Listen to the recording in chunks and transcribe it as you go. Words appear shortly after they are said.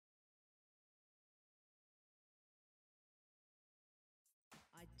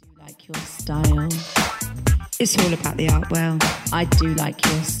Like your style. It's all about the art well. I do like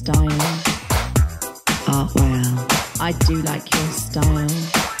your style. Art well. I do like your style.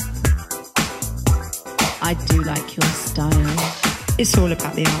 I do like your style. It's all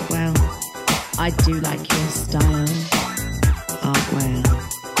about the art well. I do like your style. Art well.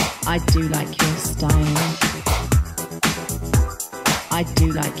 I do like your style. I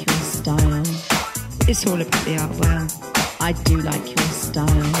do like your style. It's all about the art well. I do like your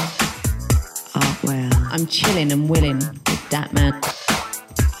style. Art well. I'm chilling and willing with that man.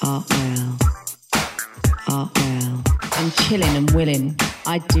 Art well. Art well. I'm chilling and willing.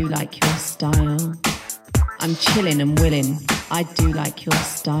 I do like your style. I'm chilling and willing. I do like your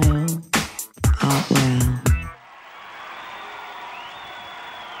style. Art well.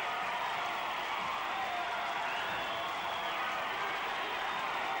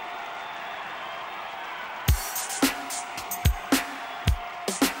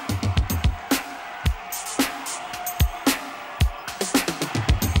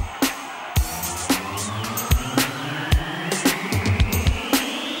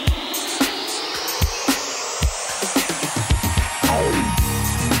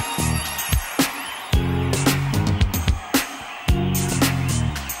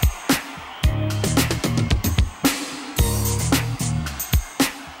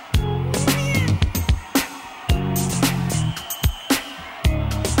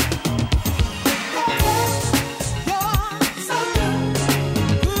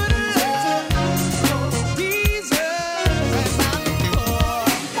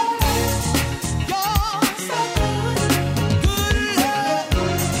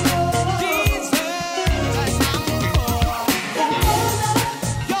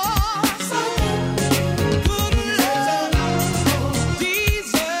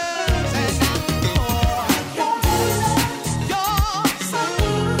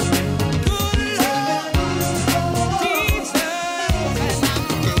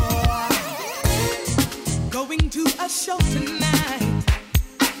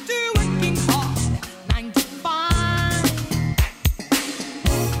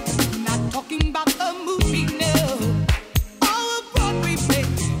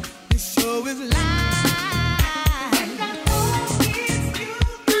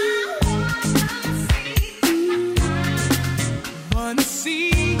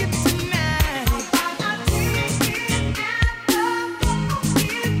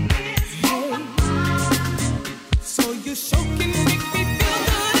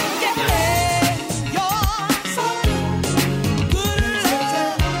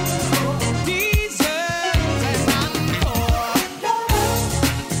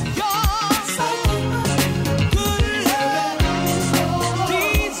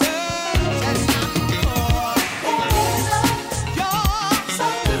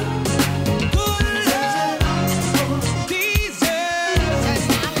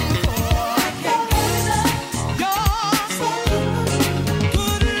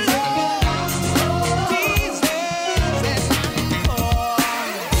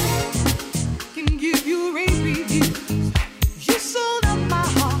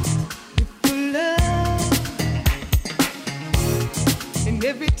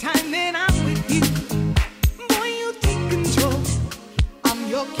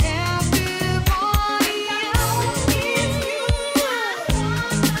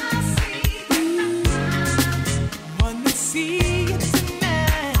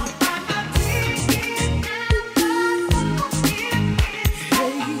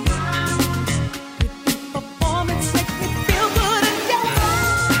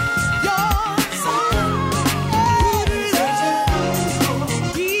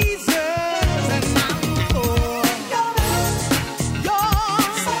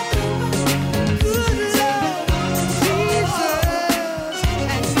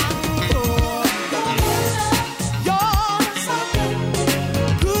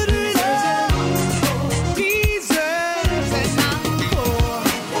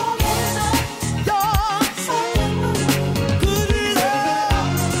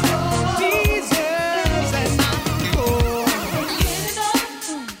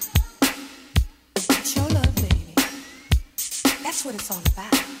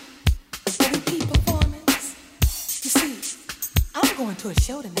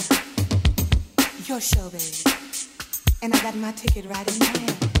 My ticket right in my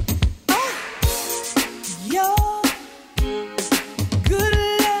hand. Your good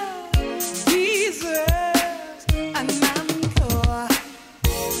love deserves an encore.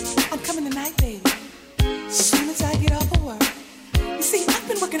 I'm coming tonight, baby. As soon as I get off of work. You see, I've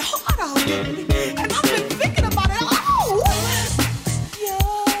been working hard all day, and I've been thinking about it. Oh,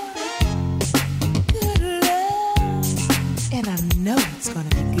 your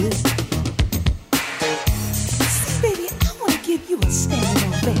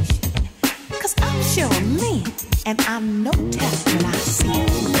standing ovation. 'Cause I'm sure me, and I know talent when I see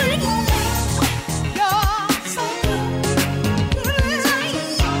it.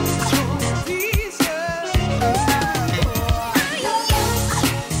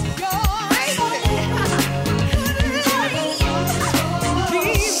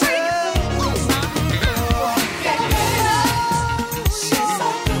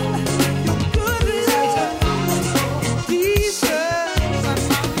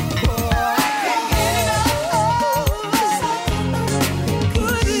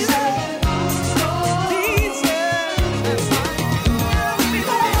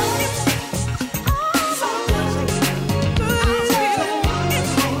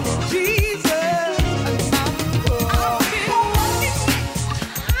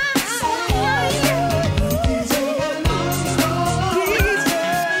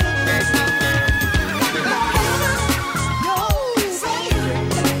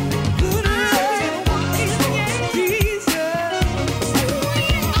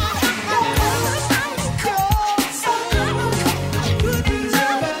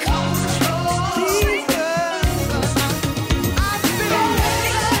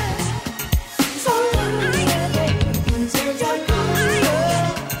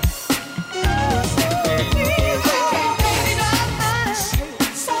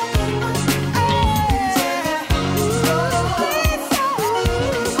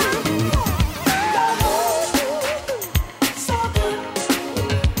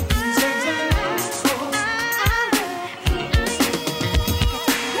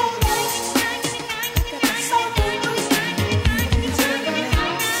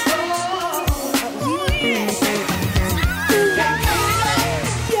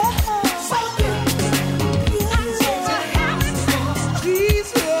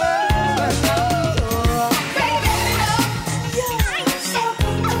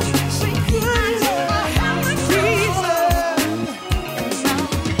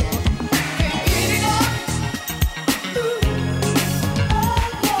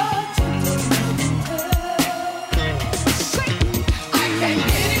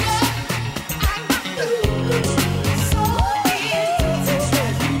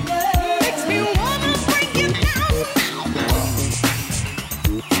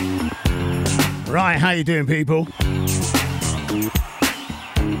 How you doing, people?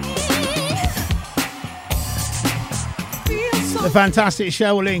 The fantastic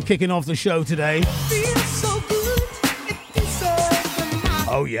Cheryl kicking off the show today.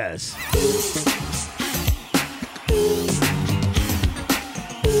 Oh yes.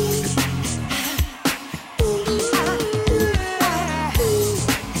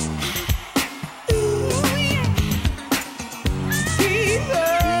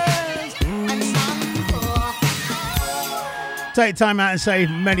 Take time out and say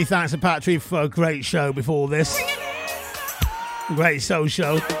many thanks to Patrick for a great show before this. Great soul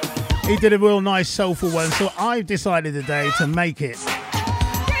show. He did a real nice soulful one, so I've decided today to make it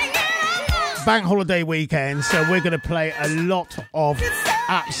bank holiday weekend, so we're going to play a lot of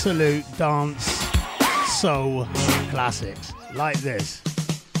absolute dance soul classics like this.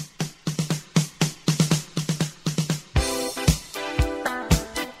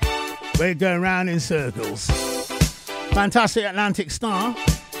 We're going round in circles. Fantastic Atlantic Star.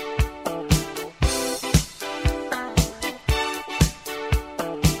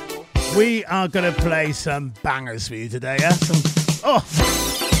 We are going to play some bangers for you today, yeah?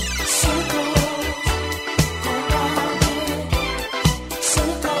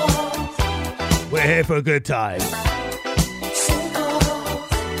 We're here for a good time.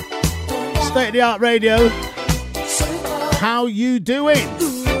 State of the Art Radio. How you doing?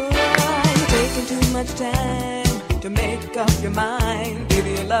 I'm taking too much time to make up your mind.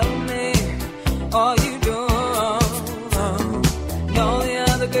 Baby, you love me, or you don't. Know the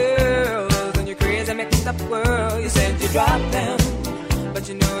other girls and you're crazy, making up the world. You said you drop them, but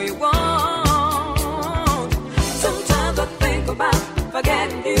you know you won't. Sometimes I think about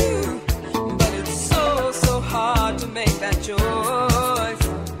forgetting you, but it's so, so hard to make that choice.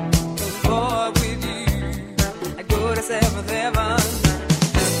 'Cause boy, with you, I go to 7th heaven,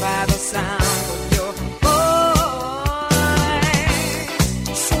 and by the sound of your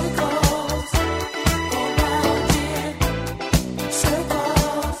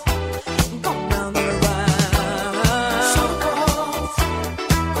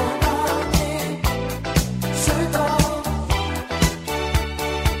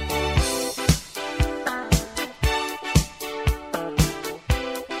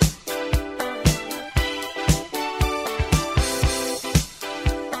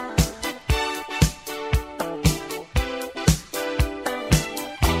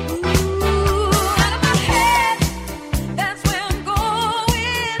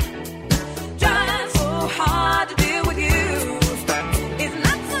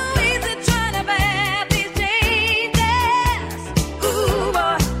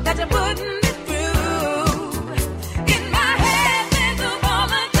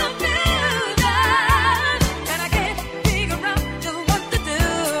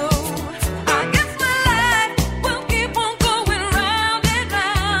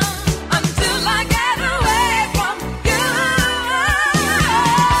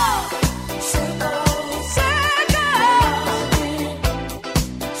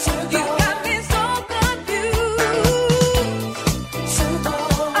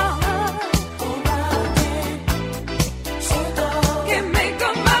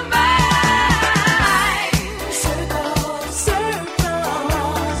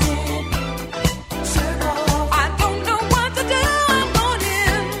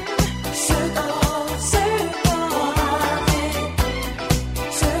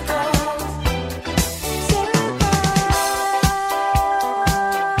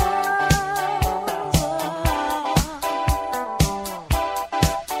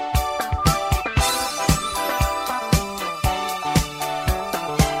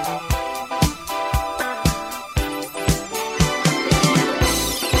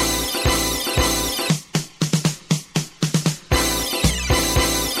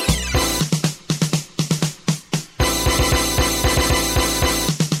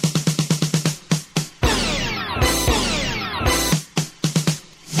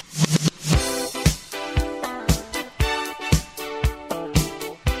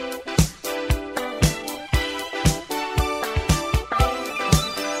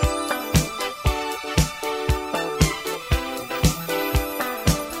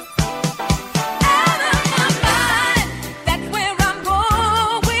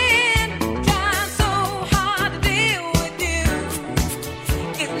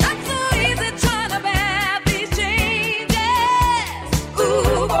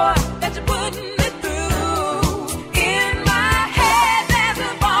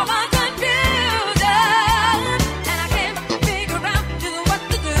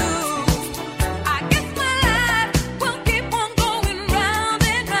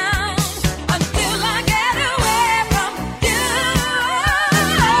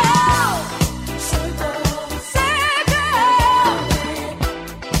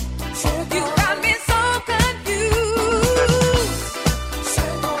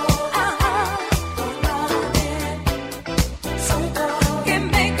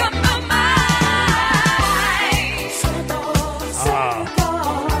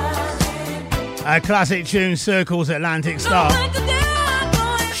A classic tune, Circles, Atlantic Star.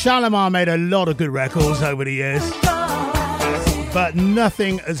 Shalimar made a lot of good records over the years, but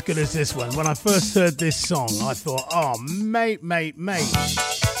nothing as good as this one. When I first heard this song, I thought, oh, mate.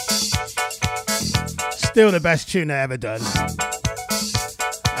 Still the best tune they ever done.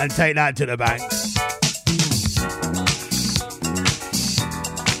 And take that to the bank.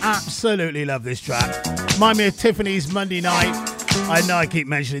 Absolutely love this track. Remind me of Tiffany's Monday night. I know I keep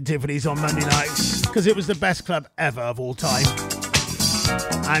mentioning Tiffany's on Monday nights because it was the best club ever of all time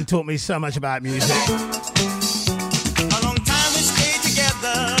and taught me so much about music. A long time we stayed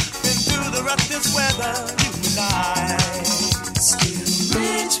together, been through the roughest weather, you and I. Still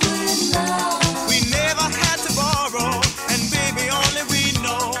rich with love. We never had to borrow, and baby, only we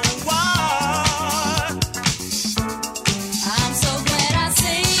know why. I'm so glad I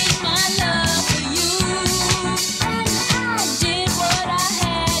saved my love for you, and I did what I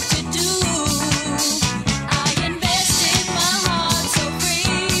had to do. I invested my heart so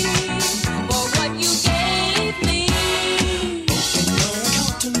free for what you gave me. Open your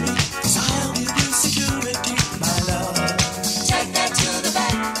heart to me, 'cause I'll give you security.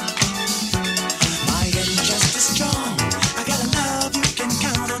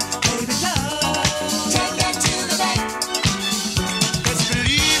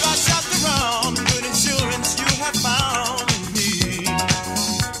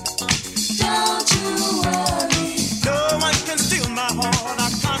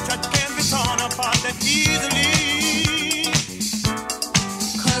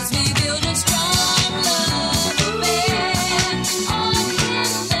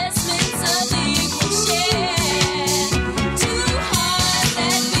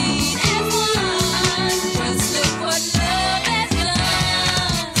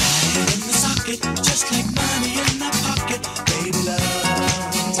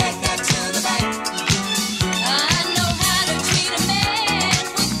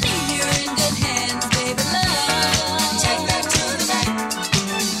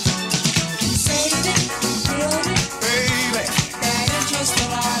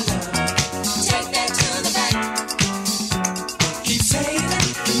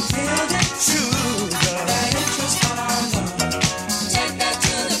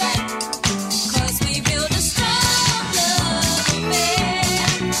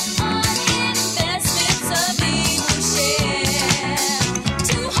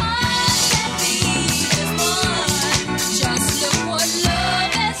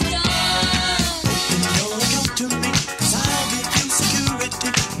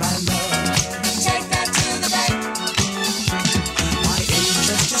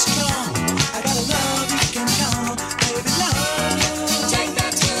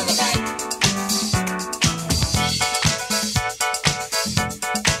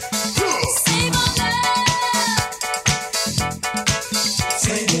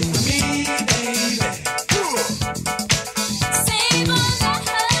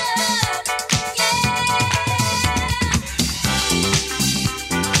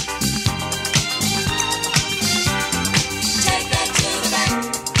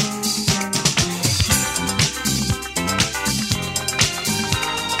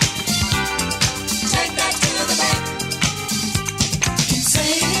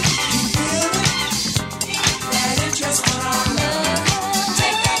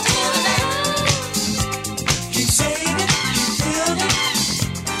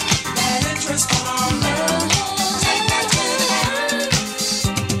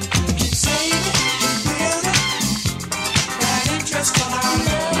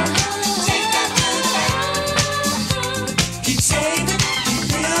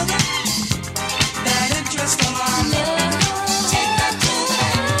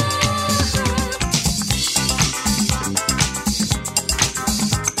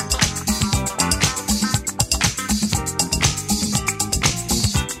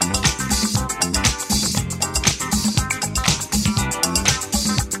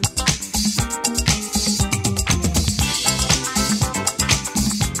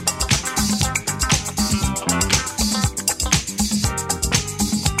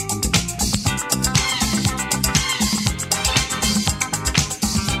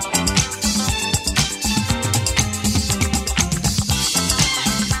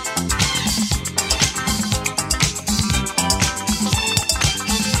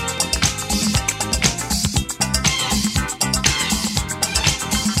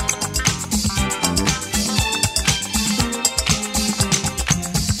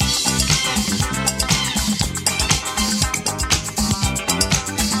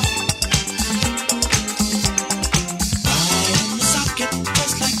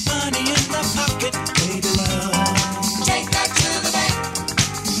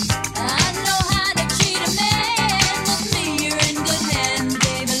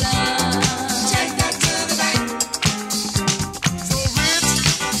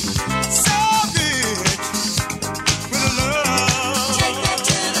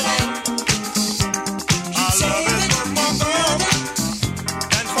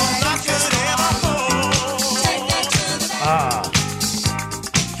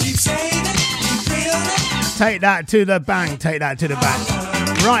 Take that to the bank. Take that to the bank.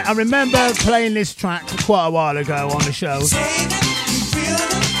 Right, I remember playing this track quite a while ago on the show.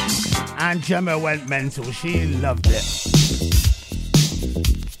 And Gemma went mental. She loved it.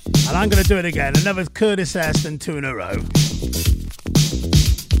 And I'm going to do it again. Another Curtis Hairston 2 in a row.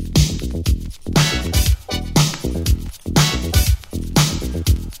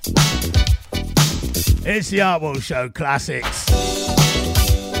 It's the Art World Show Classics.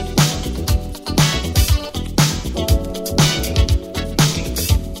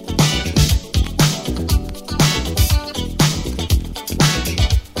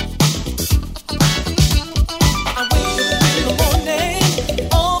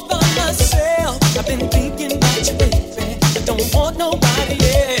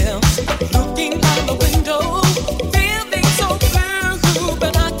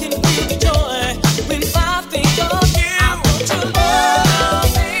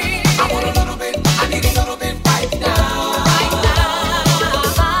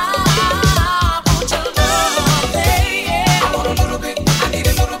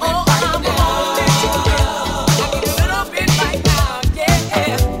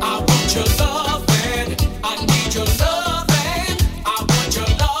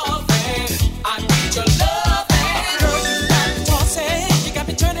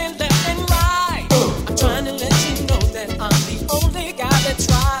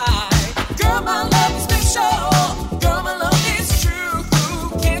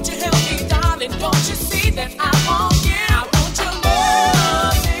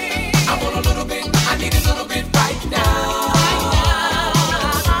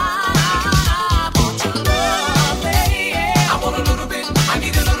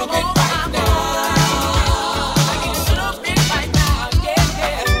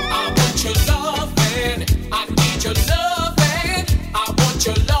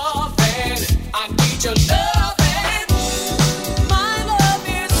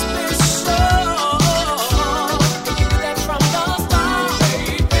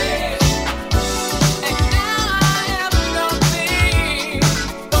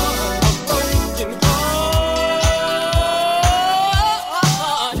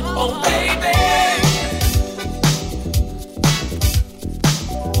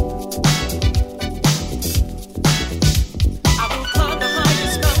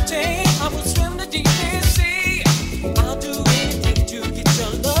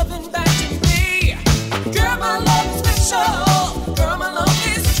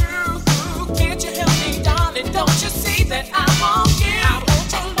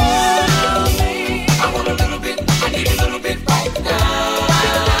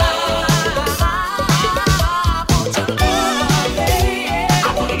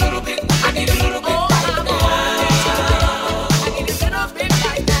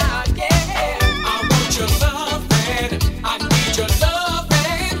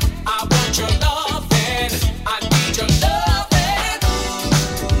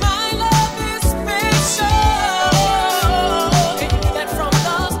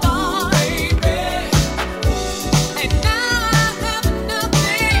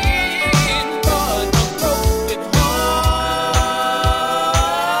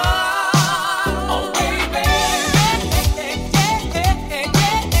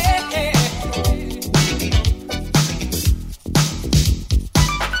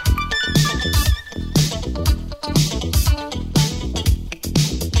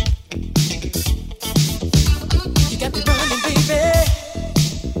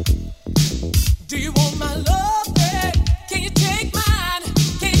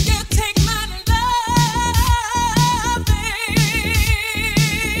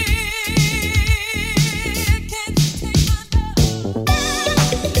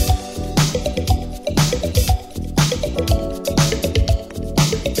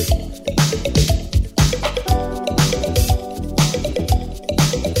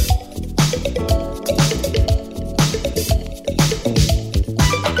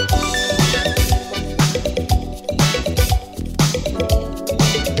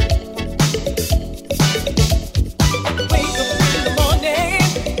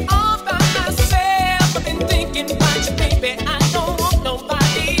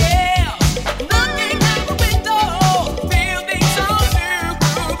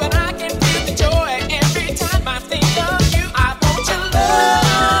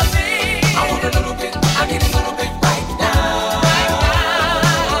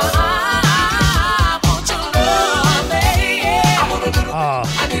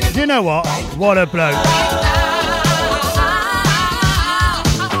 You know what? What a bloke.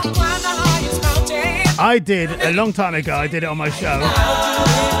 I did, a long time ago, I did it on my show.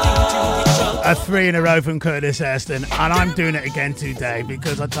 A 3 in a row from Curtis Hairston, and I'm doing it again today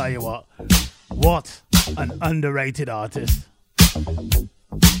because I tell you what an underrated artist.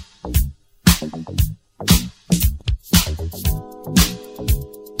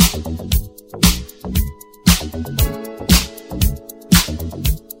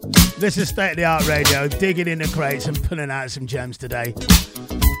 This is State of the Art Radio, digging in the crates and pulling out some gems today.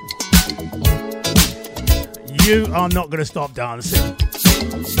 You are not going to stop dancing.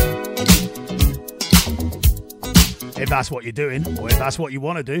 If that's what you're doing, or if that's what you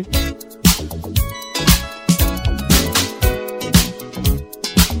want to do.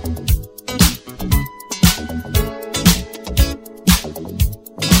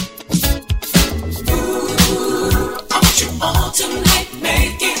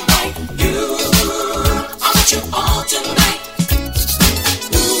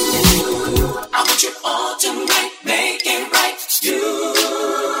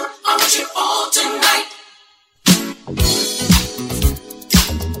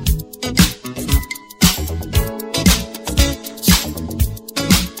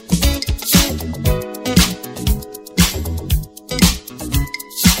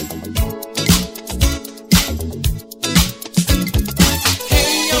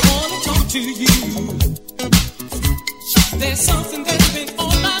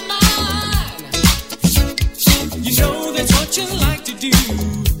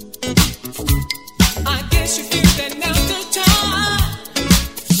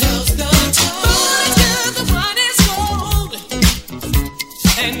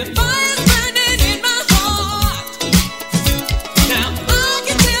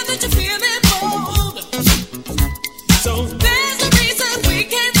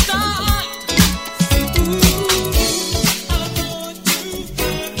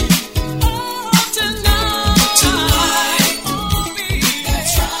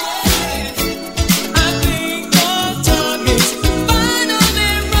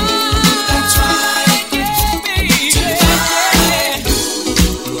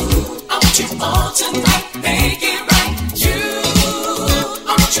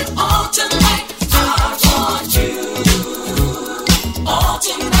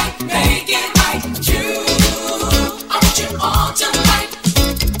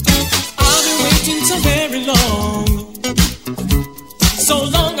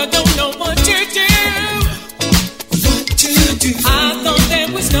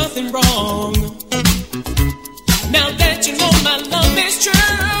 Now that you know my love is true,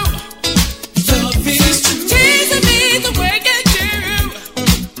 love is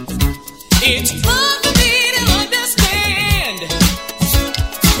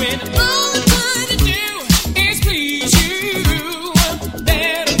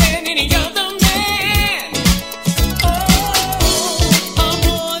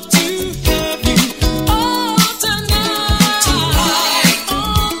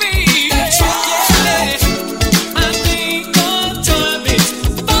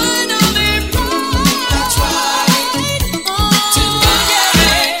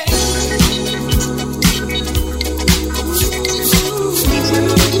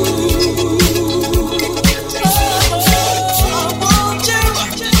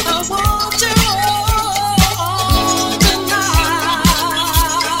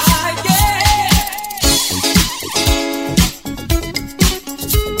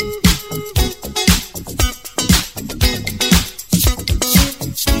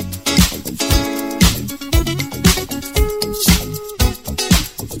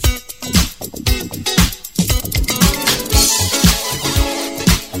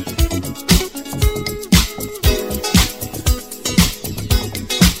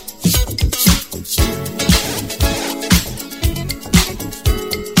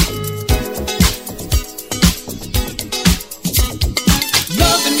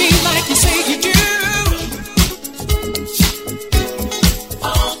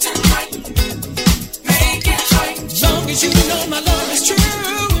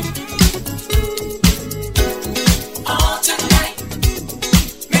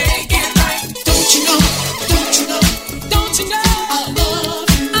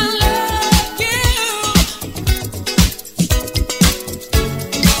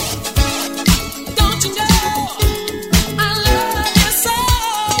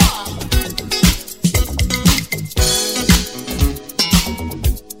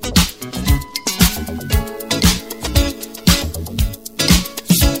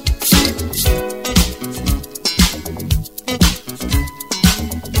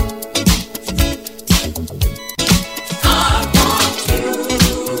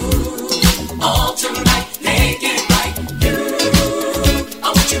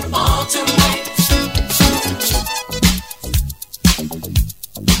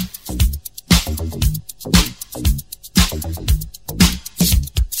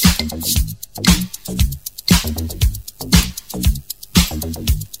Make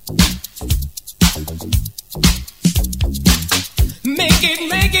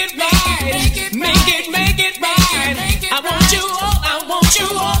it right. Make it right. I want you all. I want you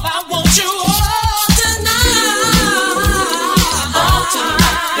all. I want you all tonight. All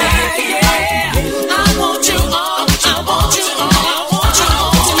tonight. Yeah. I want you all. I want you all. I want you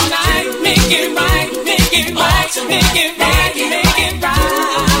all tonight. Make it right. Make it right. Make it right. Make it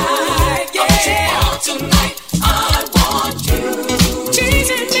right. Yeah. All tonight. I want you.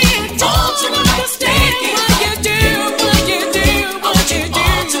 Teasing me. I don't understand what you do. What you do. What you do.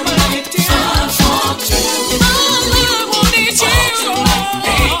 What you do. I want you. All I want is you.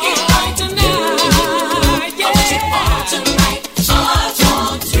 Make it right tonight. Yeah. All tonight. I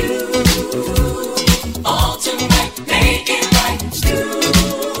want you. All tonight. Make it right.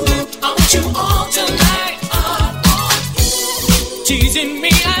 I want you all tonight. I want you. Teasing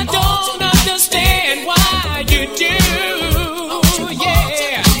me. I don't understand why you do.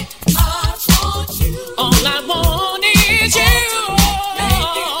 Yeah. All I want is you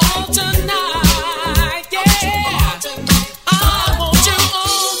all tonight. Yeah. I want you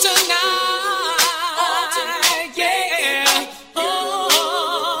all tonight. Yeah. Oh,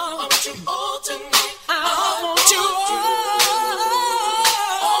 I want you all tonight. I want you all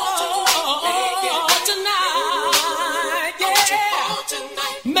tonight. Yeah.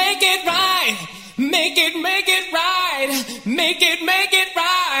 Make it right. Make it right. Make it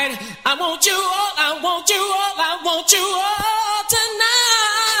right. I want you all. I want you all. I want you all tonight.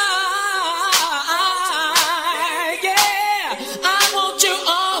 Yeah. I want you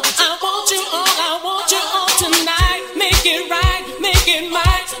all. I want you all. I want you all tonight. Make it right. Make it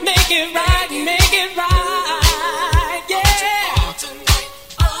right. Make it right. Make it right. Yeah.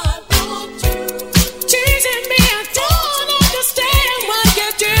 I want you. Teasing me. I don't understand what you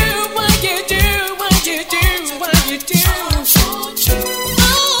do. What you do. What you do. What you do.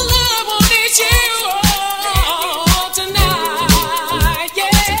 All I want is you all tonight.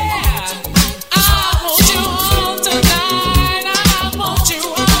 Yeah. I want you all tonight. I want you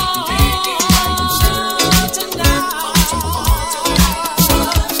all tonight.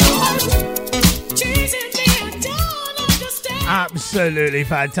 Teasing me. I don't understand. Absolutely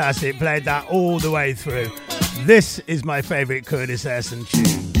fantastic. Played that all the way through. This is my favourite Curtis Erson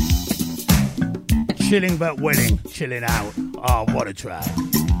tune. Chilling but willing. Chilling out. Oh, what a track.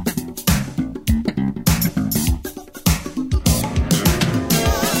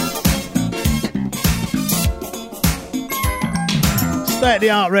 State of the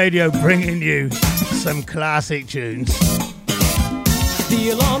Art Radio bringing you some classic tunes. The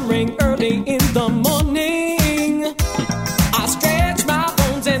alarm rang early in the morning. I stretched my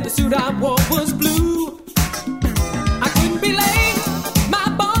bones and the suit I wore was blue. I couldn't be late. My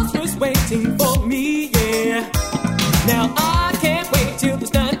boss was waiting for me, yeah. Now I can't wait till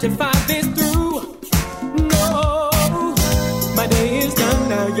this 9 to 5 is through. No, my day is done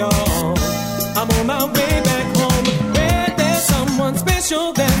now, y'all. I'm on my way back home where there's someone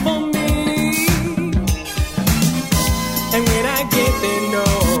special there for me. And when I get there, no,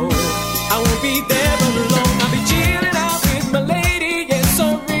 I won't be there alone. I'll be chilling out with my lady, yes,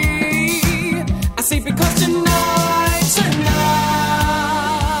 sorry. I say because tonight,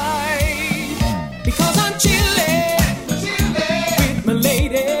 because I'm chilling with my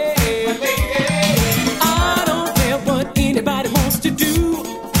lady. I don't care what anybody wants to do.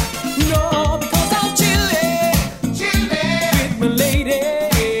 No, because I'm chilling with my lady.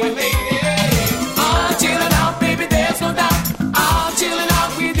 I'm chilling out, baby, there's no doubt. I'm chilling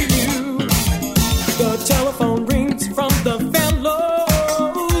out with you. The telephone rings from the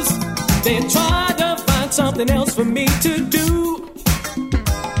fellows. They're trying to find something else for me to do.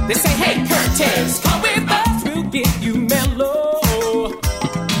 They say, hey, Curtis, come with us, we'll get you mellow.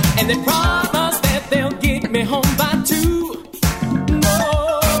 And they promise that they'll get me home by 2.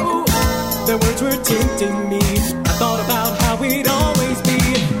 No, their words were tempting me. I thought about how we'd always be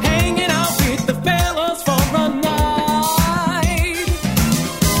hanging out with the fellas for a night.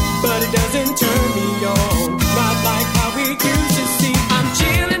 But it doesn't turn me on, not like how we used to see. I'm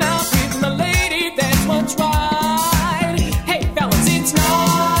chilling out with my lady, that's what's right. Hey, fellas, it's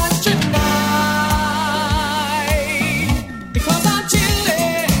not tonight. Because I'm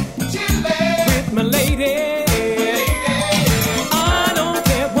chilling with my lady. I don't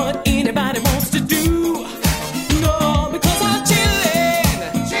care what anybody wants to do.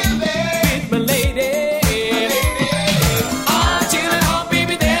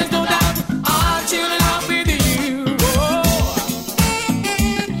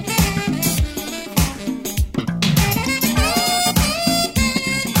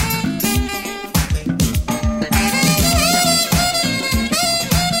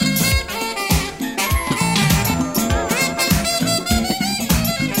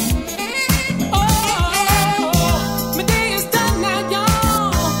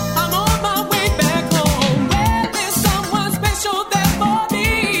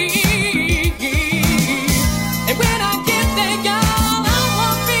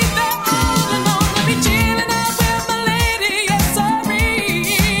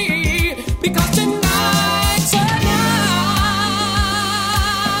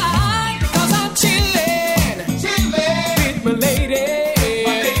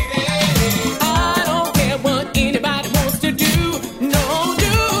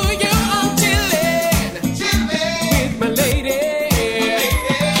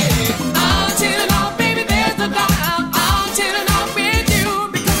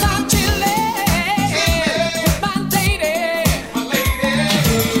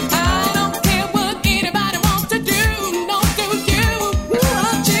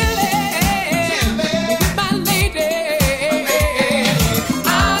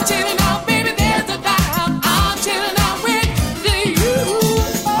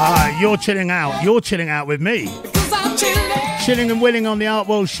 you're chilling out. You're chilling out with me. Chilling and willing on the Art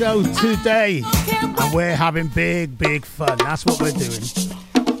World show today. And we're having big, big fun. That's what we're doing.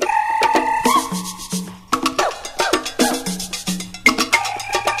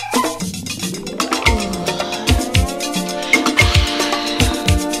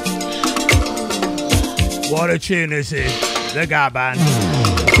 What a tune this is. The Guy Band.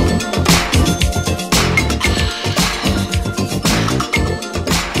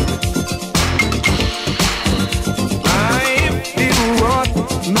 If you want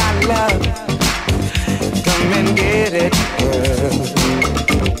my love, come and get it, girl.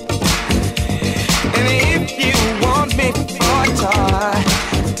 And if you want me for a toy,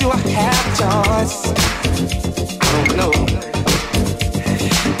 do I have a choice? I don't know.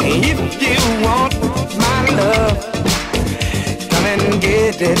 If you want my love, come and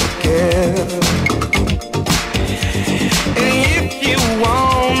get it, girl. And if you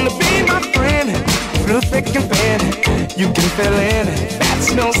want to be my friend, through thick and thin, you can fill in,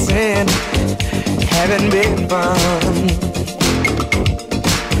 that's no sin, having big fun.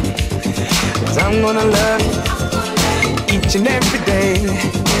 'Cause I'm gonna love you each and every day.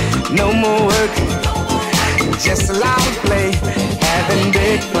 No more work, just a lot of play, having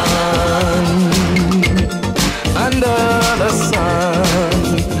big fun under the sun.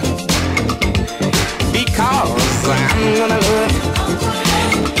 Because I'm gonna love you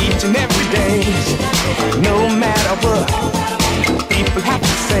each and every day, no matter what people have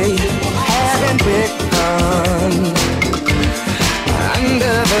to say, having big fun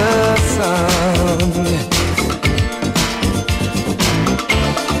under the sun.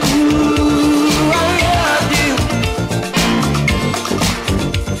 Ooh, I love you.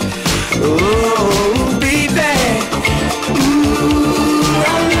 Oh, baby. Ooh,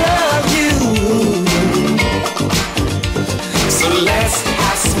 I love you. So let's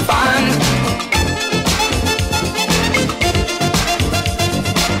have some fun.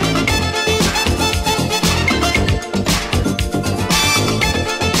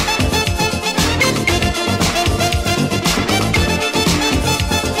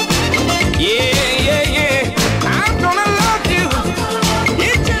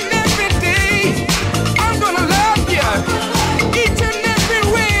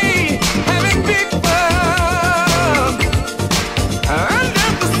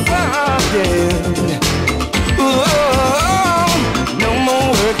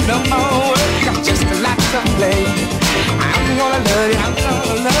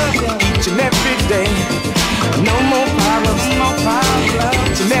 No more problems,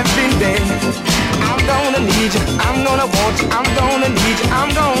 each and every day. I'm gonna need you, I'm gonna want you, I'm gonna need you, I'm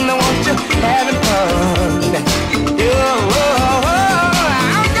gonna want you, having fun.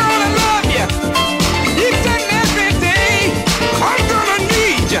 I'm gonna love you each and every day. I'm gonna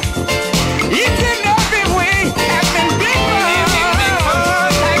need you each and every way. Having big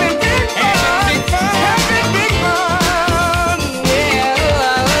fun, having big fun, having big fun. Yeah,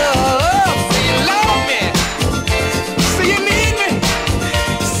 say you love me, say you need me,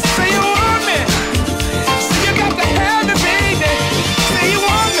 say you want me, say you got to have me, baby. Say you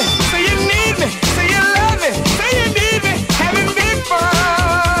want me, say you need me, say you love me, say you need me, having big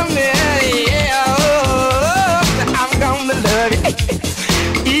fun. Yeah, I'm gonna love you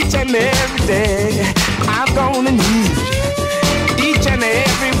each and every day. I'm gonna need you each and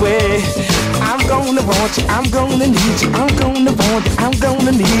every way. I'm gonna want you, I'm gonna need you, I'm gonna want you, I'm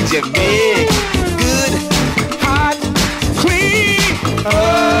gonna need you, big, good, hot, clean.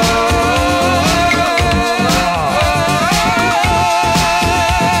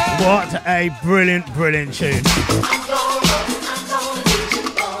 What a brilliant, brilliant tune.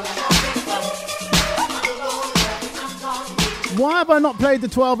 Why have I not played the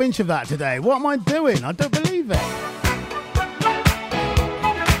 12-inch of that today? What am I doing? I don't believe it.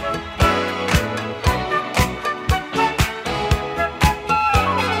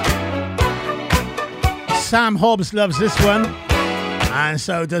 Sam Hobbs loves this one, and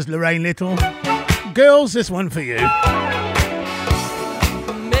so does Lorraine Little. Girls, this one for you.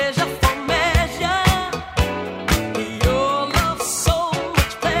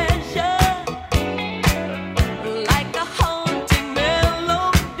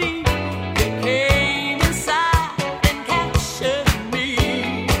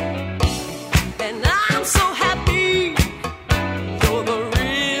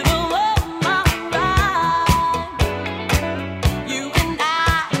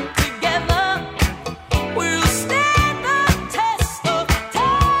 Stand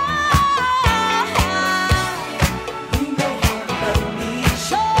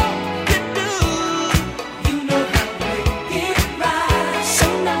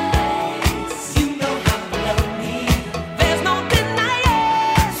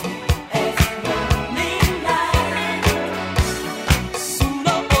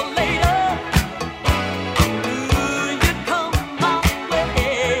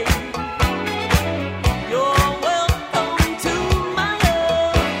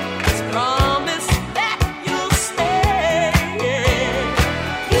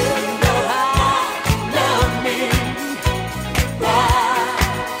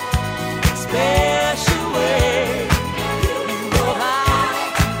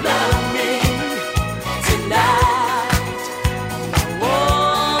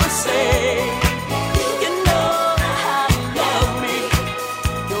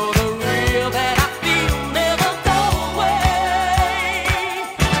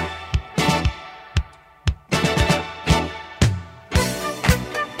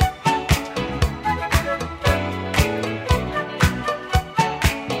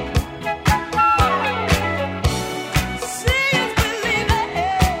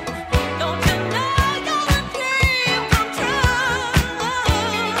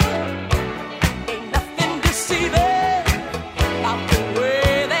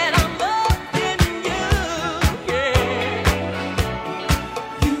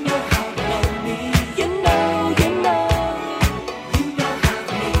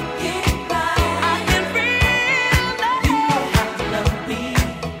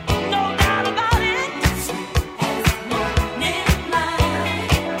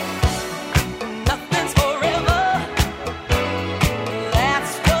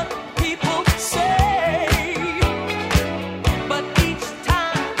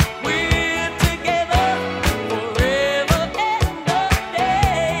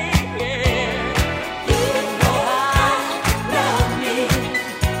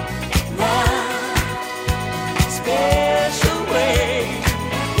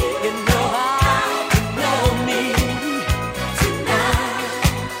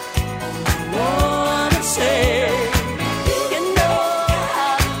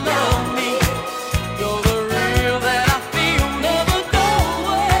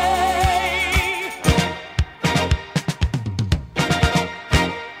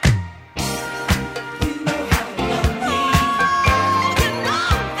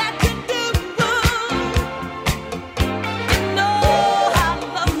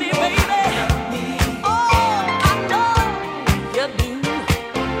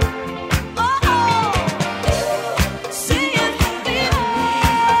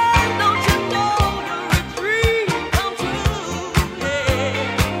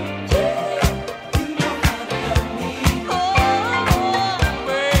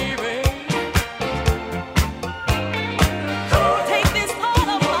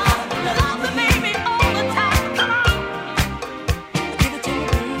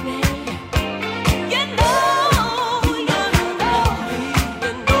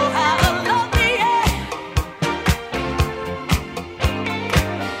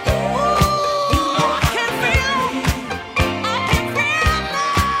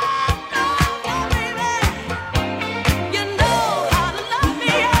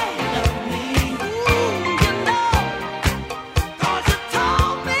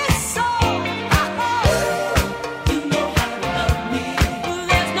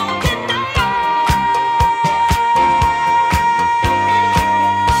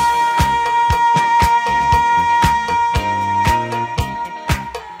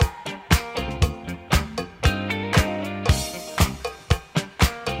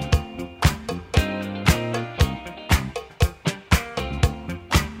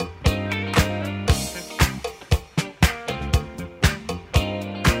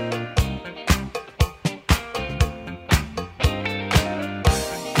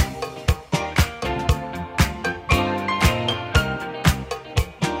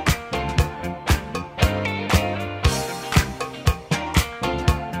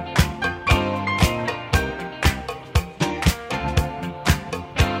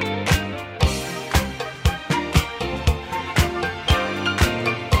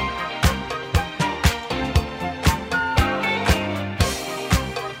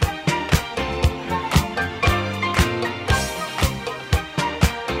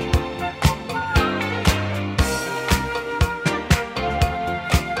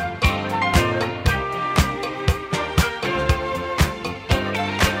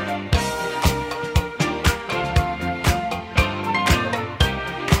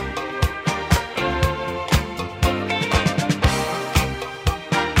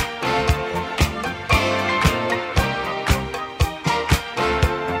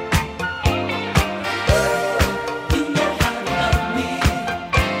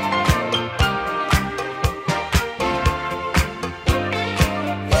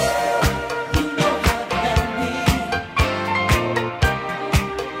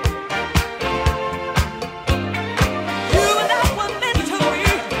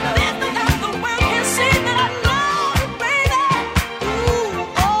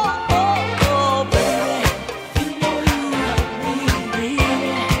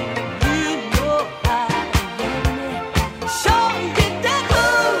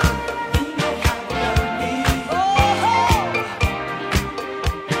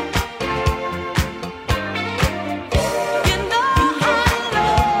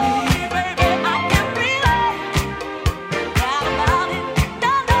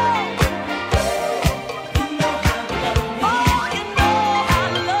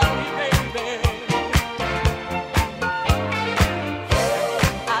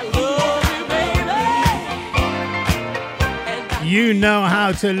Know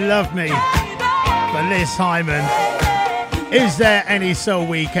How to Love Me for Liz Hyman. Is there any soul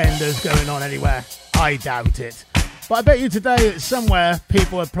weekenders going on anywhere? I doubt it. But I bet you today somewhere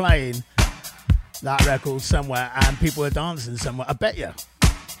people are playing that record somewhere and people are dancing somewhere. I bet you.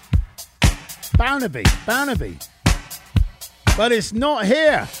 Bound to be. But it's not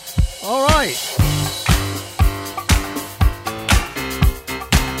here. All right.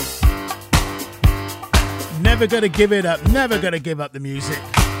 Never gonna give it up. Never gonna give up the music.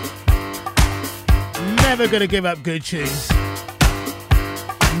 Never gonna give up good tunes.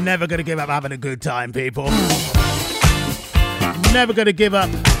 Never gonna give up having a good time, people. Never gonna give up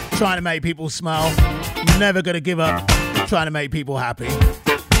trying to make people smile. Never gonna give up trying to make people happy.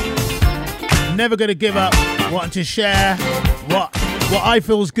 Never gonna give up wanting to share what I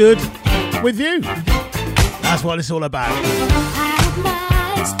feel's good with you. That's what it's all about.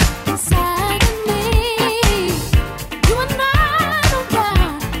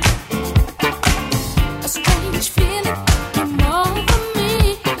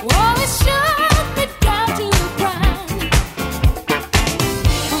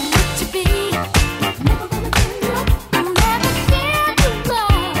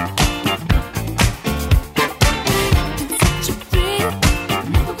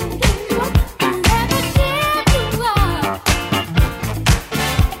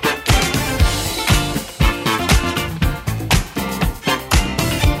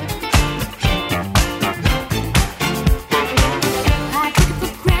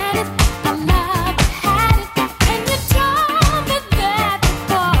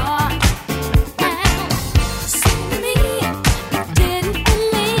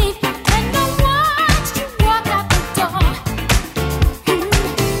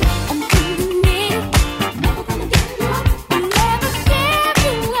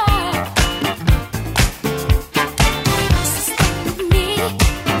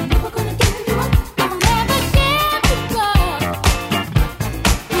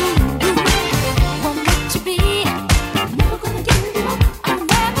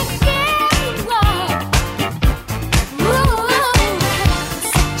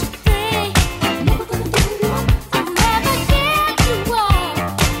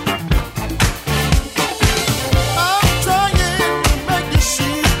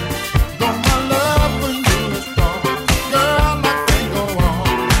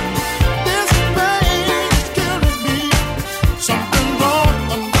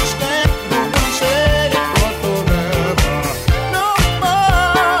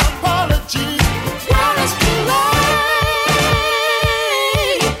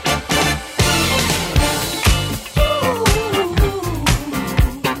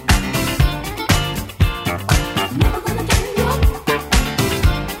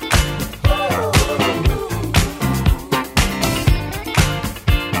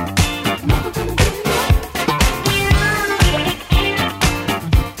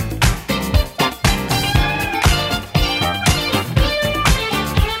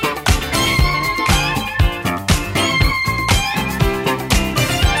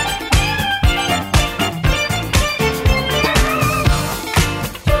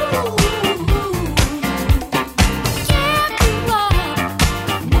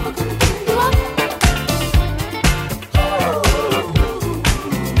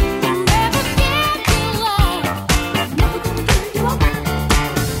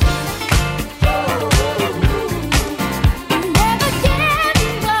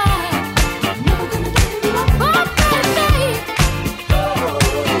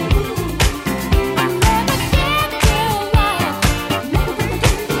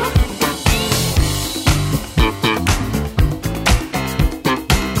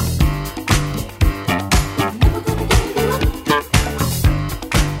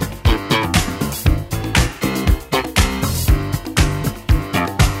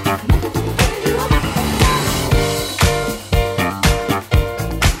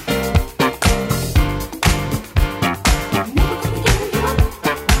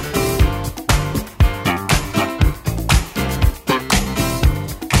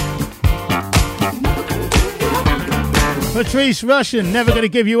 Patrice Rushen, Never Gonna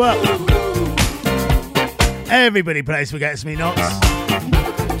Give You Up. Everybody plays Forgets Me Nots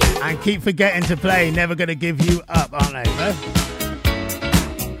and keep forgetting to play Never Gonna Give You Up, aren't they? No?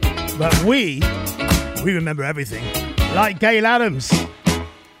 But we remember everything. Like Gail Adams.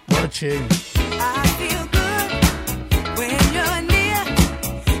 What a tune.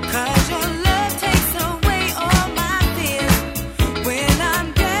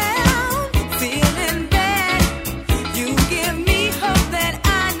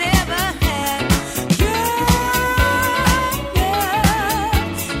 Yeah.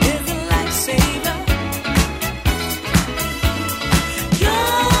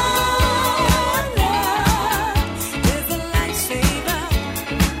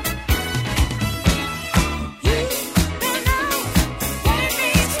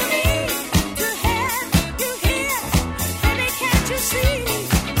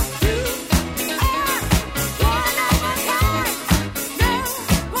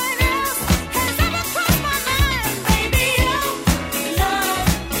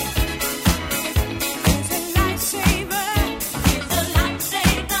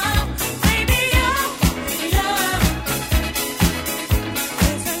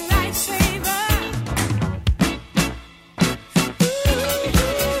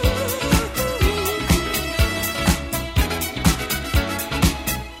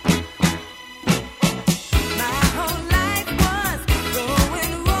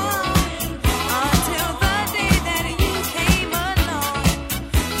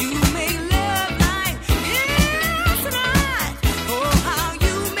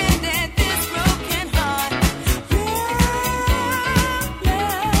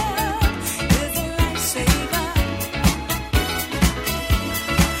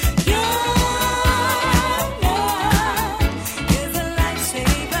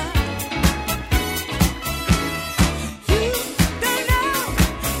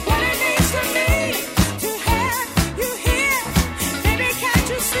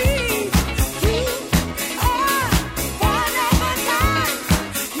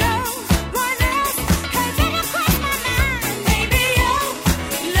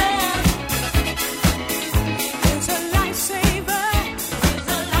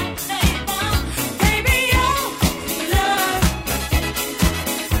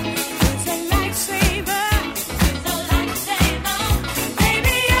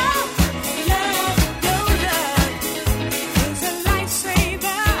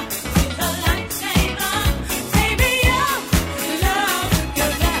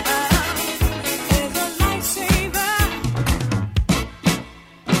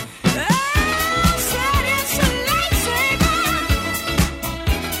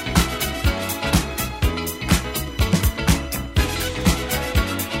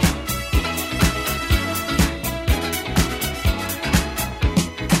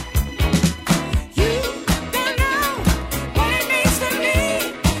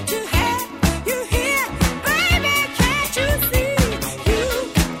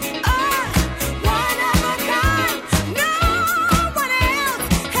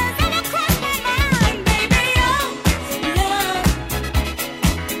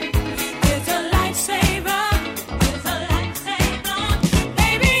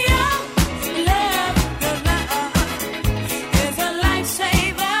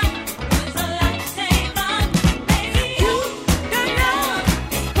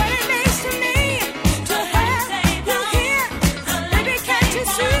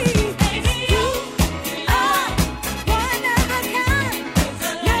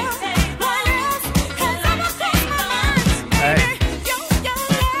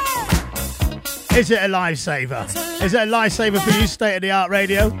 Is it a lifesaver? Is it a lifesaver for you, State of the Art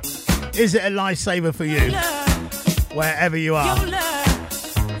Radio? Is it a lifesaver for you, wherever you are?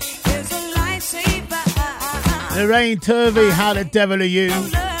 Lorraine Turvey, how the devil are you?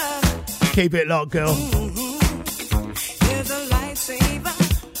 Keep it locked, girl.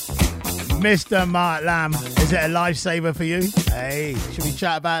 Mr. Mark Lamb, is it a lifesaver for you? Hey, should we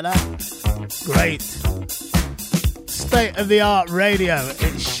chat about that? Great. State of the Art Radio,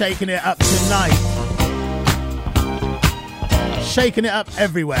 it's shaking it up tonight. Shaking it up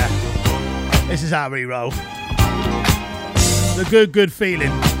everywhere. This is how we roll. The good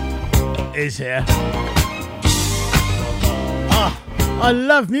feeling is here. Ah, I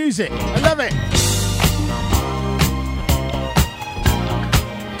love music. I love it.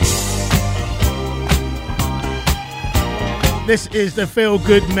 This is the Feel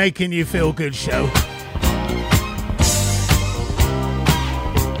Good Making You Feel Good show.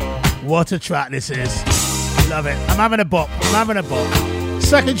 What a track this is. Love it. I'm having a bop.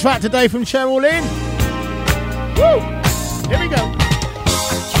 Second track today from Cheryl Lynn. Woo! Here we go.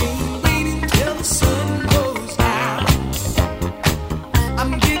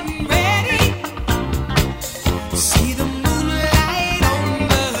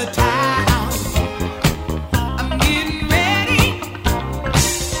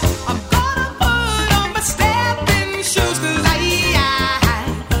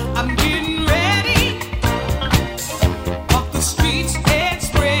 Streets and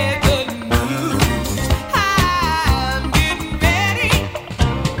spread the news. I'm getting ready.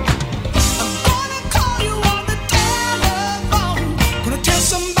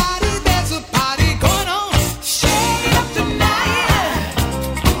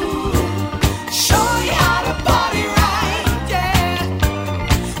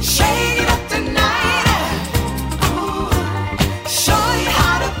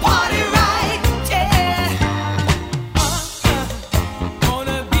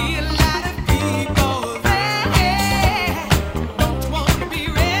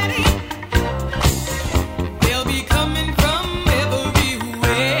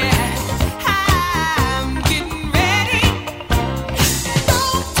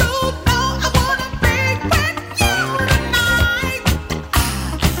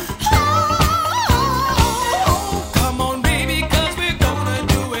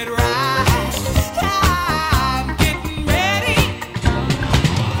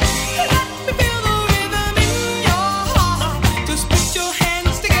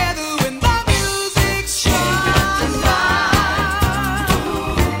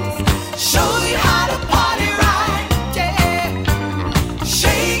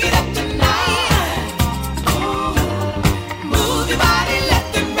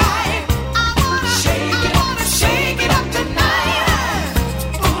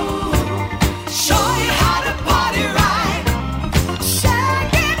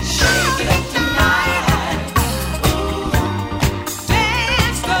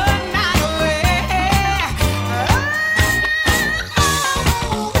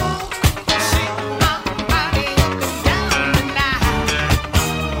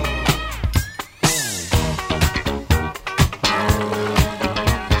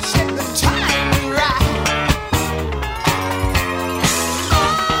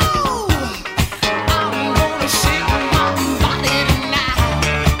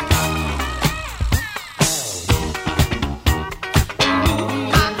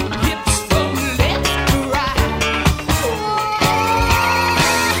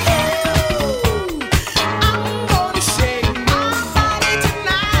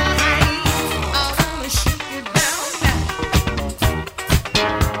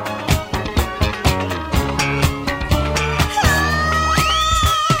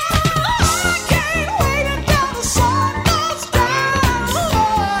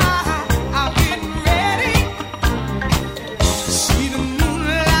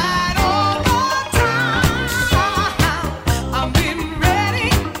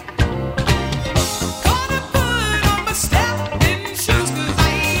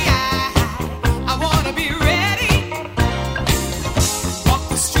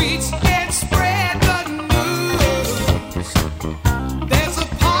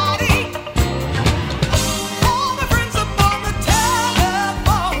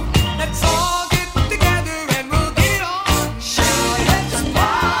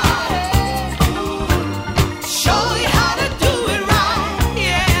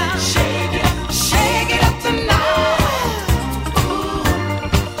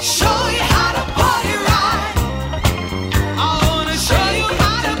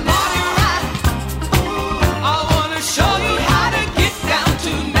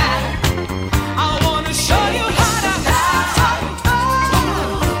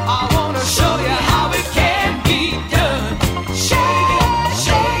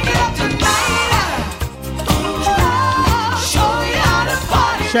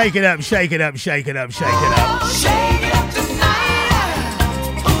 Shake it up, shake it up, shake it up, shake it up. Shake it up tonight.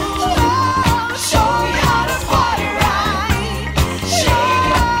 Ooh, show me how to party right.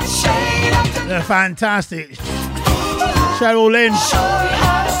 Shake it up tonight. They're fantastic. Cheryl Lynn. Show me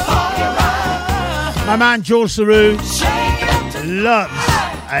how to party right. My man George Saru Shake it up tonight. loves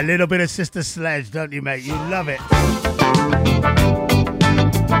a little bit of Sister Sledge, don't you, mate? You love it.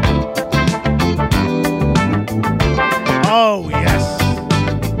 Oh, yes.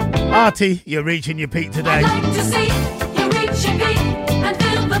 Artie, you're reaching your peak today. I'd like to see you reach your peak and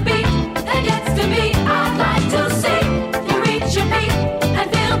feel the beat that gets to me. I'd like to see you reach your peak and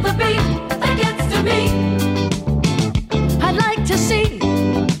feel the beat that gets to me. I'd like to see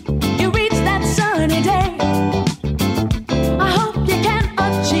you reach that sunny day. I hope you can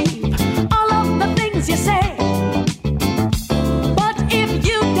achieve all of the things you say. But if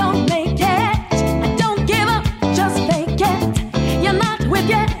you don't make it, don't give up, just fake it. You're not with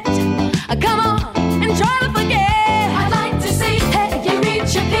yet. Come on and try to forget. I'd like to see you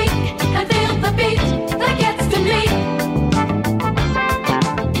reach your peak and feel the beat that gets to me.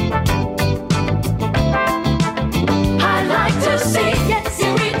 I'd like to see you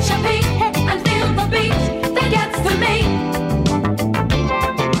reach your peak and feel the beat that gets to me.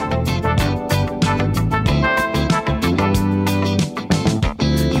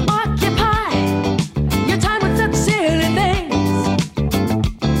 You occupy your time with such silly things.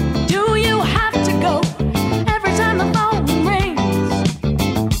 Do you have to go every time the phone rings?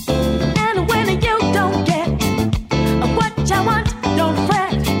 And when you don't get what you want, don't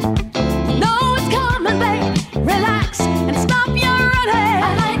fret. No, it's coming, babe. Relax and stop your running.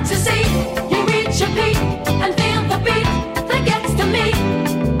 I'd like to see you reach your peak and feel the beat that gets to me.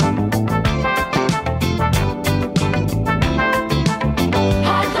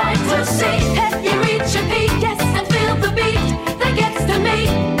 I'd like to see you reach your peak, yes, and feel the beat that gets to me.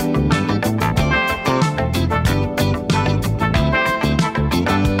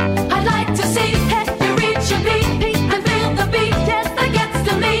 I'd like to see you reach your peak and feel the beat, yes, that gets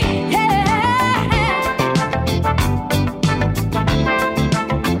to me.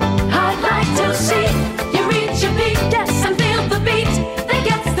 I'd like to see you reach your peak, yes, and feel the beat that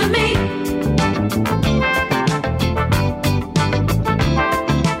gets to me.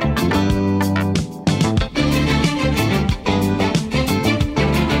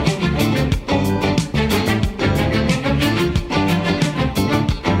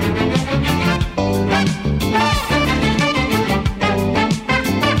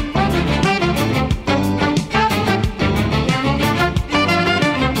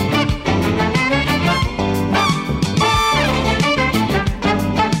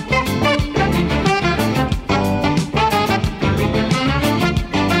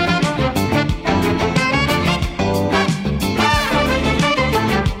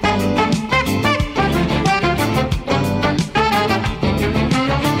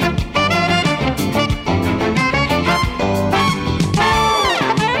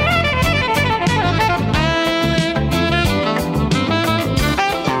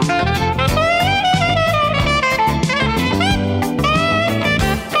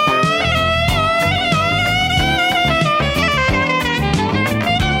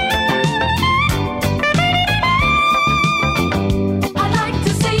 I'd like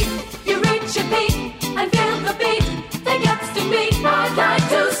to see you reach your peak and feel the beat that gets to me. I'd like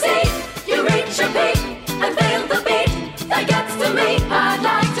to see you reach your peak and feel the beat that gets to me. I'd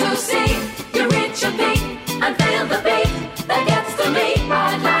like to see you reach your peak and feel the beat that gets to me.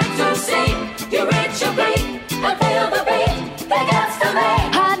 I'd like to see you reach your peak and feel the beat that gets to me.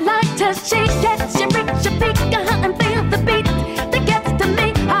 I'd like to see you reach your peak and feel the beat that gets to me.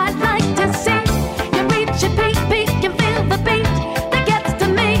 I'd like to see you reach your peak and feel the beat that gets to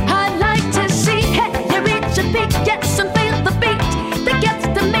me. I'd like to see you reach your peak, yes, and feel the beat that gets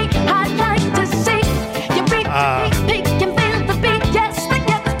to me. I'd like to see you reach your peak and feel the beat, yes, that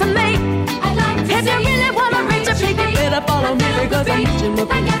gets to me. I'd like to if you really wanna reach your peak, you better follow me because I'm reaching my peak.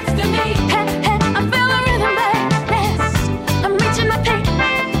 That gets to me. Hey, hey, I feel the rhythm, babe. Yes, I'm reaching my peak.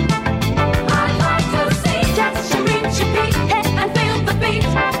 I'd like to see yes, you reach your peak and feel the beat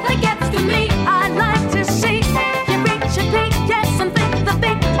that gets to me. I'd like to see you reach your peak, yes, and feel the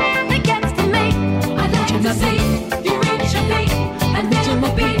beat that gets to me. I'd like to see you reach your peak and feel the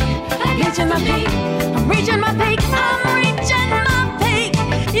beat that gets to me. I'm reaching my peak. I'm reaching my peak.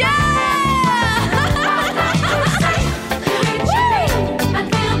 Yeah. I'd like to see you reach your peak and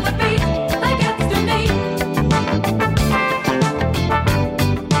feel the beat that gets to me.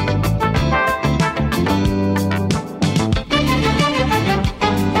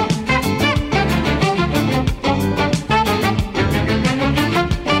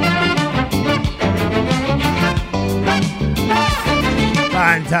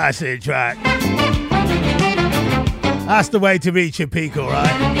 Fantastic track. That's the way to reach your peak, all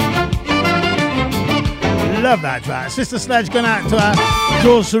right? Love that track. Sister Sledge going out to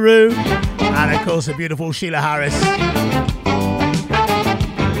George Saru, and of course the beautiful Sheila Harris.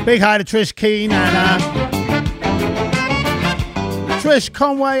 Big hi to Trish Keane and Trish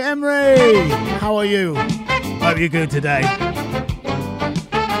Conway Emery. How are you? Hope you're good today.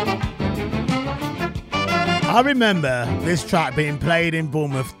 I remember this track being played in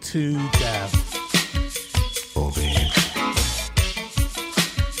Bournemouth to death. Oh baby,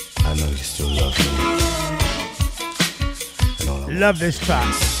 I know you still love me. And all I Love this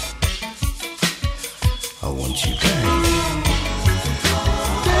track. I want you back.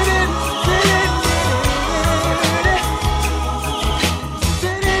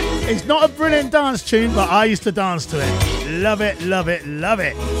 It's not a brilliant dance tune, but I used to dance to it. Love it, love it, love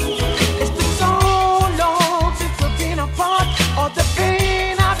it. It's been so long since we've been apart. All the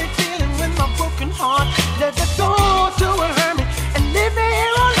pain I've been feeling with my broken heart. Let the door to hurt me and leave me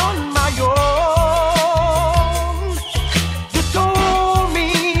here all on my own. You told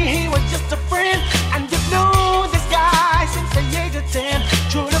me he was just a friend, and you've known this guy since the age of 10.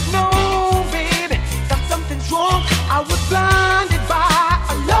 Should have known, baby, that something's wrong. I was blinded by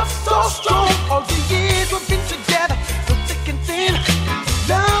a love so strong. All the years we've been together, through thick and thin.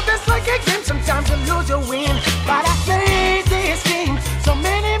 Love is like a game, sometimes you lose or win. But I played this game so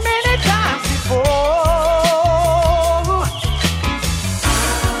many, many times before.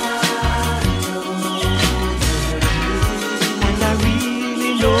 And I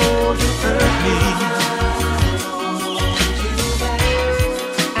really know you hurt me.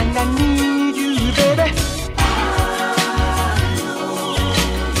 And I need you, baby.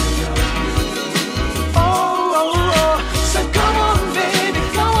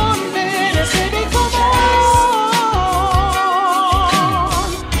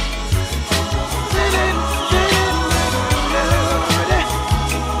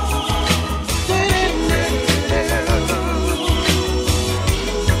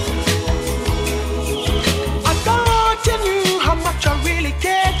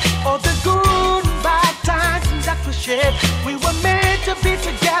 We were meant to be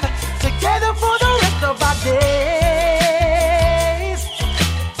together, together for the rest of our days.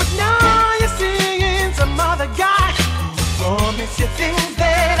 But now you're seeing some other guy who promise you things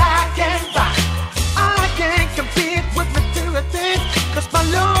that I can't buy. I can't compete with material things, 'cause my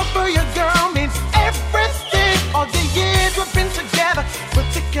love for your girl means everything. All the years we've been together, we're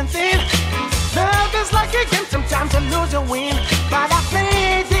thick and thin. Love is like a game, sometimes you lose or win. But I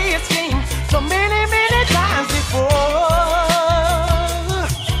played this game so many, many times before.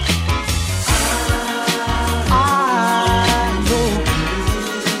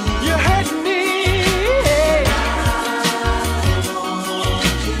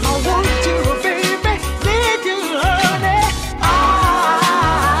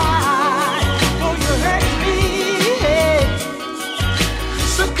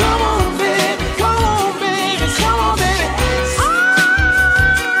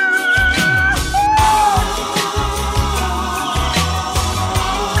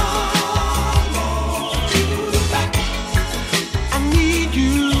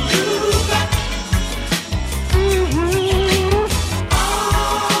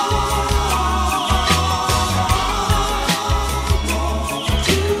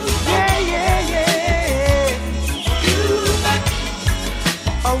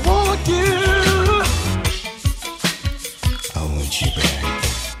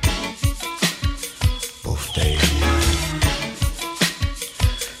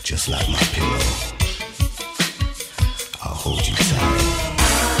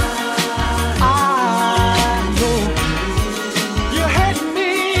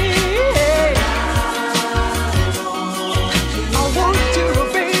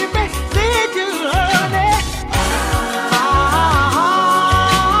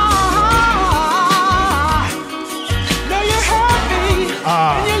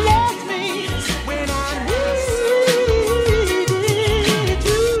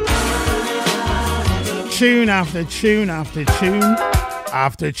 Tune after tune after tune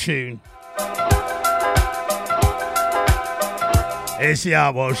after tune. It's the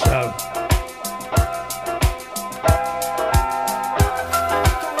Art World Show.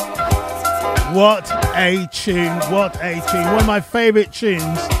 What a tune, what a tune. One of my favourite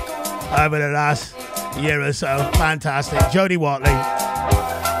tunes over the last year or so. Fantastic. Jody Watley.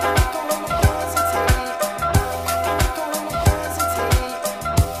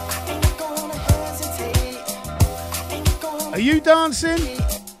 Are you dancing?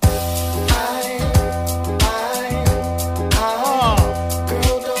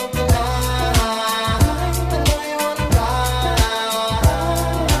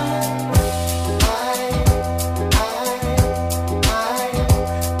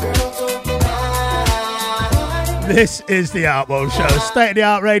 This is the Art World Show, state of the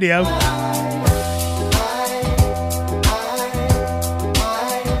art radio.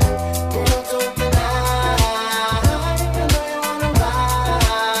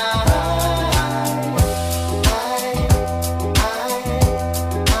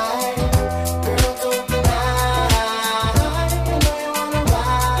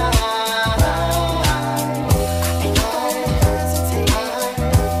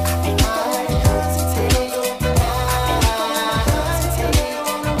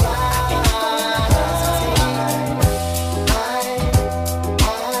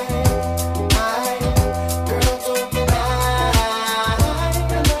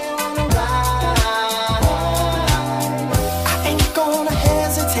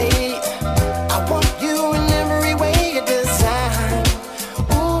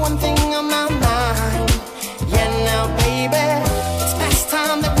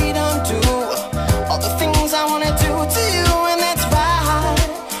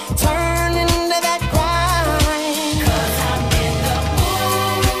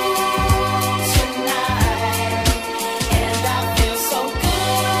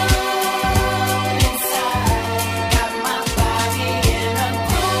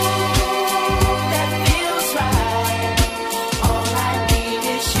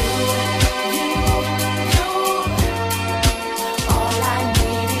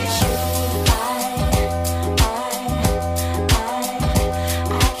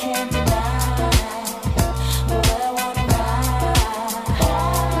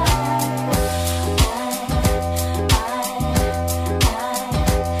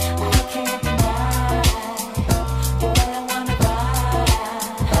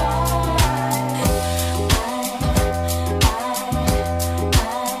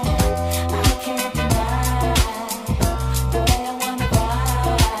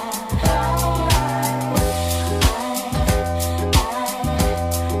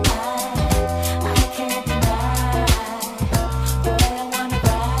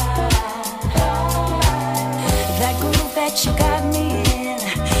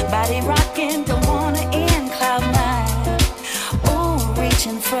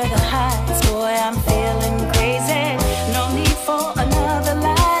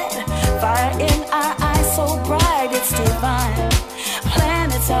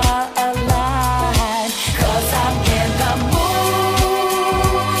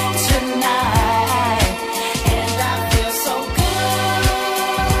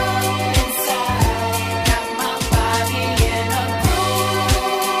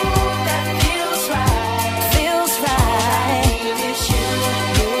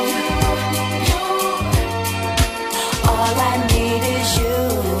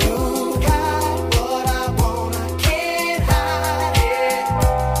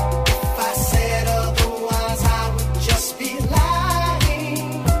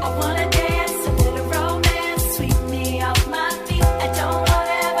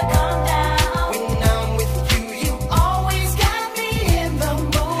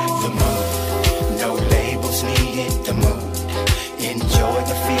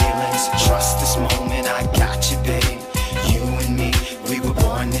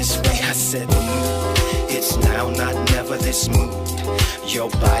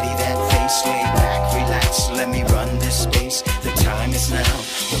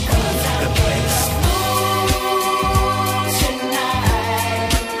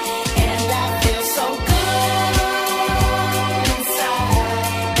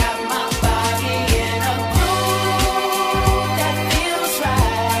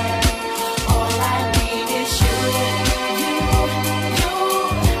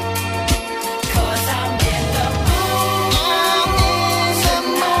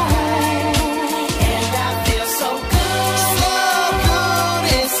 So good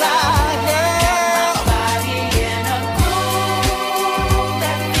inside, girl.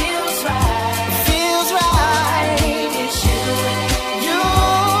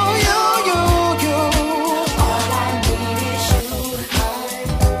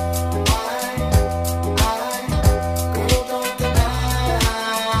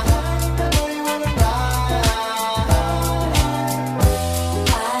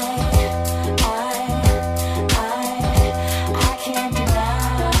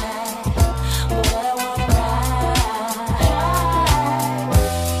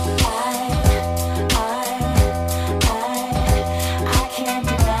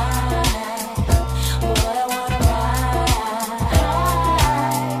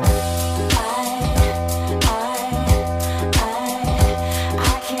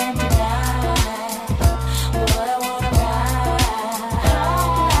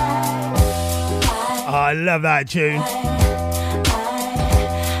 I love that tune.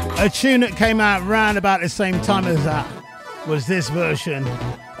 A tune that came out round about the same time as that was this version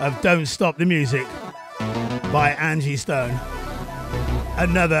of Don't Stop the Music by Angie Stone.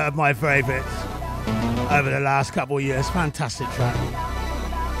 Another of my favourites over the last couple of years. Fantastic track.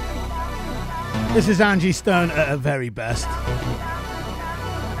 This is Angie Stone at her very best.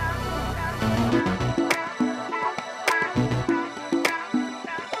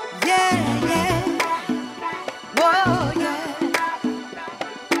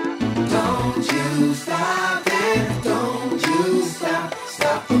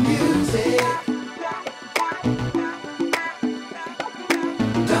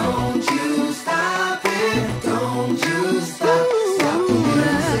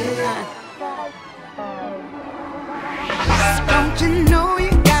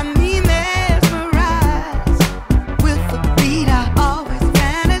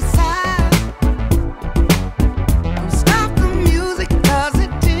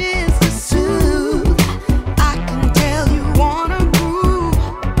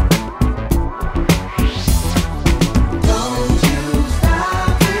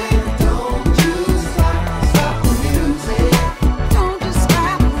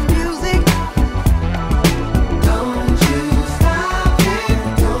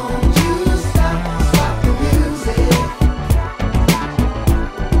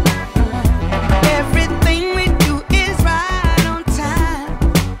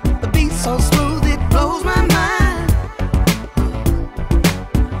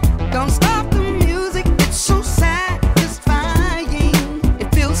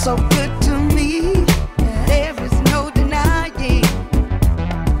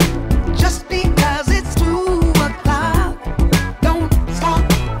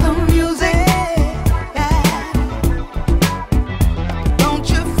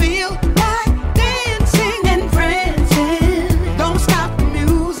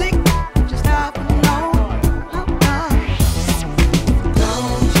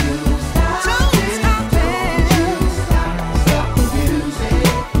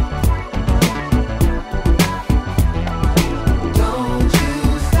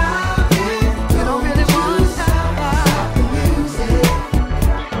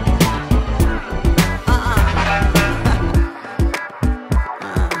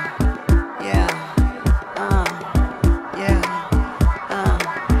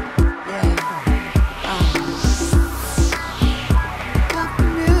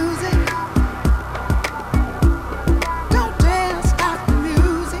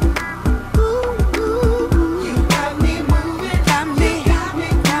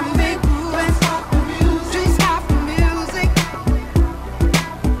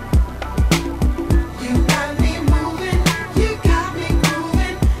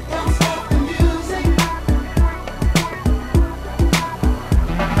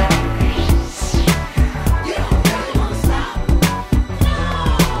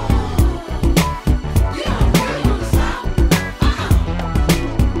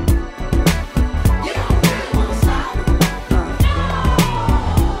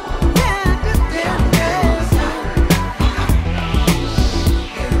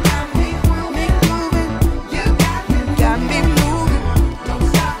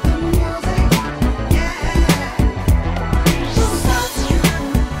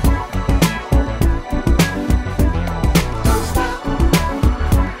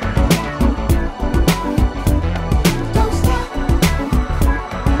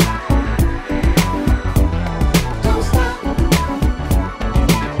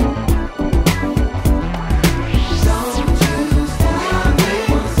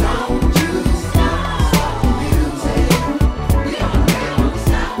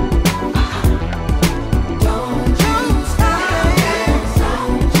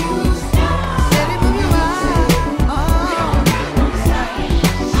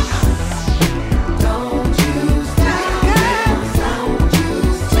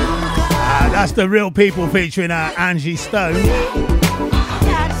 That's the Real People featuring Angie Stone.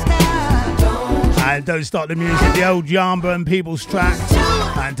 And Don't Stop the Music, the old Yamba and People's track.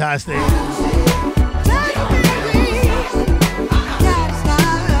 Fantastic.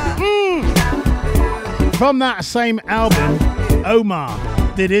 From that same album,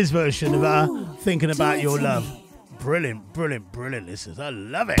 Omar did his version of Thinking About Your Love. Brilliant, brilliant, brilliant, listeners. I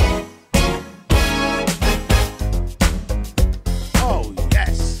love it. Oh,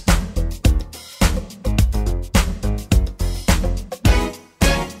 yes.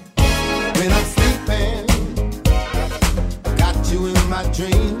 When I'm sleeping, got you in my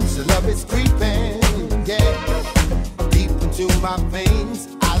dreams. The love is creeping, yeah, deep into my veins.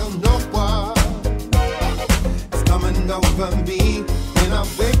 I don't know what over me when I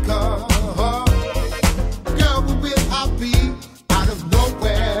wake up. Girl, where I be out of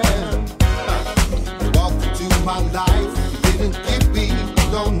nowhere? Walked into my life, didn't give me,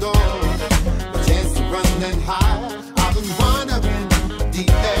 don't know, a chance to run and hide. I've been wondering deep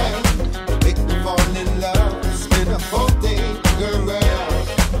there, make me fall in love, spend a whole day, girl,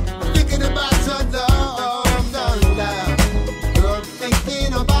 thinking about your love, love. Girl,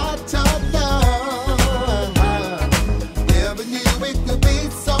 thinking about your love. Never knew it could be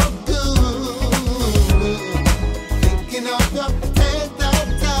so good. Thinking of your tender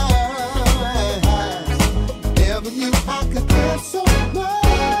touch. Never knew I could feel so much.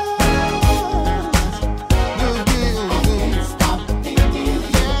 Stop thinking.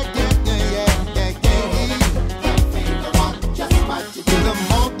 Yeah. Just what you do in the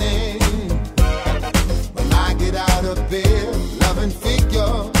morning. When I get out of bed, loving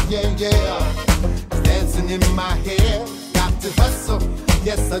figure, yeah. Dancing in my head, got to hustle,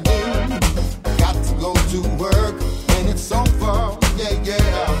 yes I do. Got to go to work when it's over,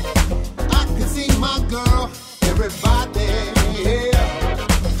 yeah. I can see my girl, everybody, yeah.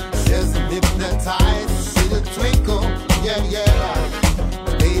 Says I'm hypnotized, see the twinkle, yeah.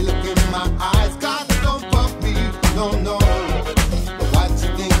 They look in my eyes, God don't fuck me, no. What you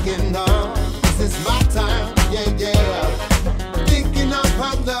thinking of? This is my time, yeah. Thinking of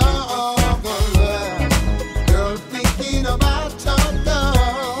her love, girl, thinking about your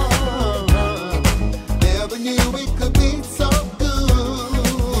love. Never knew it could be so good.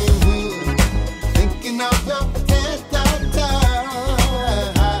 Thinking of your tender touch.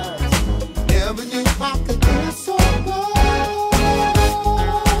 Never knew I could be so good.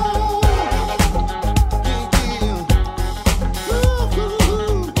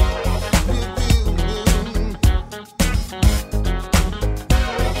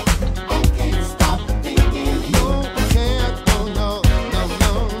 I can't stop thinking. No, I can't. No.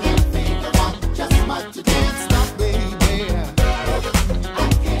 Think about just what you can't stop, baby. I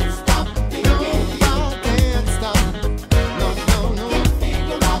can't stop thinking. No, I can't stop. No. Think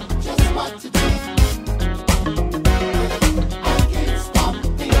about just what you do. I can't stop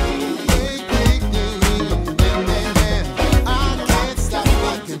thinking. I can't stop thinking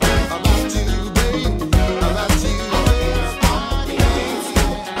about you, babe. About you, babe. I can't stop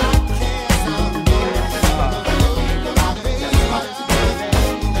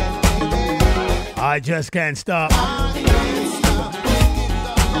I just can't stop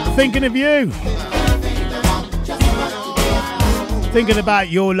thinking of you. Thinking about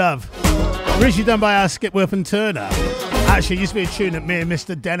your love. Originally done by Skipworth and Turner. Actually, it used to be a tune that me and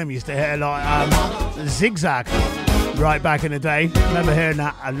Mr. Denham used to hear, like Zigzag, right back in the day. Remember hearing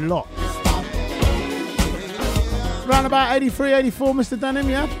that a lot. Around about 83, 84, Mr. Denham,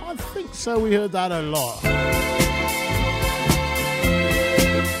 yeah? I think so, we heard that a lot.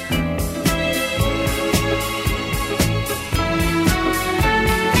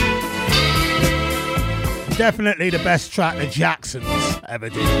 Definitely the best track the Jacksons ever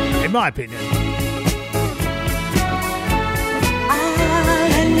did, in my opinion.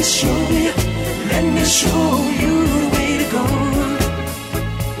 Let me show you the way to go.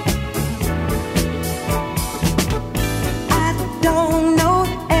 I don't know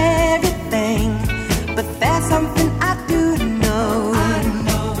everything, but there's something I do know. I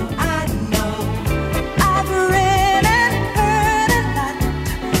know. I've read and heard a lot,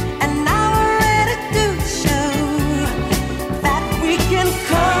 and now we're ready to show that we can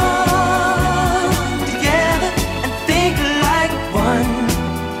come together and think like one.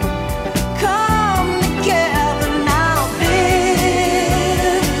 Come together now, baby.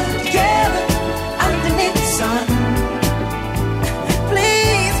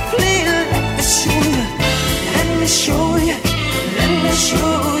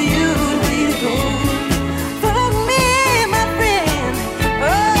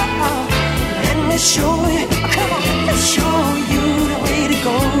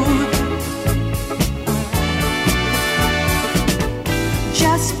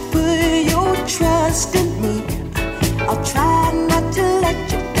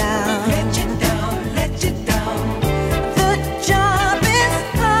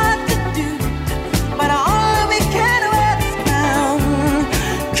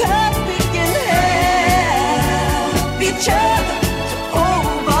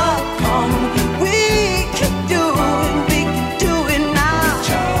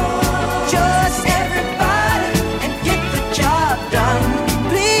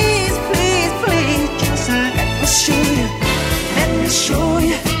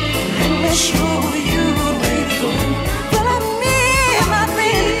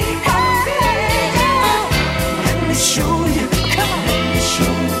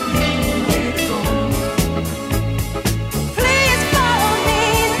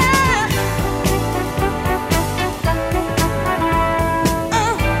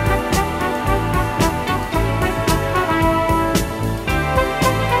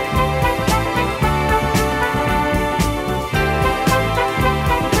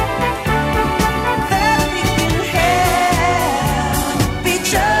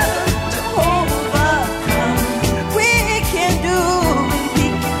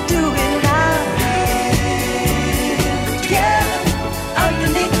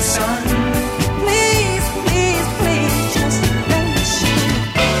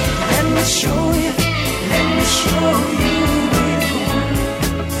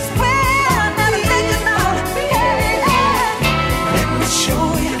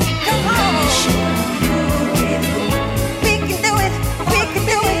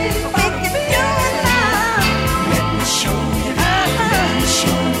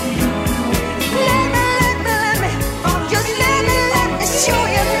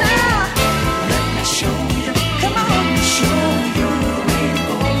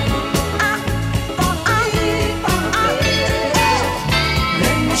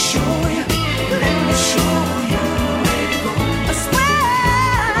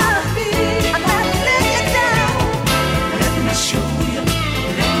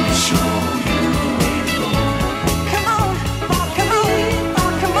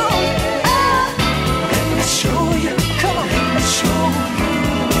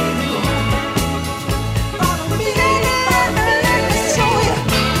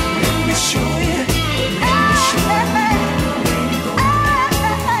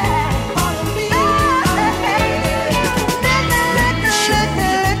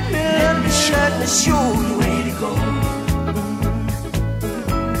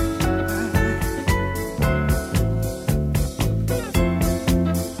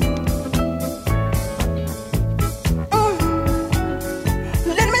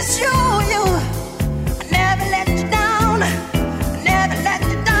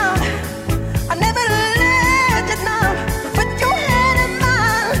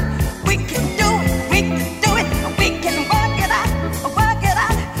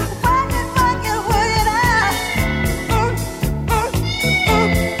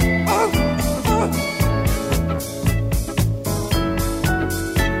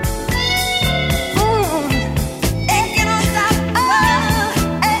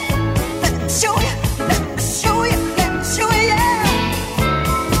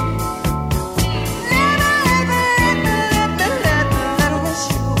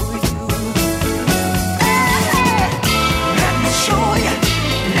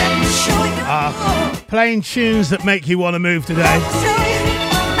 Playing tunes that make you want to move today.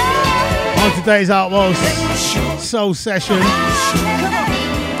 On today's Art Waltz Soul Session,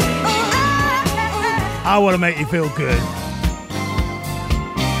 I want to make you feel good.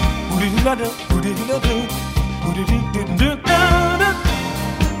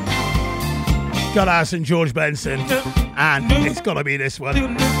 Got out St. George Benson, and it's got to be this one.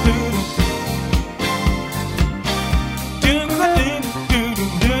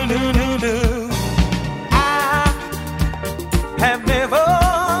 Have never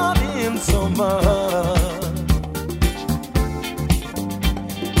been so much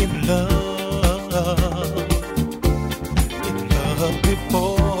in love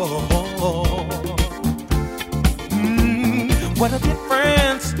before. What a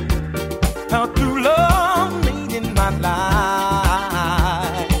difference how true love made in my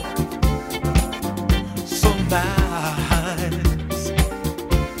life. So nice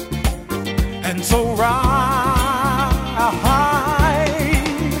and so right.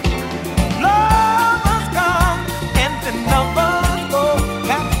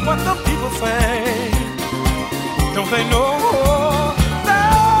 Don't they know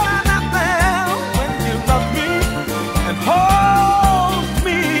that I'm there when you love me and hold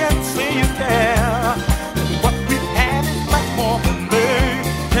me and say you care? What we have is much more than they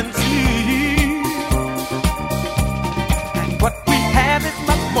can see. And what we have is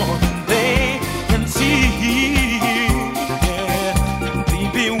much more than they can see. Yeah,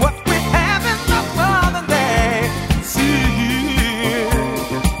 baby, what we have is much more than they can see.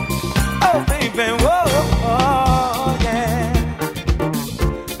 Oh, baby, whoa.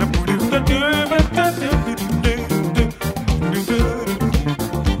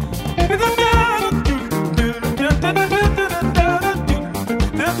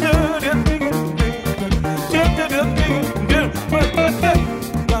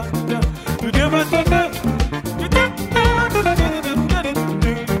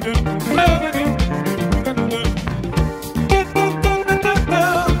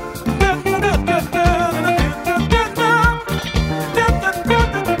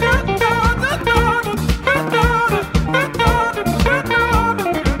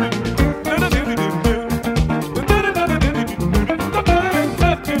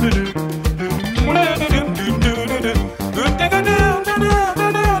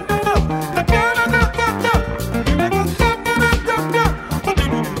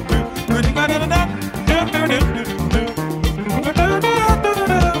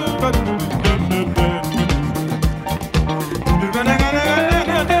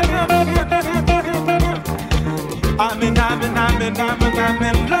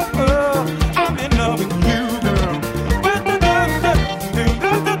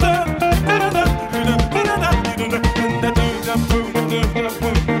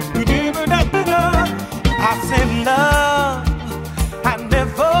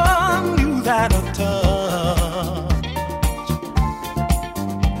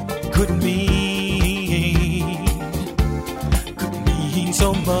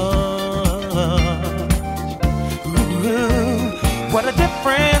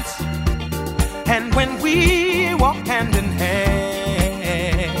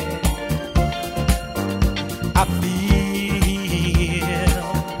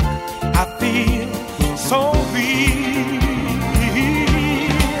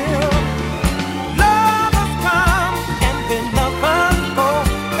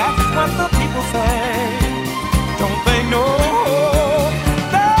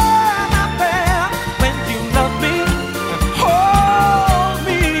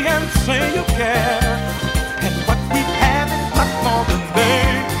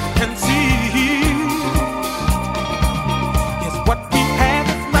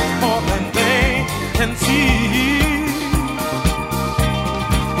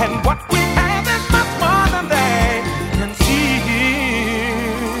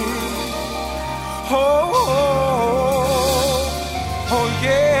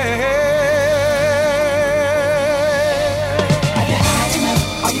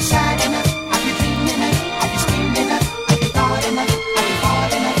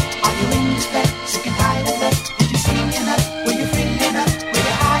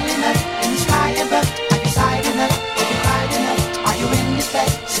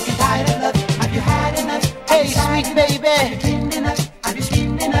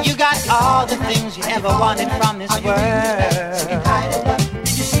 all the things you ever wanted from this world.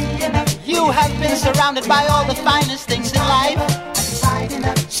 You have been surrounded by all the finest things in life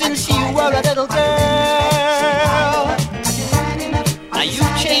since you were a little girl. Now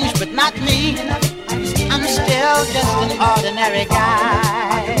you've changed, but not me. I'm still just an ordinary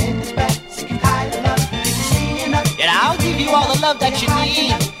guy. love that you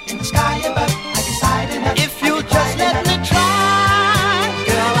need. If you just let me try,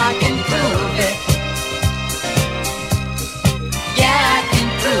 girl, I can prove it. Yeah, I can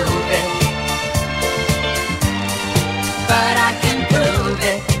prove it. But I can prove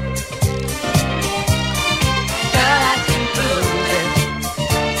it. Girl, I can prove it.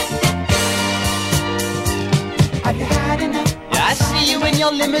 Have you had enough? Yeah, I see you in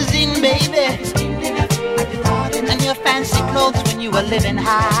your limousine, baby, and your fancy clothes when you were living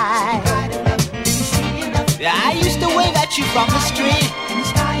high. Yeah, I used to wave at you from the street,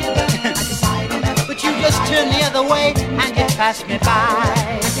 but you just turned the other way and you passed me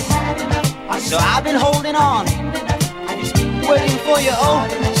by. So I've been holding on, waiting for you, oh,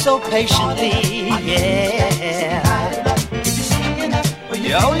 so patiently, yeah.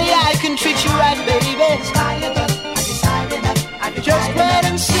 Only I can treat you right, baby. Just wait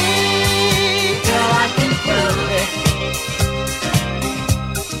and see, girl, I can prove it.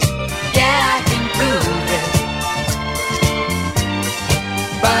 Yeah, I can prove it.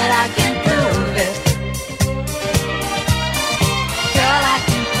 But I can prove it. Girl, I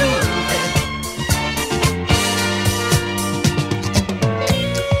can prove it.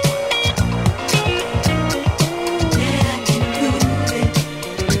 Yeah, I can prove it.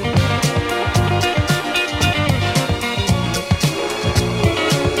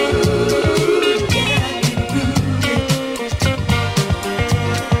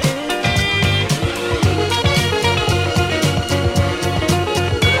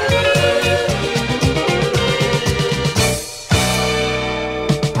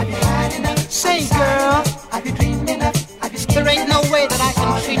 Say, girl, there ain't no way that I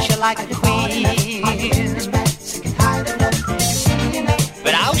can treat you like a queen.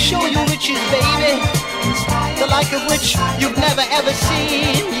 But I'll show you riches, baby, the like of which you've never ever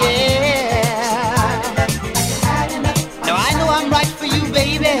seen, yeah. Now I know I'm right for you,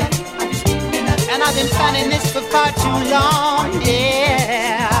 baby, and I've been planning this for far too long,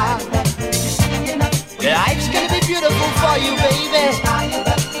 yeah. Life's gonna be beautiful for you, baby.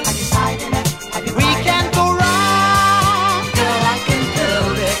 We can't go wrong, girl, I can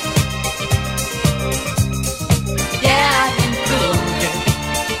prove it. Yeah, I can prove it.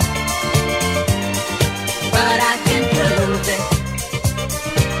 But I can prove it.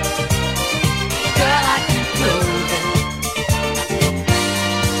 Girl, I can prove it.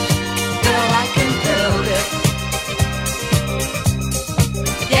 Girl, I can prove it.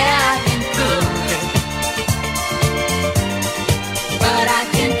 Yeah, I can prove it. But I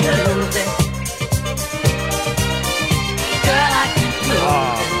can prove it. Girl, I can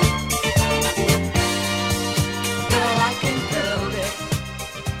prove it. Girl, I can prove it.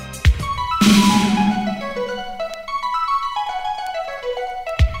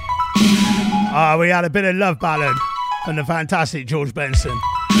 We had a bit of Love Ballad from the fantastic George Benson.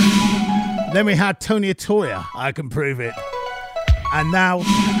 Then we had Tony Atoya, I Can Prove It. And now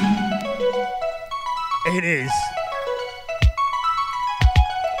it is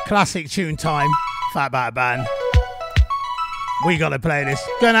classic tune time, Fat Bat Band. We gotta play this.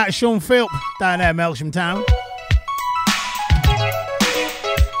 Going out to Sean Philp down there, Melksham Town.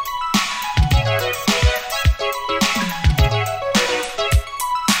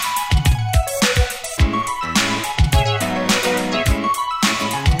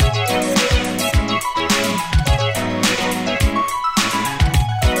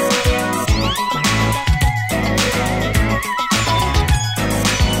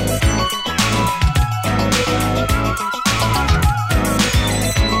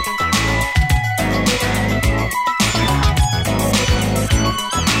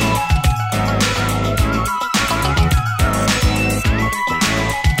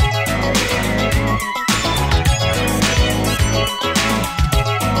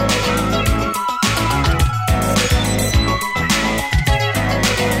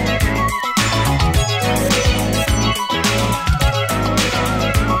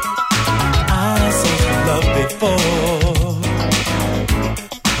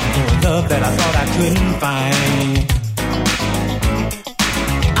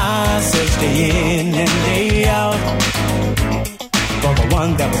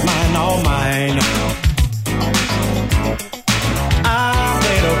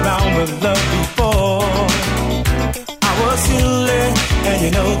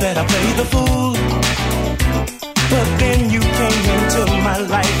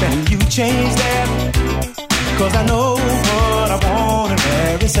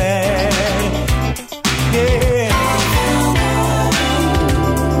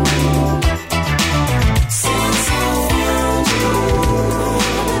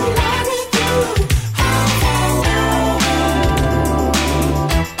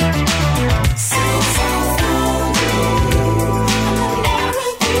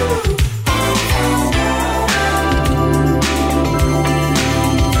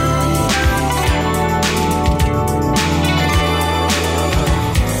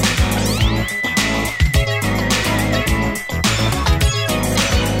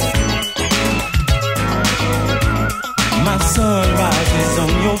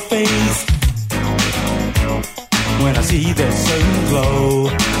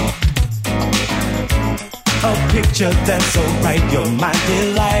 picture that's so bright, you're my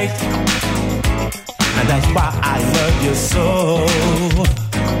delight. And that's why I love you so.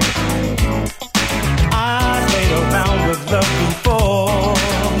 I played around with love before.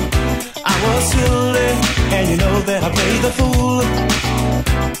 I was silly, and you know that I played the fool.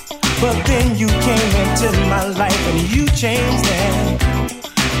 But then you came into my life and you changed that.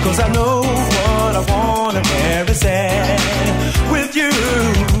 'Cause I know what I want and where it's at with you.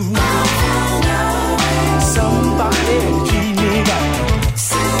 Somebody treat me right.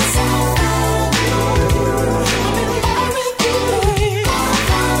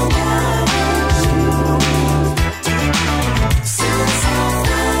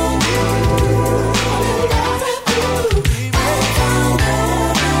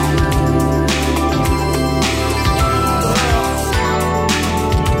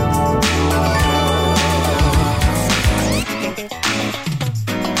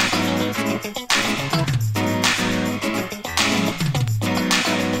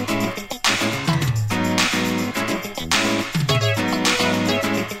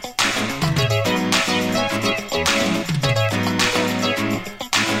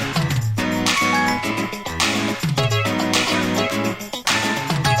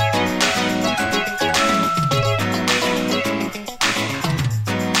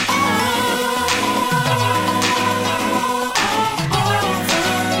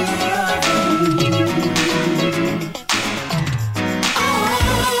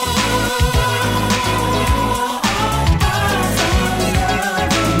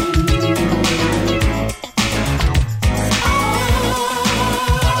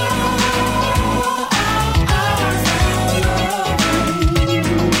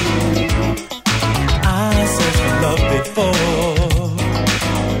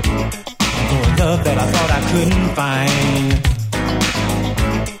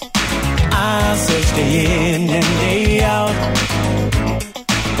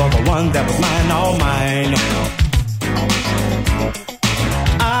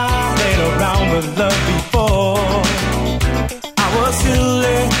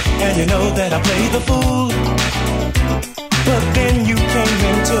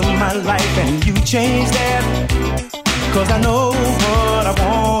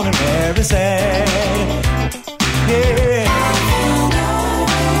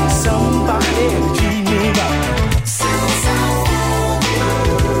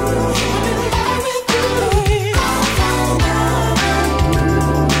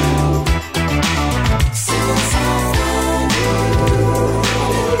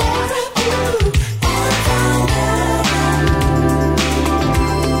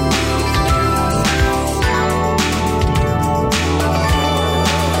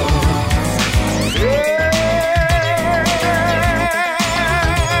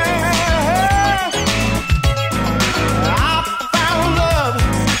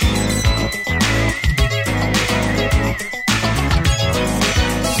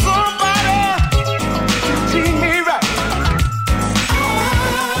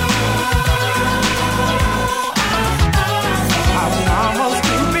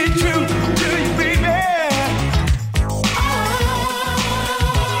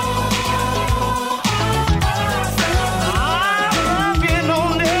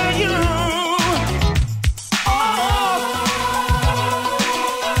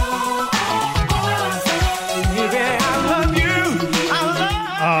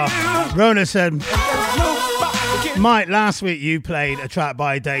 Rona said, Mike, last week you played a track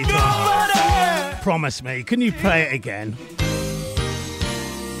by Dayton. Promise me, can you play it again?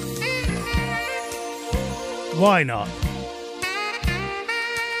 Why not?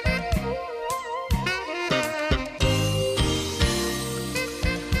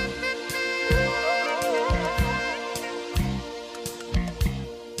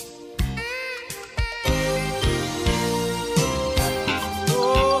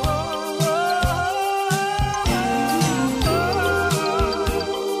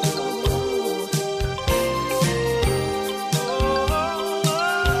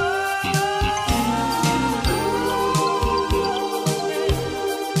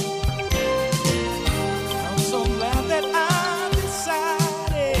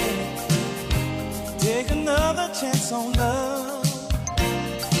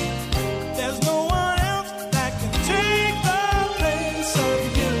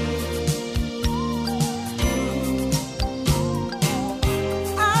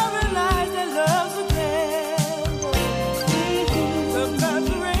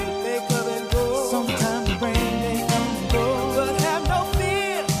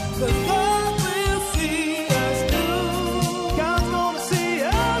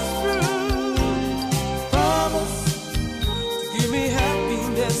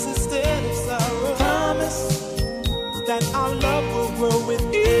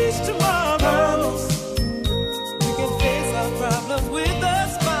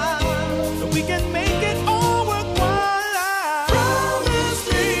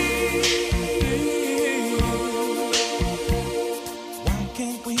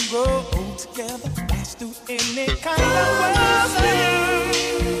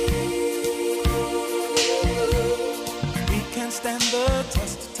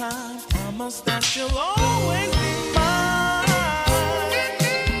 promise that you'll always be mine.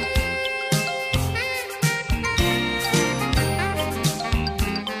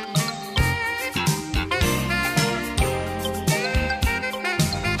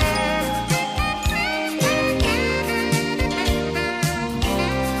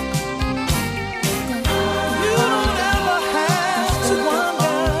 You don't ever have to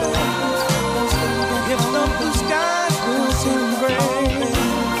wonder if the blue skies will seem gray.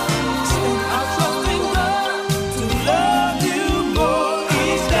 I'll trust in God to love you more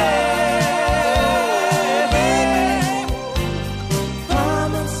each day.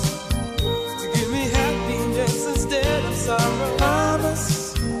 Promise to give me happiness instead of sorrow. Promise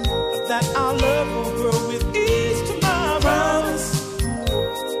that our love will grow with each tomorrow. Promise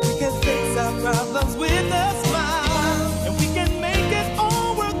we can fix our problems with a smile, and we can make it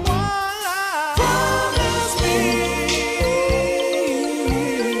all worthwhile. Promise me.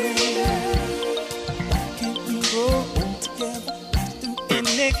 Can we grow together through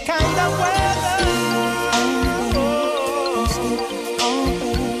any kind of weather?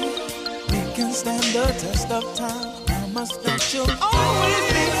 We can stand the test of time. Promise that you'll always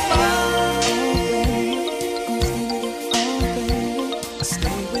be mine.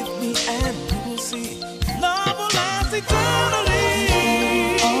 Stay with me and you will see love will last eternally.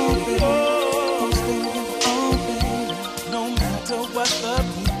 No matter what the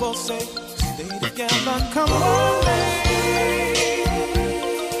people say, stay together, come on, baby.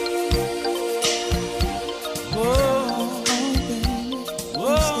 Whoa,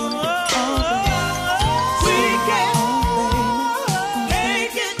 whoa, we can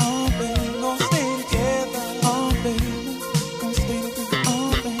make it. Gonna stay together, oh baby. Gonna stay together,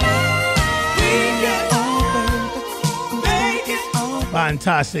 oh baby. We can make it.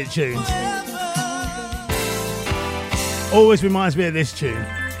 Fantastic tunes. Always reminds me of this tune.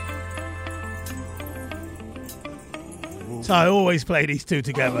 So I always play these two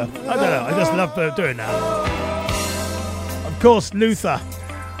together. I don't know, I just love doing that. Of course, Luther.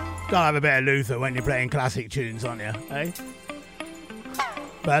 Gotta have a bit of Luther when you're playing classic tunes, aren't you? Eh?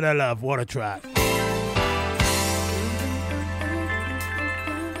 Better Love, what a track.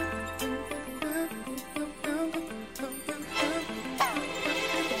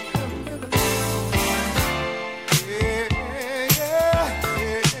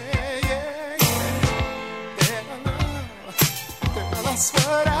 That's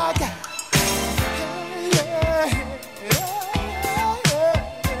what I got.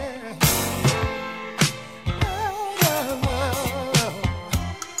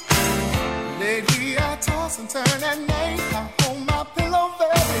 Lately I toss and turn at night. I hold my pillow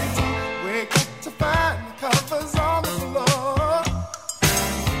very tight. Wake up to find the covers on the floor.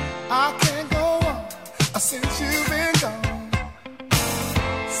 I can't go on since you've been gone.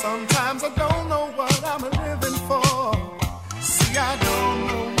 Sometimes I don't know what I'm living for. See, I don't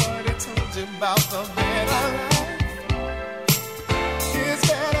know what it told you about the better life. His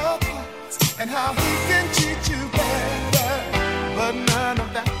better parts and how he can treat you better. But none of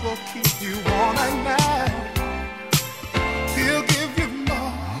that will keep you warm at night. He'll give you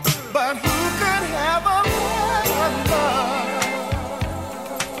more, but who could have a better love?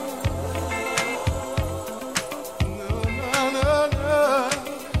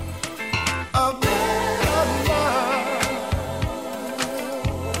 A better love.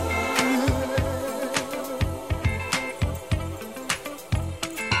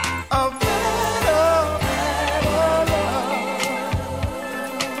 A better, better love.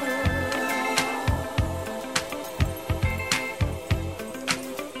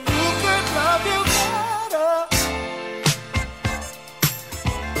 Who could love you better?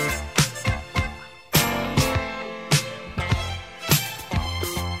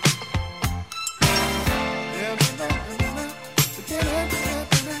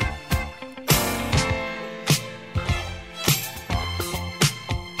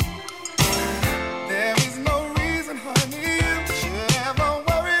 There is no reason, honey, you should ever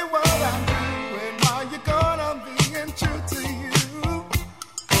worry what I'm doing while you're gone. I'm being true to you.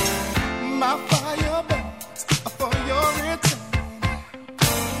 My fire burns for your return,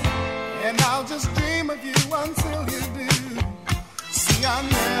 and I'll just dream of you until you do. See, I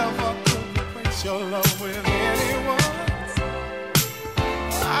never could replace your love with anyone.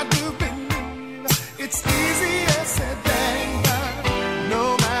 I do believe it's easier said than done. No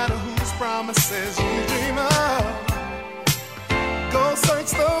matter whose promises you dream of, go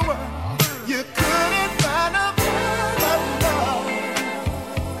search the world. You couldn't find a better love.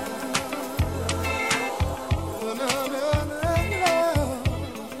 No, no, no, no.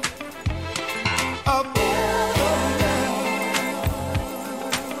 A better love.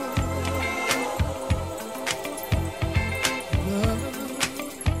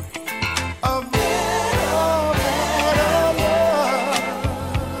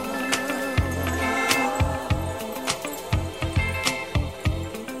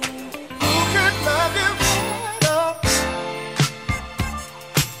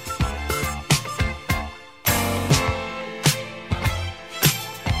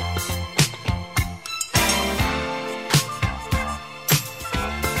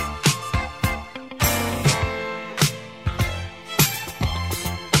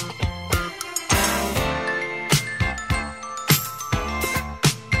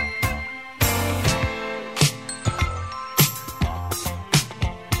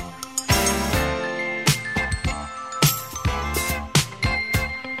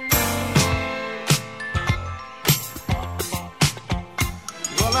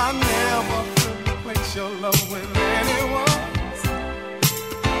 I never could replace your love with anyone.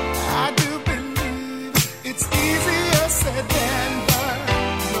 I do believe it's easier said than done.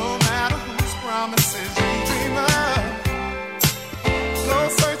 No matter whose promises you dream of, go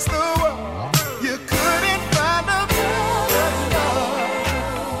search the world, you couldn't find a better love.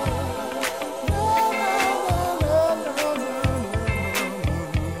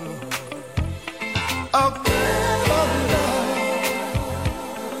 A better love.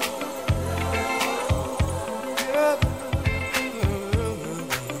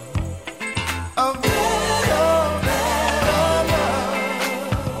 A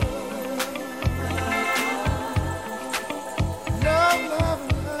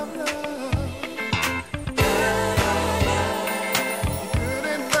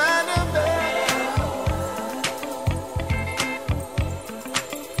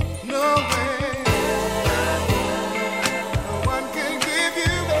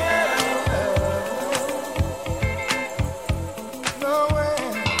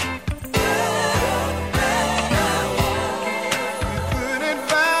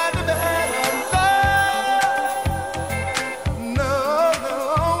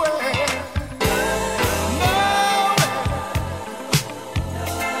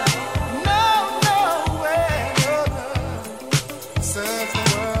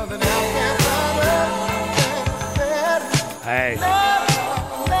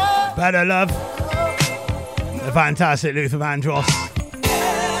Better Love, the fantastic Luther Vandross.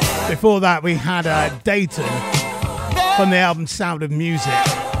 Before that, we had Dayton from the album Sound of Music.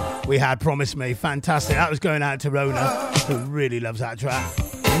 We had Promise Me, fantastic. That was going out to Rona, who really loves that track.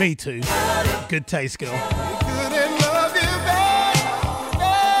 Me too. Good taste, girl.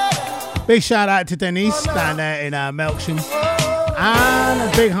 Big shout out to Denise down there in Melksham. And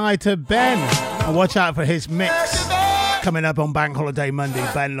a big hi to Ben. And watch out for his mix coming up on Bank Holiday Monday,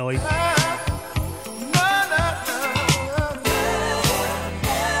 Ben Lloyd.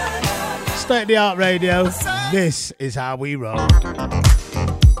 State of the Art Radio, this is how we roll.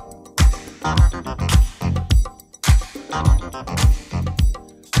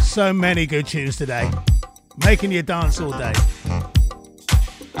 So many good tunes today, making you dance all day.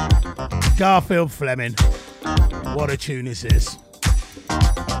 Garfield Fleming, what a tune this is.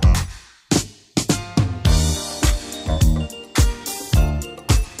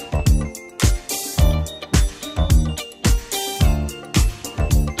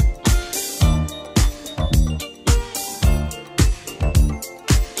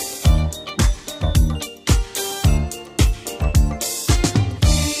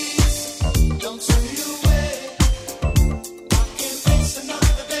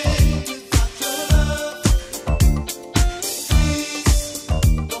 Please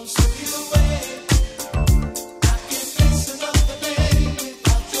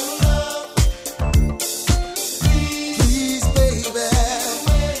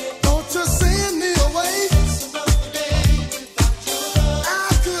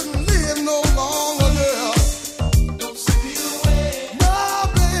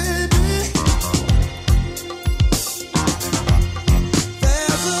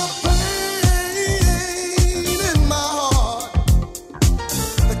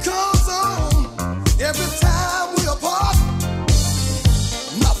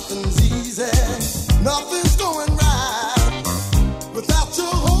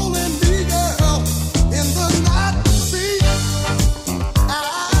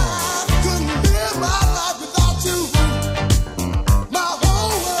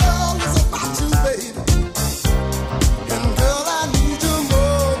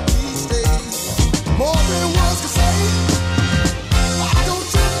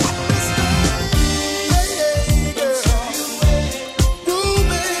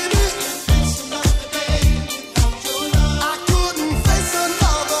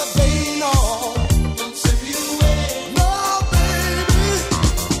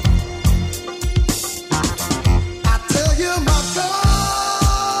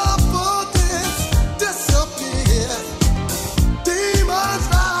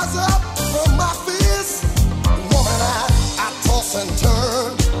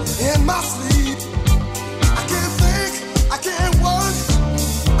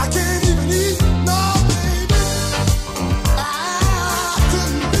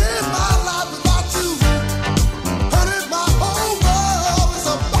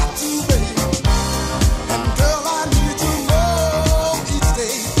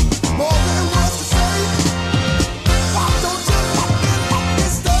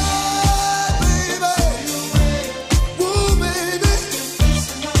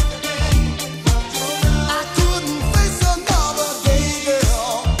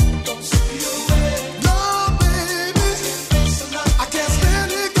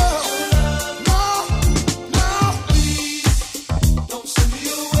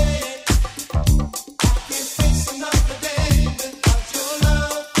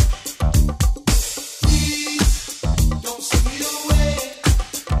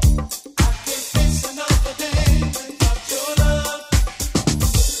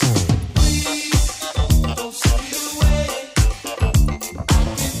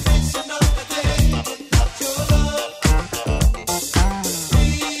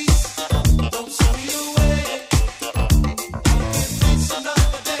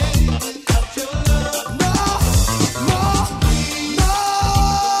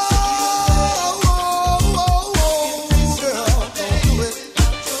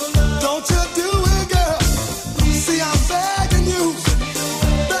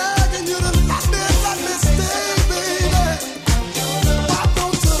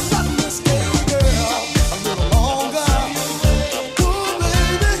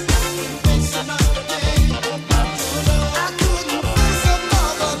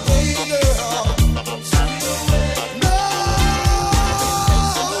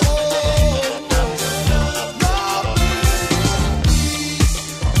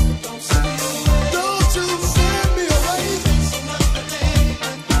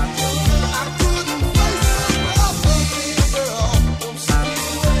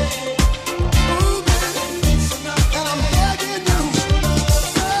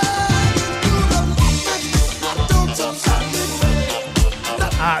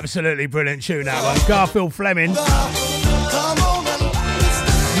Absolutely brilliant tune, that one. Garfield Fleming.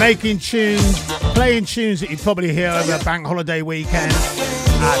 Making tunes, playing tunes that you probably hear over a bank holiday weekend,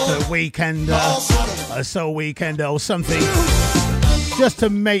 at a weekender, a soul weekender or something, just to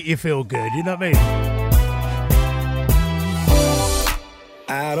make you feel good, you know what I mean?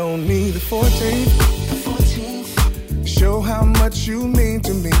 I don't need the 14th. Show how much you mean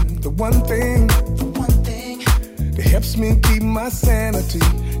to me. The one thing that helps me keep my sanity.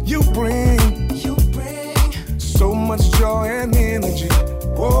 You bring so much joy and energy.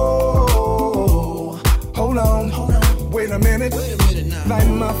 Whoa, hold on, wait a minute. Light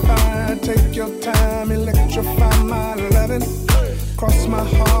my fire, take your time, electrify my loving. Cross my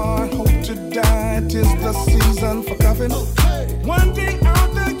heart, hope to die. 'Tis the season for cuffing. One day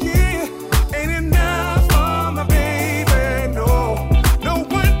out the year ain't enough for my baby. No,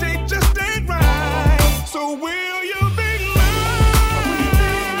 one day just ain't right. So will you be mine?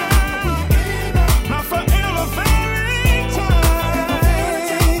 My forever Valentine.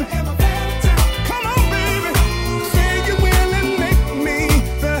 Come on, baby, say you will and make me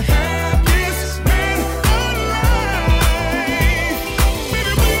the happiest man alive.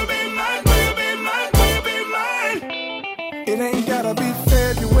 Baby, will be mine, will be mine, will be mine. It ain't gotta be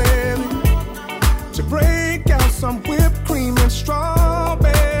February to break out some whipped cream and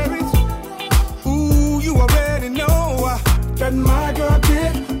strawberries. Ooh, you already know that my girl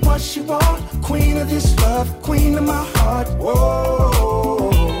did what she want. Queen of this love, queen of my heart. Whoa,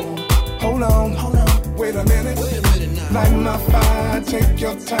 hold on, wait a minute. Light my fire, take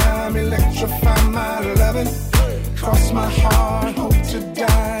your time, electrify my loving. Cross my heart, hope to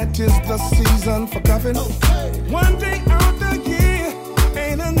die. 'Tis the season for cuffing. One day out the year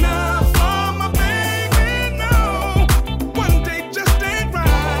ain't enough for my baby, no. One day just ain't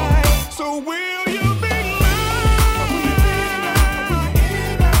right. So will you be mine?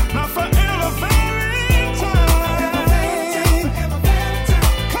 My forever Valentine.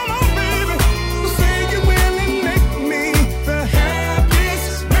 Come on, baby, say you will and make me the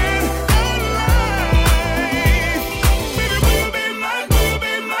happiest man alive. Baby, will be mine, will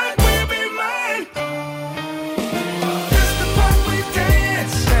be mine, will be mine. This the part we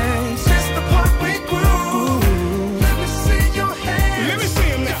dance, this the part we groove. Let me see your hands. Let me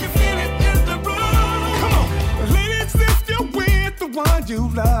see 'em now. If you feel it in the room. Come on. Ladies, if you're with the one you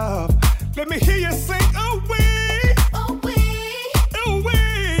love, let me hear you sing away.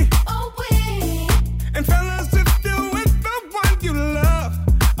 Away. And fellas, if you're with the one you love,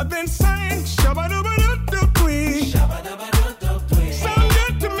 then sing shabba-dubba-dub-dub-dee. Sound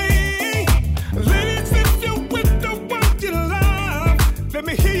good to me. Ladies, if you're with the one you love, let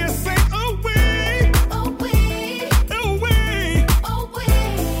me hear you sing away. Away.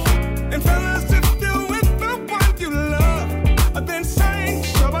 And fellas, if you're with the one you love, then sing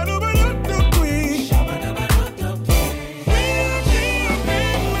shabba-dubba-dub-dub-dee.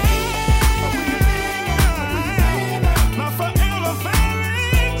 My forever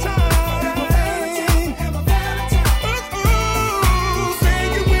Valentine. Ooh, say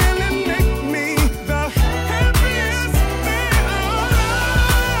you will and make me the happiest man alive.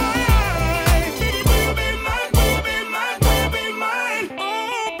 Baby, will be mine, will be mine, will be mine.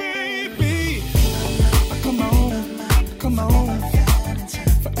 Oh, baby, come on,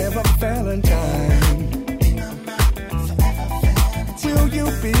 forever Valentine. Will you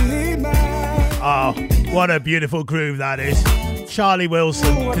be mine? Oh, what a beautiful groove that is. Charlie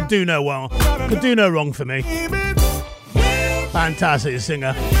Wilson could do no wrong. Could do no wrong for me. Fantastic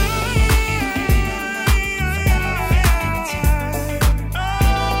singer.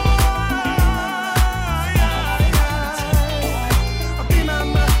 I'll be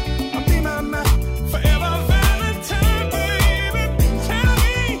my forever Valentine, baby. Tell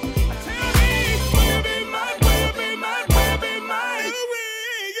me, will be mine, will be mine, will be mine.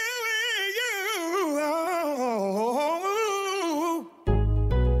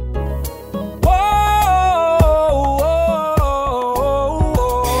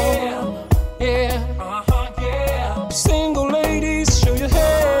 Yeah. Single ladies, show your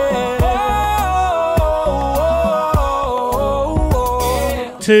head.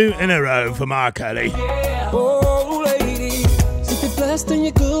 2 in a row for Mark Kelly. Oh, ladies, if you're blessed and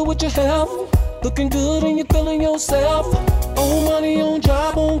you're good with your health, looking good and you're feeling yourself, on money, on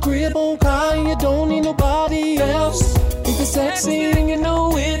job, on crib, on car, and you don't need nobody else. If you're sexy and you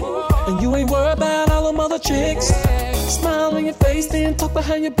know it, and you ain't worried about all them other chicks, smile on your face, then talk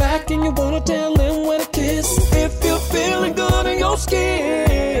behind your back, and you wanna tell them where to kiss. If you're feeling good in your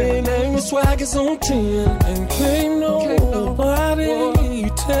skin, and your swag is on 10, and can't nobody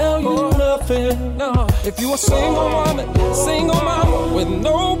tell you nothing. No. If you a single woman, single mama with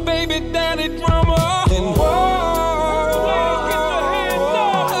no baby daddy drama, then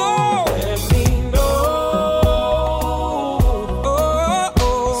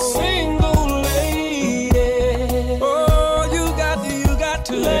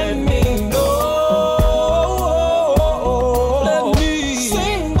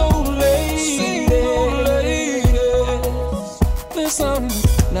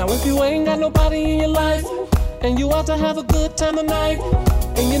nobody in your life, and you ought to have a good time tonight,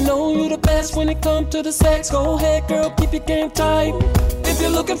 and you know you the best when it comes to the sex. Go ahead, girl, keep your game tight. If you're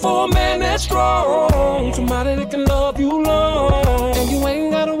looking for a man that's strong, somebody that can love you long, and you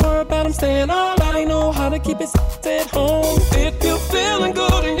ain't gotta worry about him staying all night, know how to keep it at home. If you're feeling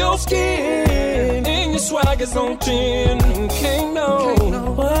good in your skin, and your swag is on 10, can't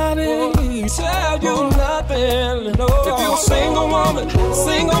nobody tell you nothing. No. If you're a single woman,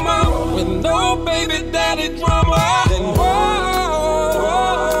 single mom with no baby daddy drama, then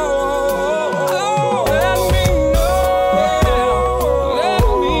let me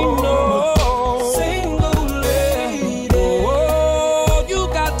know, single lady. Oh, you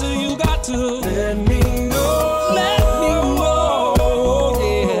got to let me know,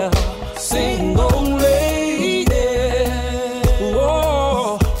 yeah, single lady.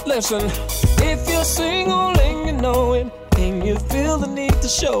 Oh, listen, if you're single and you know it, and you feel the need to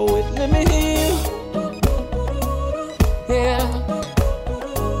show it, let me hear you. Yeah.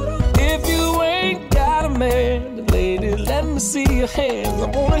 If you ain't got a man, lady, let me see your hands. I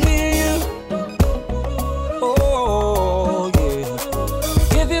wanna hear you. Oh,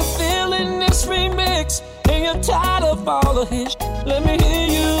 yeah. If you're feeling this remix and you're tired of all of his, let me hear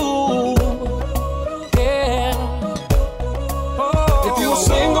you. Yeah. Oh. If you're a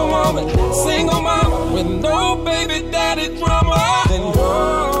single woman, single mom with no baby daddy drama, then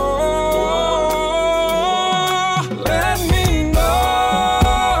let me know,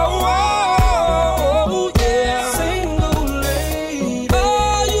 yeah, single lady.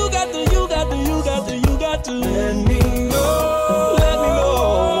 Oh, you got to let me know,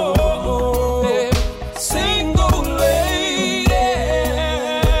 yeah, single lady,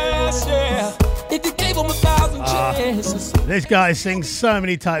 yeah. If you gave him 1,000 chances. This guy sings so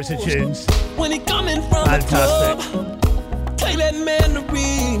many types of tunes. When he coming from fantastic. The club, play that man the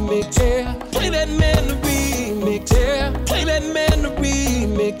remix, yeah. Play that man the remix, yeah. Play that man the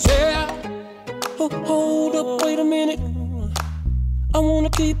remix, yeah. Oh, hold up, wait a minute. I wanna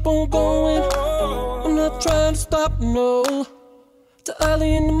keep on going. I'm not trying to stop, no. Too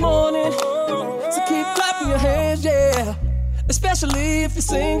early in the morning, so keep clapping your hands, yeah. Especially if you're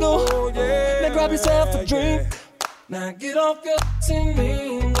single. Now grab yourself a drink. Now get off your and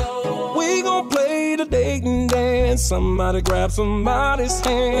mingle. We gon' play the dating dance. Somebody grab somebody's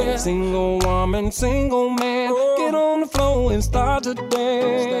hand. Single woman, single man. Get on the floor and start to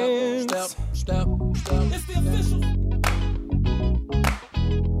dance. Step. It's the official.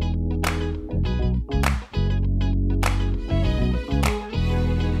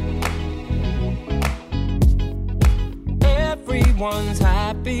 Everyone's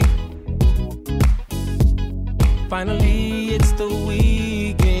happy. Finally, it's the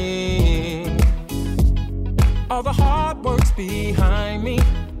weekend. All the hard work's behind me.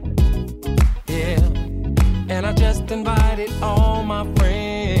 Yeah. And I just invited all my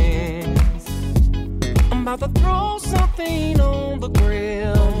friends. I'm about to throw something on the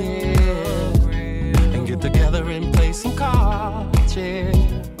grill, yeah. And get together and play some cards, yeah.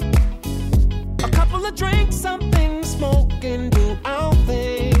 A couple of drinks, something to smoke and do our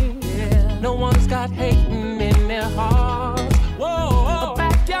thing, yeah. No one's got hating in their hearts. Whoa, a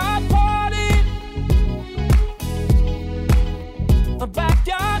backyard party. A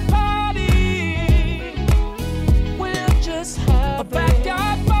backyard party. We'll just have a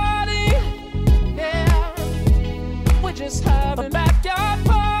backyard party. Yeah, we'll just have a backyard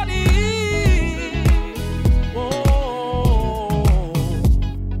party. Whoa.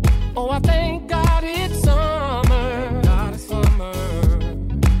 Oh, I thank God it's summer. God, it's summer.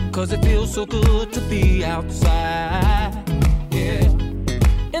 'Cause it feels so good to be outside, yeah.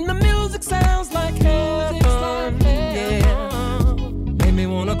 And the music sounds like heaven, yeah. Made me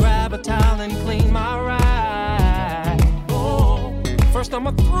wanna grab a towel and clean my ride. Oh, first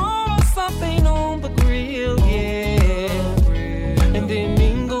I'ma throw something on the grill, yeah. And then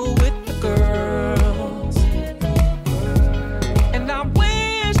mingle with the girls. And I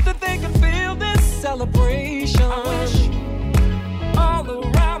wish that they could feel this celebration. I wish all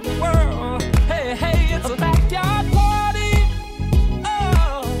around the world. Hey, it's a backyard party.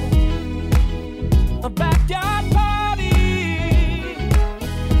 Oh, a backyard party.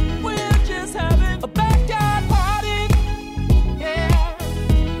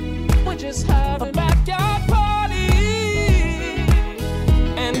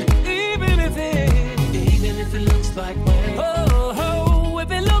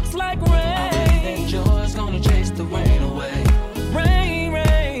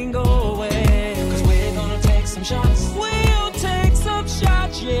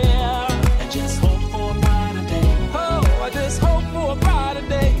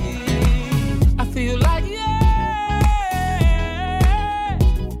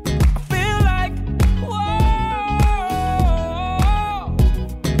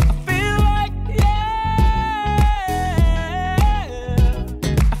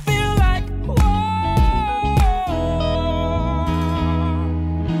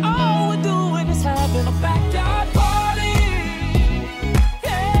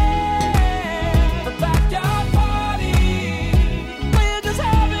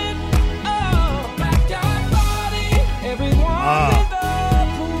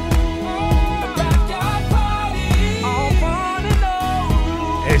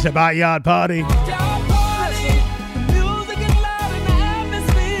 It's about Yard Party.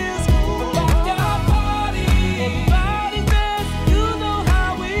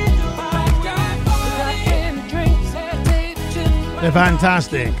 They're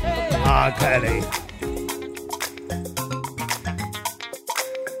fantastic. R. Kelly.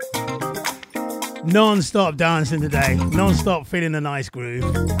 Non-stop dancing today. Non-stop feeling a nice groove.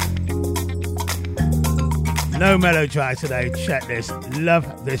 No mellow track today. Check this. Love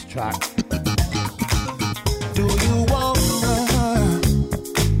this track. Do you wanna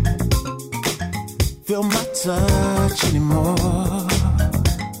feel my touch anymore?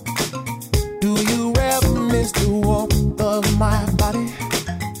 Do you ever miss the warmth of my body,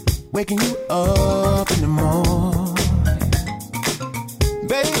 waking you up in the morning?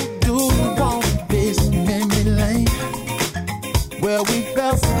 Baby, do you want to visit memory lane, where we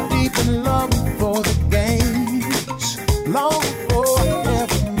felt so deep in love before the games, long before I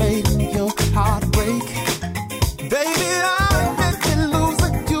ever made your heart break? Baby, I admit that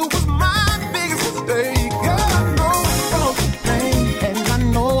losing you was my biggest mistake. Girl, I know it brought you pain, and I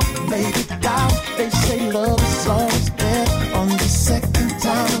know it made you doubt. They say love is always better on the second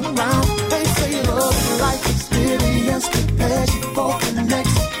time around. They say love is like experience prepares you for the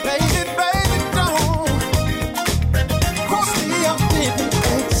next. Baby, baby, don't cross me up with an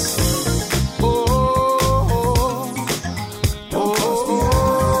X. Oh, oh, oh,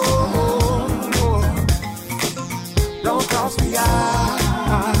 oh, don't cross me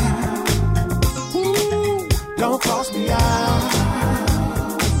out. Ooh, don't cross me out.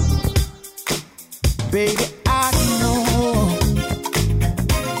 Baby, I know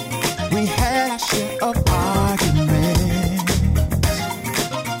we had our share of arguments.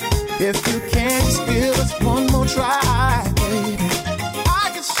 If you can't just give us one more try, baby,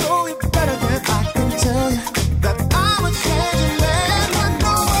 I can show you better than I can tell you that I'm a changing man. I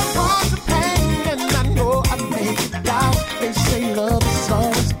know I caused you pain, and I know I made you doubt. They say love is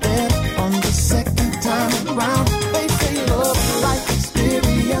always better on the second time around. They say love is like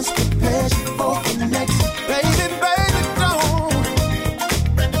experience prepares you for the next. Baby, baby, don't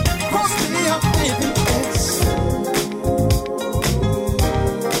cross me up with an X.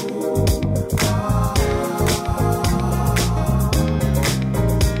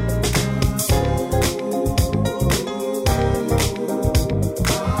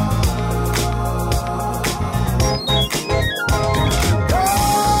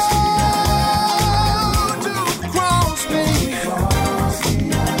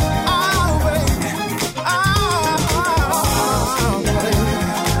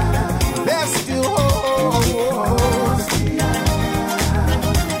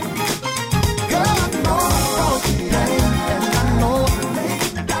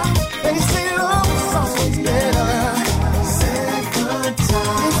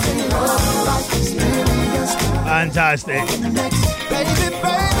 Fantastic.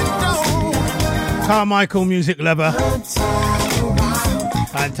 Carmichael, music lover.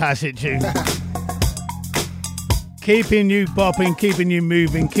 Fantastic tune. Keeping you bopping, keeping you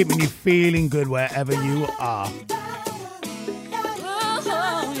moving, keeping you feeling good wherever you are.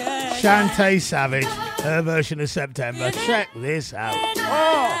 Shantae Savage, her version of September. Check this out.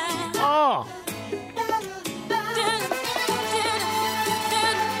 Oh, oh.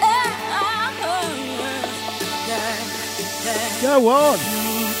 Go on.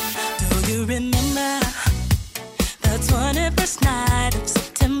 Do you remember the 21st night of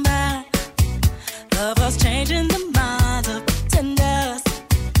September? Love was changing the minds of pretenders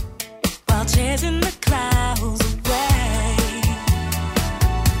while chasing the clouds away.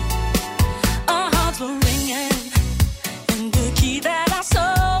 Our hearts were ringing in the key that our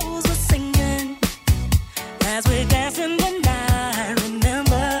souls were singing as we danced in the night.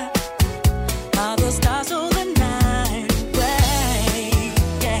 Remember all the stars so the night away.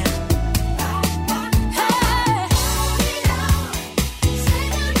 Yeah. Hey.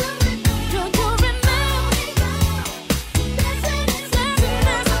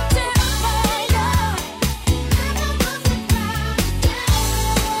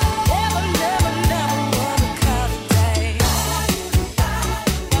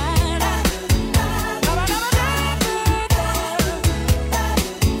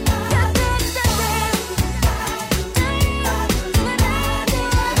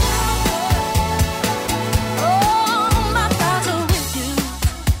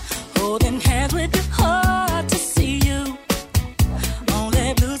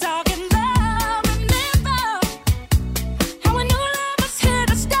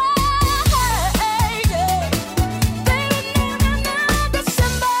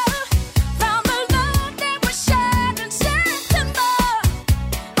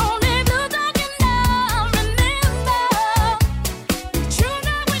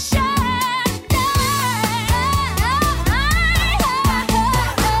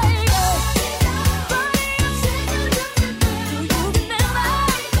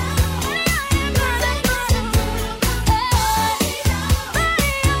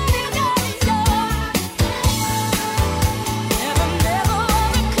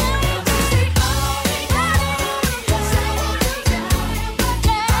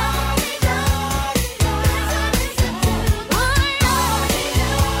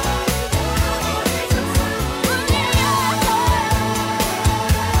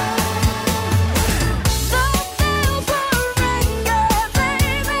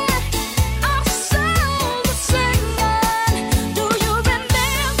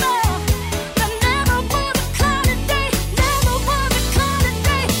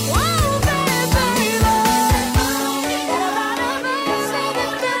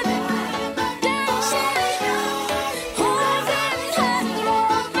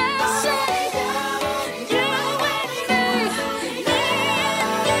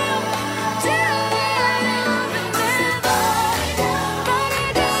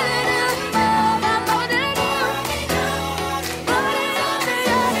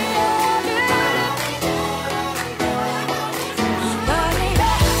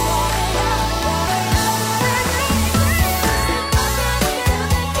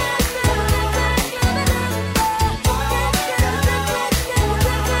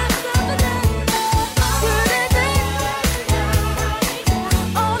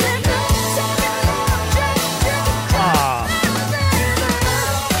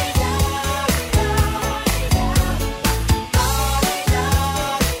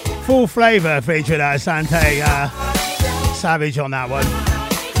 Full Flavour featured Sante Savage on that one.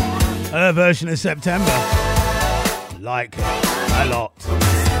 Her version of September. Like it a lot.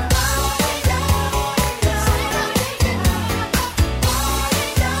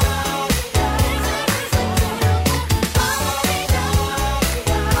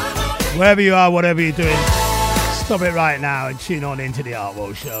 Wherever you are, whatever you're doing, stop it right now and tune on into the Art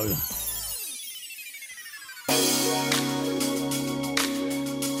World Show.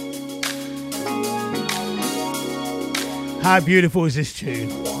 How beautiful is this tune?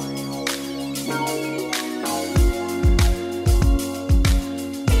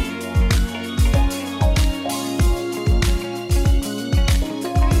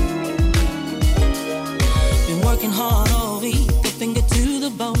 Been working hard all week, a finger to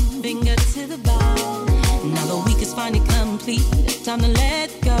the bone, finger to the bone. Now the week is finally complete. It's time to let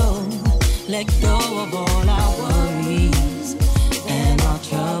go of all our worries and our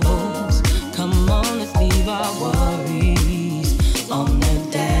troubles. Come on, let's leave our worries on the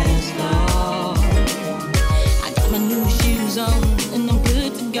dance floor. I got my new shoes on and I'm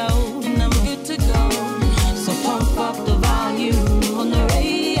good to go, and I'm good to go. So pump up the volume on the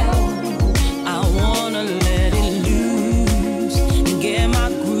radio. I wanna let it loose and get my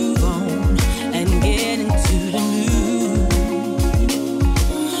groove on and get into the mood.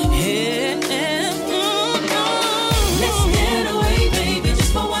 Yeah, let's get away, baby,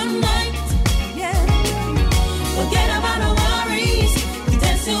 just for one night. Yeah, forget about our worries,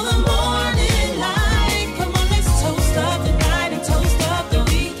 dance till the morning light. Come on, let's toast up the night and toast up the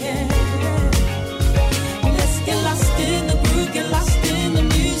weekend. Let's get lost in the groove, get lost in the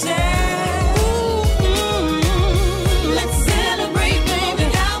music. Let's celebrate, baby,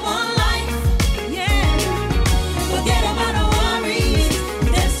 got one life. Yeah, forget about our worries,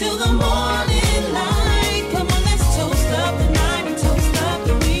 dance till the morning light. Come on, let's toast up the night and toast up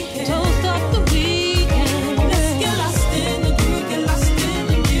the weekend. Toast up the weekend. Let's get lost in the groove, get lost in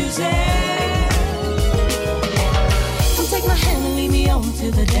the music. Come take my hand and lead me on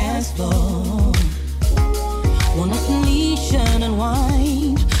to the dance floor. Wanna unleash and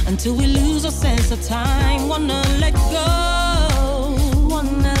unwind until we lose our sense of time. Wanna let go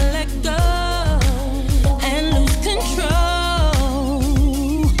and lose control.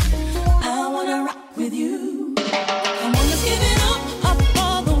 I wanna rock with you. Come on, let's give it up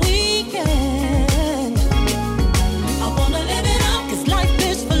for the weekend. I wanna live it up, 'cause life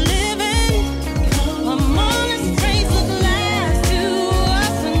is for living. Come on, let's raise the glass to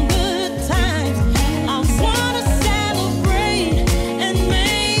us and good times. I wanna celebrate and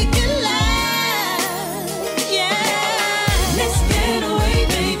make it last. Yeah, let's get away,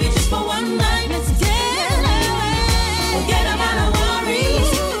 baby, just for one night. Let's get away. Forget about our worries,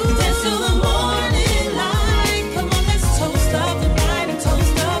 dance till the morning light. Come on, let's toast up the night and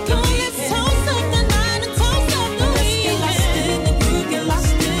toast up the weekend. Let's toast up the night and toast up the weekend. Let's get lost in the groove, get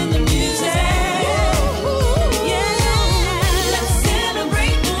lost in the music. Yeah, let's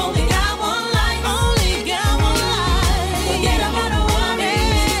celebrate. Only got one life. Only got one life. Forget about our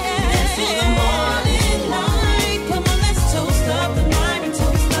worries, dance till the morning light. Come on, let's toast up the night and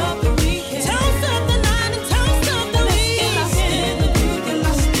toast up the weekend. Toast up the night and toast up the weekend. Let's get lost in the groove, get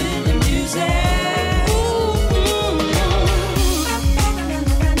lost in the music.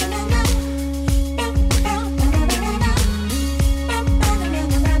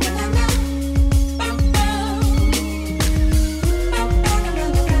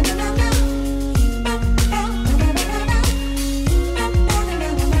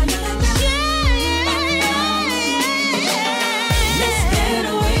 Let's get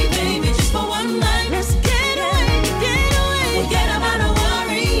away, baby, just for one night. Let's get away. Forget about our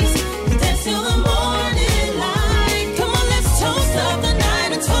worries, dance till the morning light. Come on, let's toast up the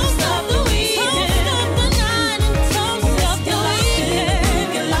night and toast up the weekend. Toast up the night and toast up the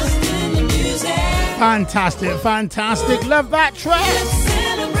weekend. Get lost in the music. Fantastic, fantastic. Love that track. Let's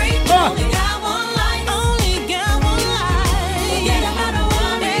celebrate. Only got one life. Only got one life. Forget about our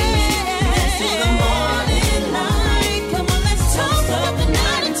worries, dance till the morning light. Come on, let's toast up the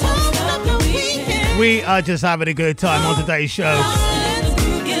night and toast up the weekend. We are just having a good time on today's show.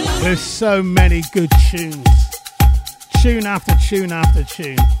 There's so many good tunes. Tune after tune after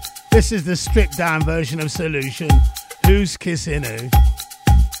tune. This is the stripped down version of Solution. Who's Kissing Who?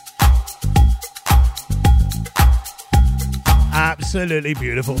 Absolutely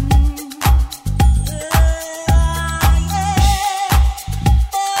beautiful.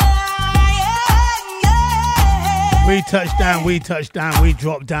 We touch down, we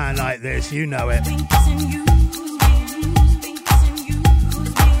drop down like this, you know it.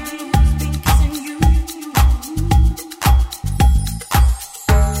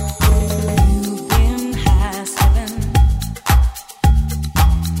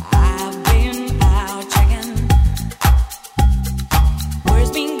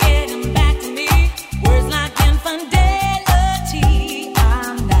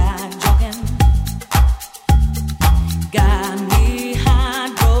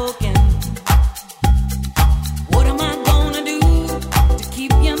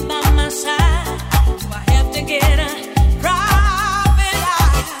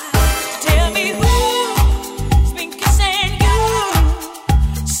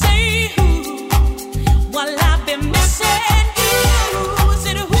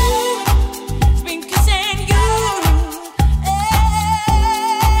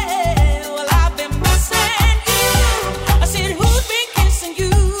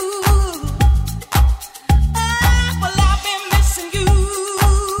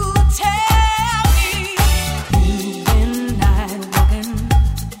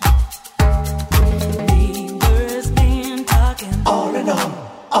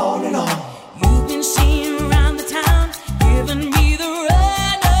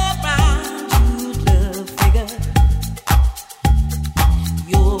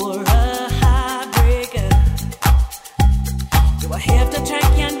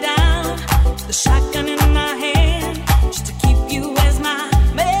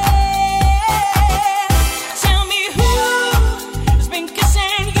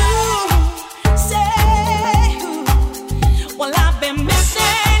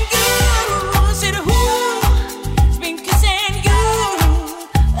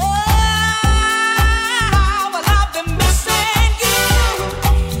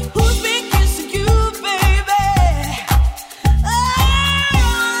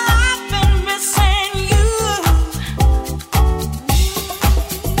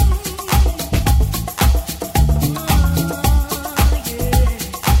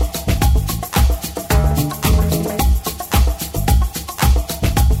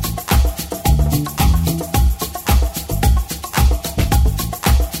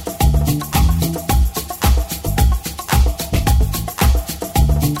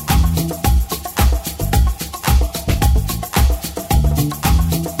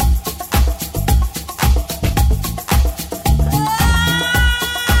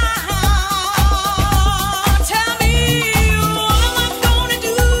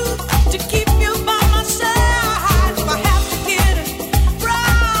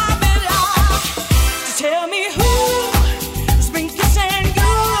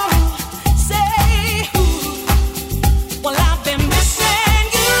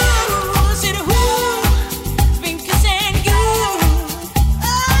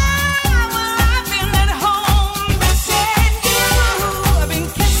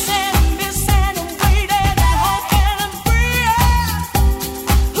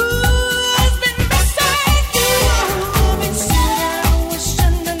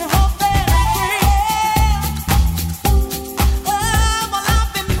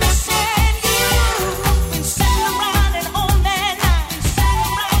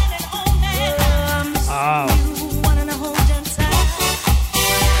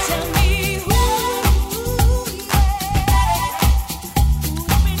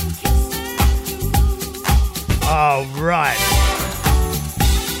 Oh, right.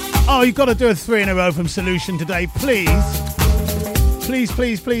 Oh, you've got to do a 3 in a row from Solution today, please. Please,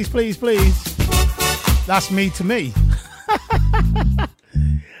 please, please, please, please. That's me to me. And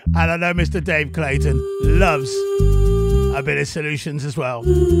I know Mr. Dave Clayton loves a bit of Solutions as well.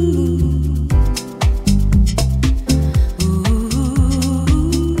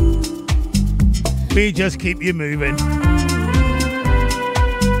 We just keep you moving.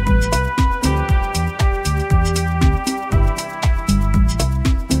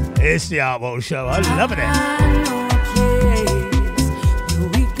 It's the Art World Show. I love it. I know a place where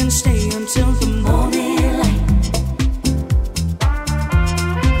we can stay until the morning light.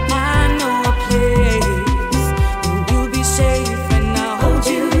 I know a place where we'll be safe and I'll hold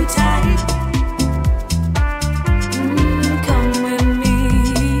you tight. Come with me,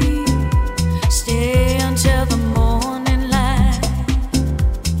 stay until the morning light.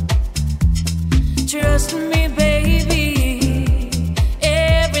 Trust me, baby.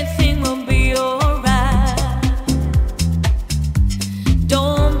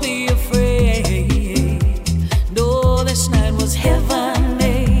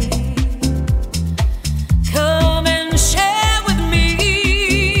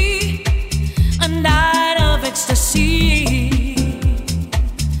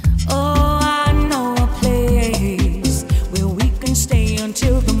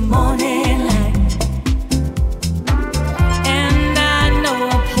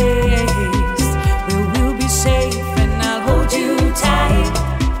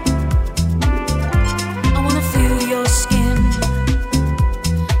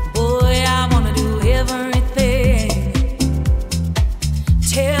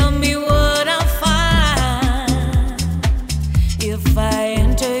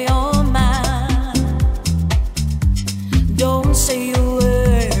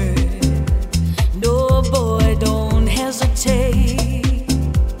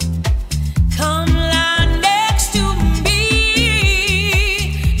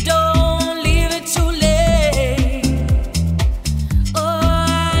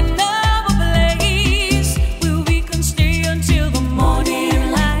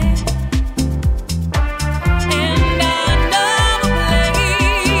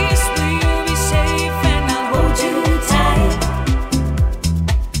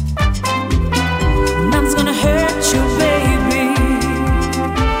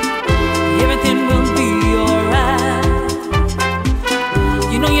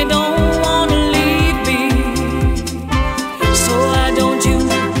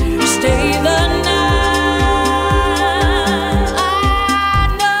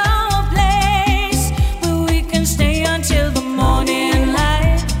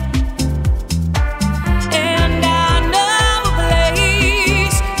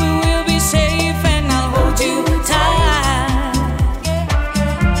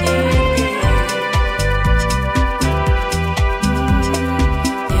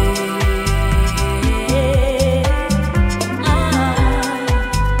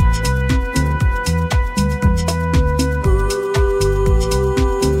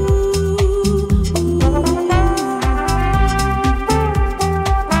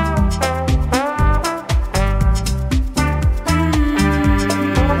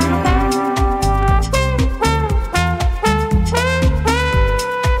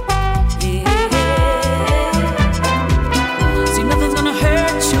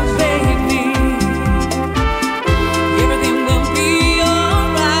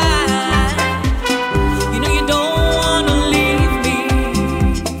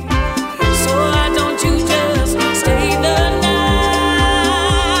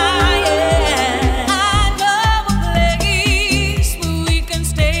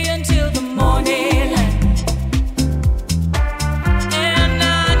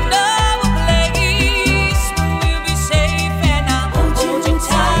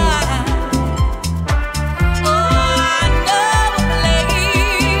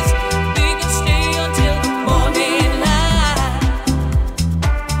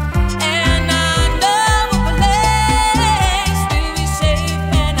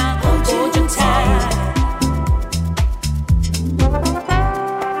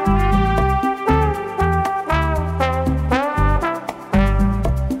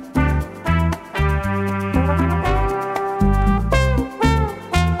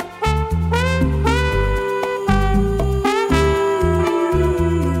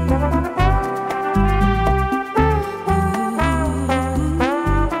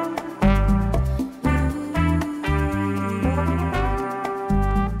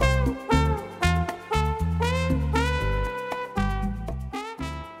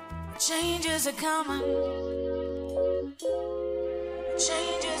 Changes are coming, Changes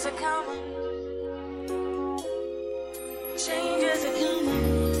are coming. Changes are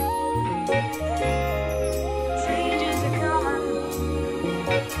coming. Changes are coming.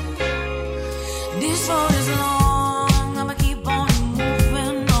 This road is long. I'ma keep on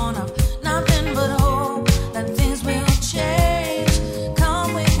moving on. I've nothing but hope that things will change.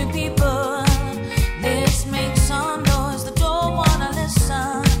 Come with me, people. Let's make some noise. They don't wanna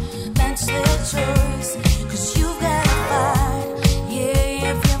listen. That's their choice. 'Cause you've gotta fight.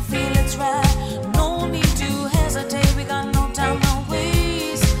 Yeah, if you feel it's right. No need to hesitate. We got no time, no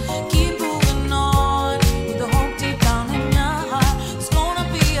waste. Keep moving on with the hope deep down in your heart. It's gonna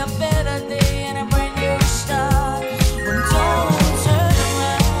be a better day and a brand new start. But don't turn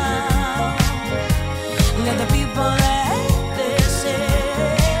around. Let the people have their say.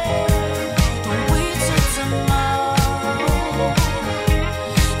 Don't wait till tomorrow.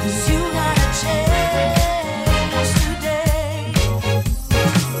 'Cause you gotta change today.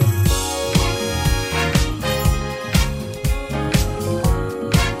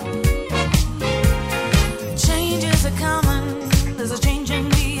 Changes are coming. There's a change in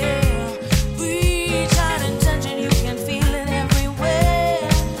the air. Reach out and touch it. You can feel it everywhere.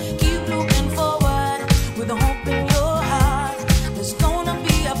 Keep looking forward with a hope in your heart. There's gonna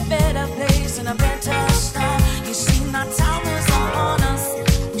be a better place and a better start. You see, now time is on us.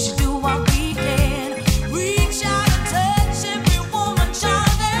 We should do what we can. Reach out and touch every woman,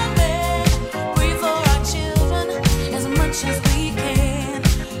 child, and man. Pray for our children as much as we can.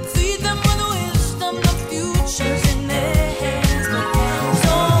 Feed them with wisdom, the future's in their hands. But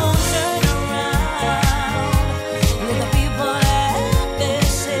don't turn around. Let the people have their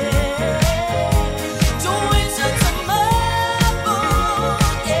say. Don't wait till tomorrow.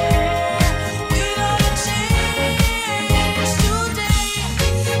 Yeah, we gotta change today.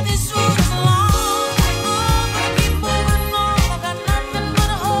 This road is long. But keep moving on. I got nothing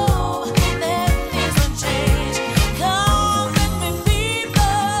but hope that things will change. Come with me,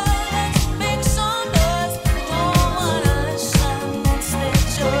 people. Let's make some noise. They don't wanna listen. That's their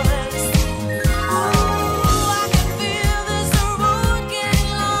choice. Ooh, I can feel this road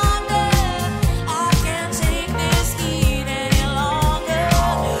getting longer. I can't take this heat any longer.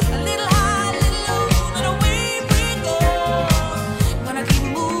 A little high, a little low, and away we go. Gonna keep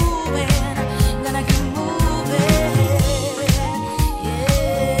moving, gonna keep moving.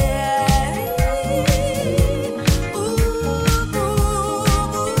 Yeah. Ooh,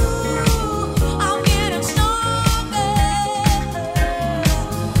 I'm getting stronger.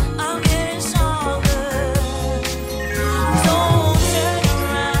 I'm getting stronger. Don't turn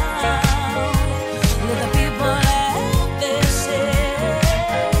around. Let the people have their say.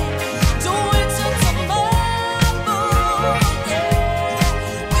 Don't wait till tomorrow. Yeah,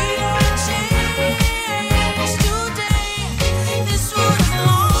 we gotta change today. This road is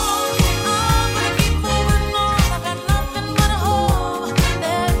long. I'm gonna keep moving on. I got nothing but hope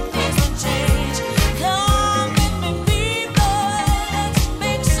that things will change. Come with me, people. Let's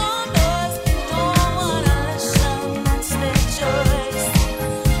make some noise. Don't wanna listen. That's their choice.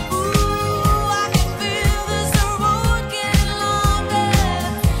 Ooh, I can feel this road getting longer.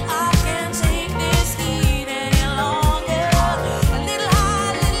 I can't take this heat any longer. A little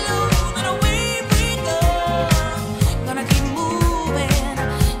high, a little low, and away we go. Gonna keep moving,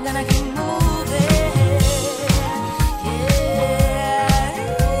 gonna keep moving. Yeah.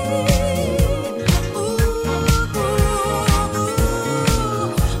 Ooh,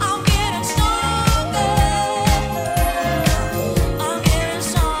 I'm getting stronger. I'm getting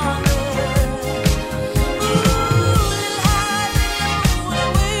stronger. Ooh, little high, little low, and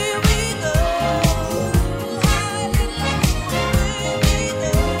away we go. High, little low, and away we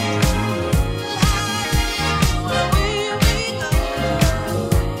go. High, little low, and away we go.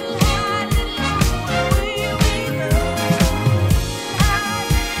 High, little low, and away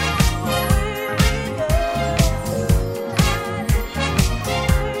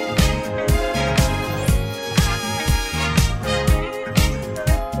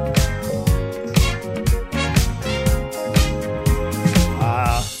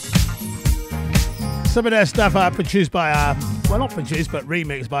Some of their stuff are produced by, well, not produced, but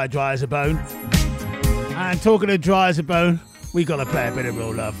remixed by Dry as a Bone. And talking of Dry as a Bone, we got to play a bit of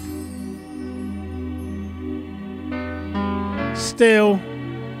Real Love. Still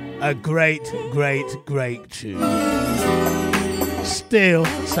a great, great, great tune. Still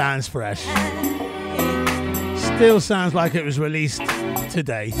sounds fresh. Still sounds like it was released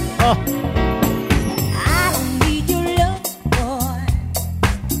today. Oh. I don't need your love, boy.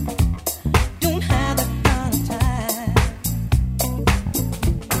 Don't have that kind of time.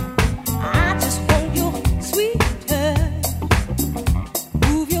 I just want your sweet touch.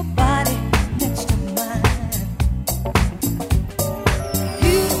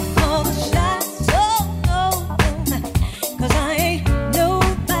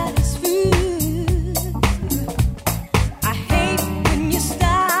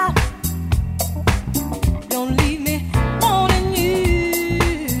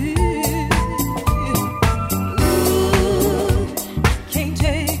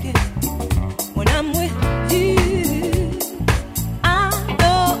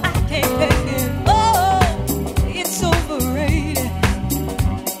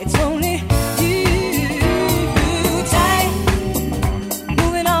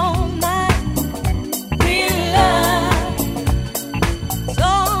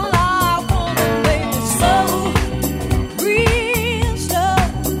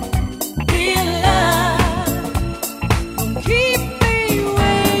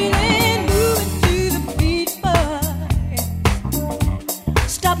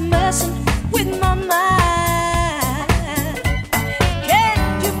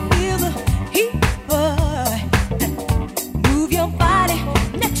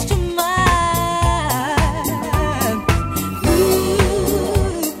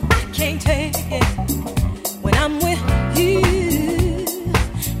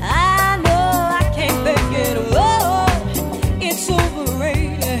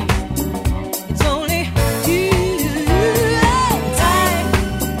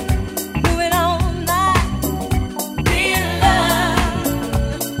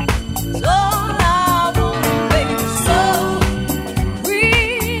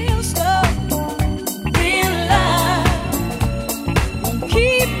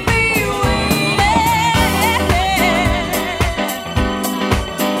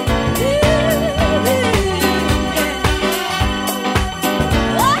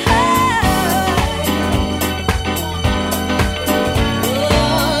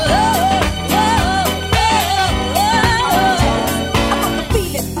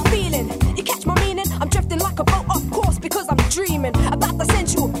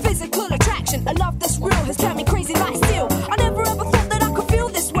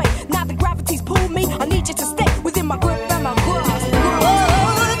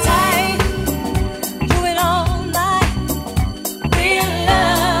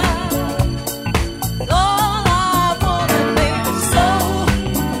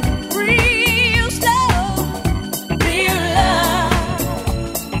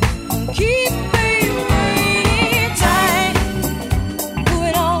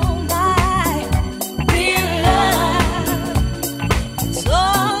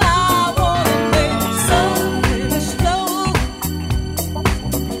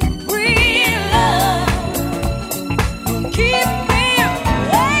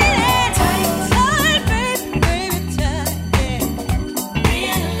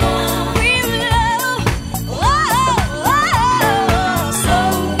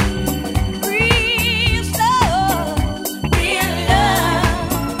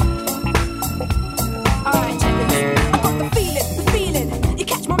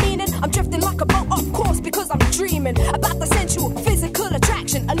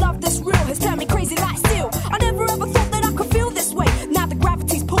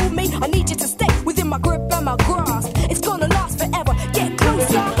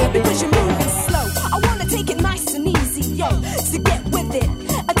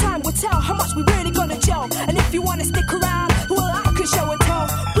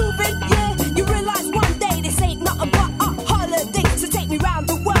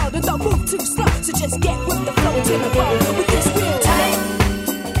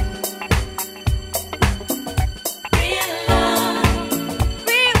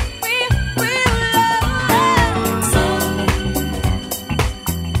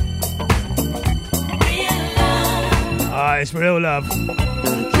 it's real love. Keep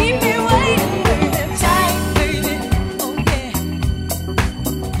me waiting, baby, tight, baby. Oh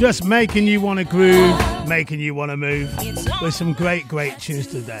yeah. Just making you want to groove, making you want to move. With some great, great tunes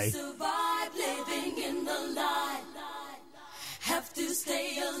today. Living in the light. Have to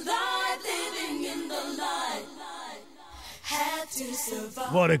stay alive, living in the light. Had to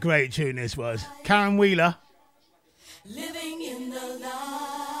survive. What a great tune this was. Karen Wheeler. Living in the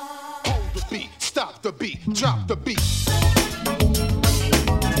light. Hold the beat, stop the beat, drop the beat.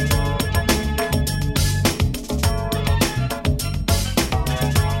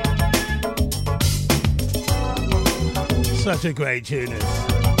 Such a great tune.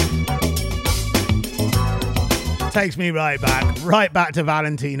 Takes me right back to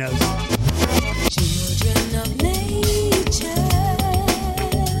Valentino's. Children of nature,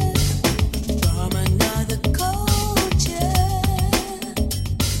 from another culture,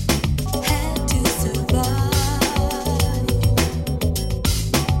 had to survive,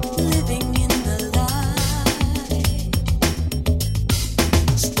 living in the light,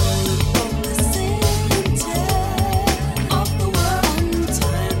 stolen from the center of the world,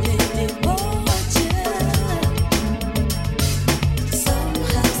 untimely departure.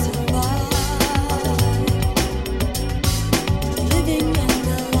 Somehow survive, living in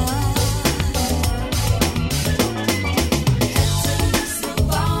the light. Have to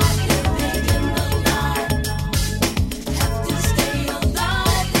survive, living in the light. Have to stay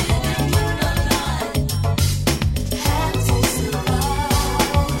alive, living in the light. Have to survive,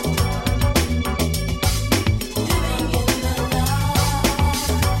 living in the light.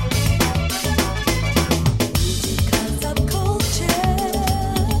 Because of culture,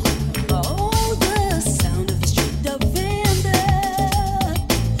 oh, the sound of the street of Vanda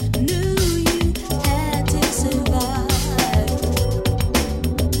knew you had to survive,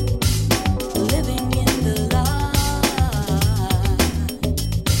 living in the light.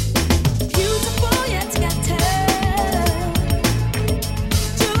 Beautiful yet scattered,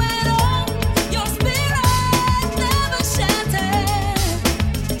 through it all, your spirit never shattered.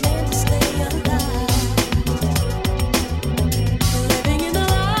 Learn to stay alive, living in the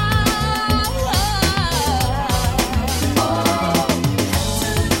light. Oh, have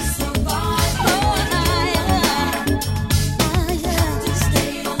to survive, oh, I have to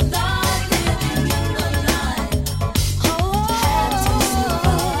stay alive, living in the light. Oh, have to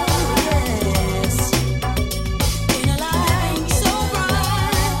survive, yes, in a light so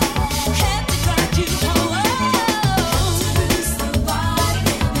bright, had to guide you home. Have to survive,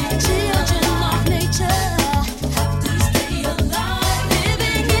 living children of nature. Have to stay alive,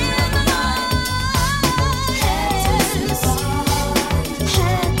 living in the light.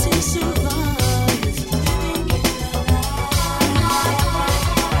 Had to survive, living in the light.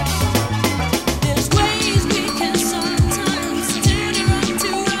 There's ways we can sometimes turn it right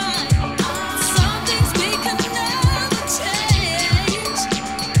to right. Some things we can never change.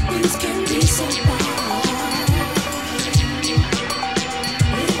 Things can be survived,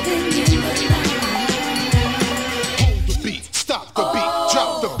 living in the light. Hold the beat, stop the beat,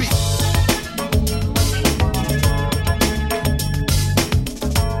 drop the beat.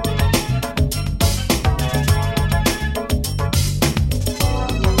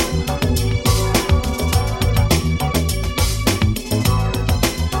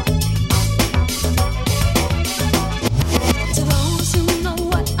 To those who know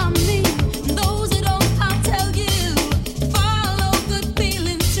what I mean, those who don't, I'll tell you. Follow good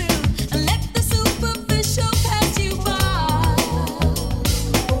feelings too, and let the superficial pass you by.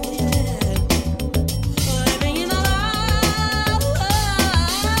 Oh yeah, living in the light.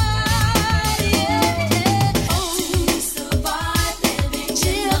 Yeah, to survive, living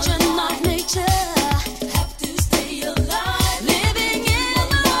children of nature. Have to stay alive, living in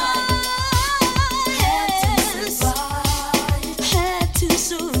the light. Had to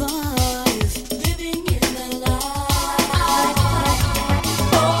survive, living in the light.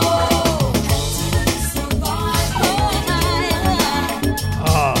 Oh, had to survive,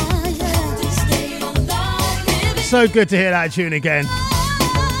 oh, I had to stay alive, living. So good to hear that tune again.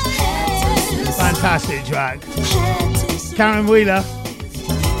 Fantastic track. Karen Wheeler,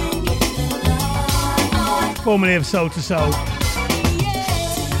 formerly of Soul to Soul.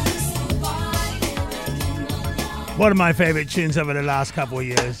 One of my favourite tunes over the last couple of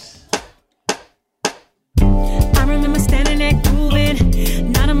years. I remember standing there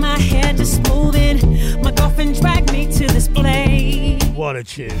grooving, none of my hair just moving. My girlfriend dragged me to this place, What a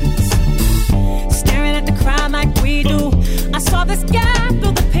tune. staring at the crowd like we do. I saw this guy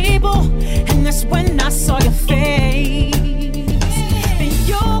through the people, and that's when I saw your face. And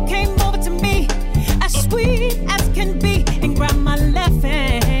you came over to me, as sweet as can be,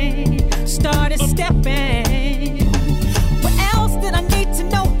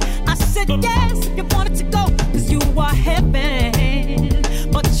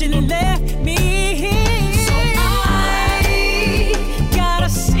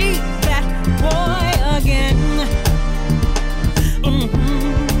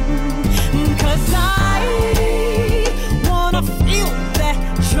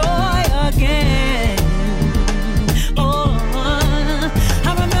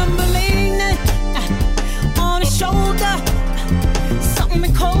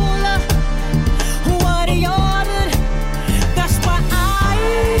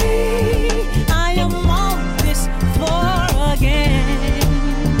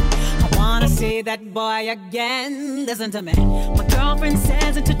 that boy again. Listen to me. My girlfriend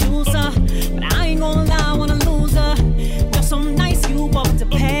says introduce her, but I ain't gonna lie, I wanna lose her. You're so nice, you ought to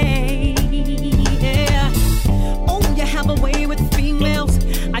pay. Yeah. Oh, you have a way with females.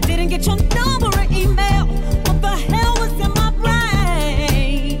 I didn't get your number or email. What the hell was in my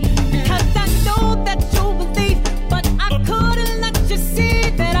brain? Cause I know that you believe, but I couldn't let you see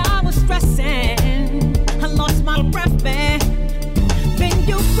that I was stressing. I lost my breath, man. Then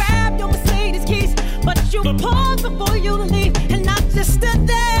you grabbed your Mercedes keys, but you paused before you leave, and I just stood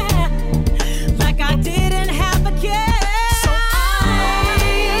there like I didn't have a care. So I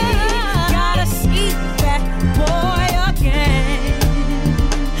gotta see that boy again.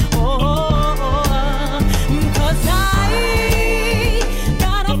 Oh, 'cause I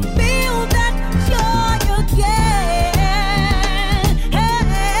gotta feel that joy again.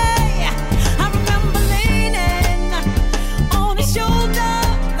 Hey, I remember leaning on his shoulder,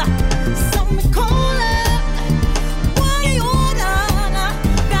 something colder. What he ordered,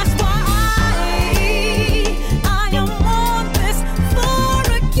 that's why I am on this floor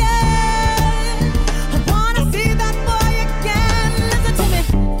again. I wanna see that boy again. Listen to me.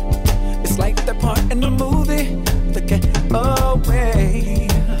 It's like that part in the movie, the getaway.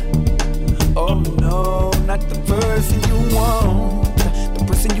 Oh no, not the person you want. The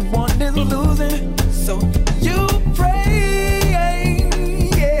person you want is losing. So you pray,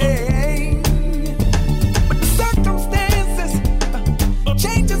 but the circumstances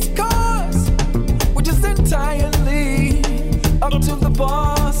changes course, which is entirely up to the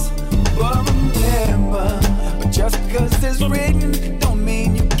boss. But remember, just because it's written don't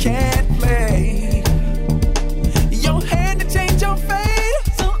mean you can't play your hand to change your fate.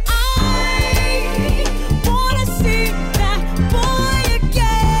 So I wanna see that boy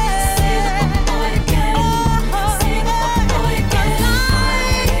again. See that boy again. See that boy again. 'Cause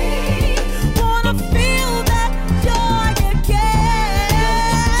I wanna feel that joy again.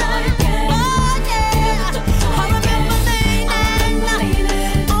 Oh yeah. I remember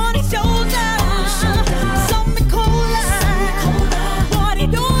leaning on his shoulder, something colder. What he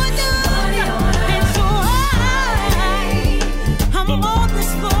doing? And so I'm on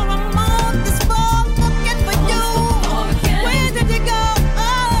this floor, looking for you. Where did you go?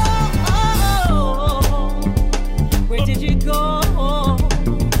 Where did you go?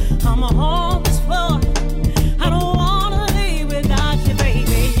 I'm on this floor. I don't wanna leave without you,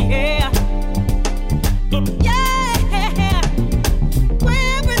 baby. Yeah. Yeah.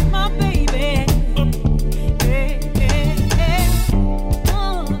 Where is my baby? Yeah.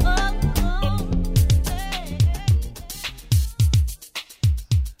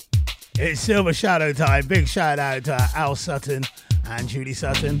 It's Silver Shadow time. Big shout out to Al Sutton and Judy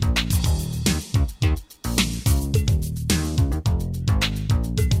Sutton.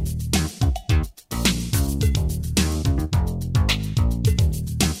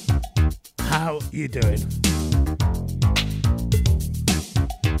 How you doing?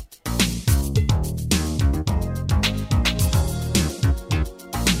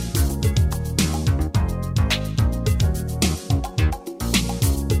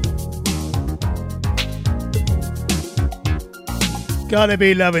 Gotta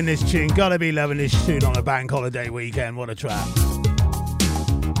be loving this tune. Gotta be loving this tune on a bank holiday weekend. What a track.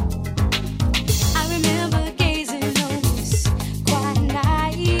 I remember gazing on this quiet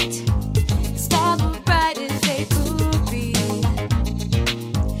night. The stars were bright as they could be.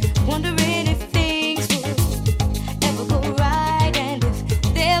 Wondering if things would ever go right, and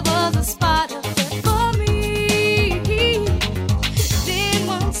if there was a spot up there for me. Then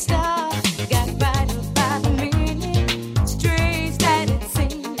one star got brighter by the minute. Strange that it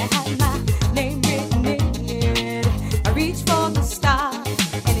seemed to have my name written in it. I reached for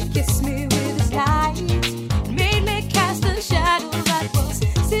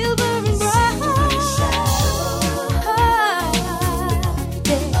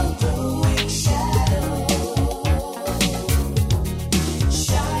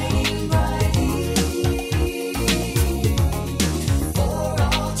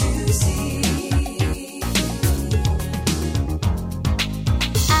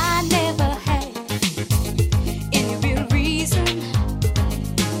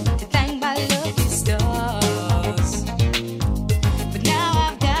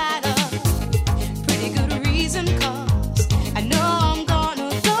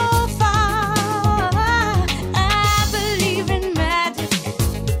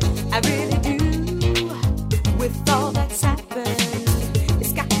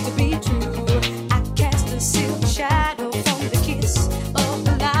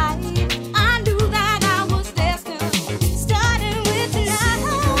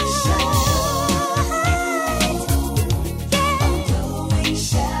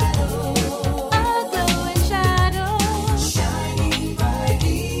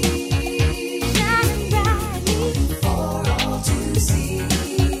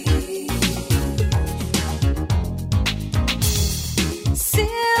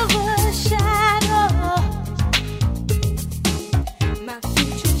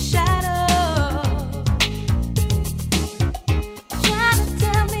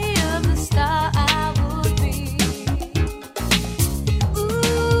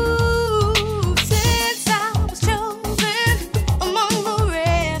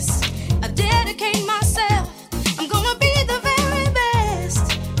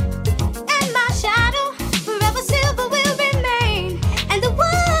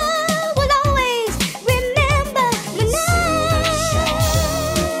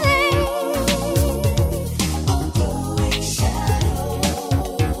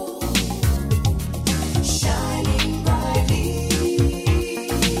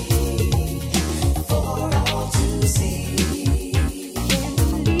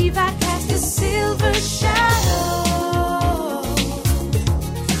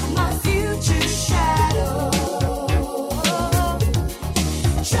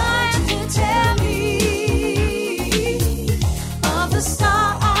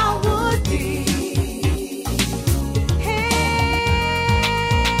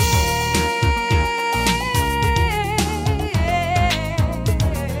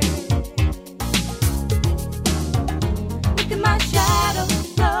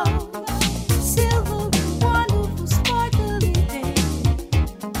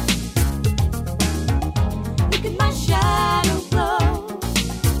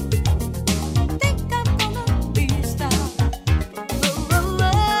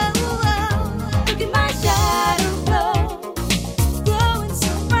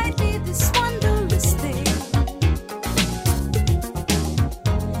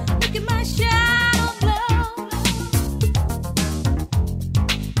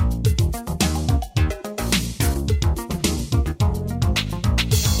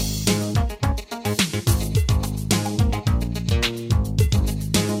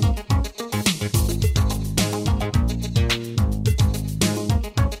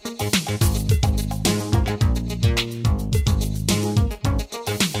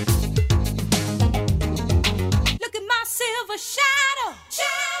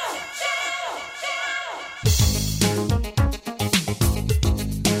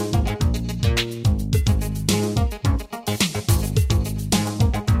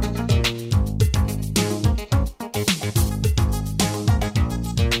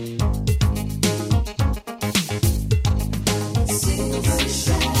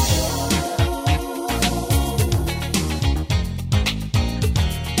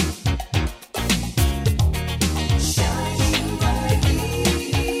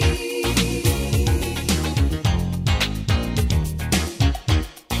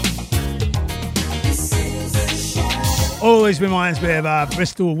Always reminds me of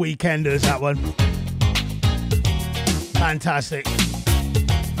Bristol Weekenders, that one. Fantastic.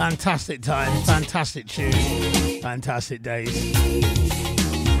 Fantastic time, fantastic tune, fantastic days.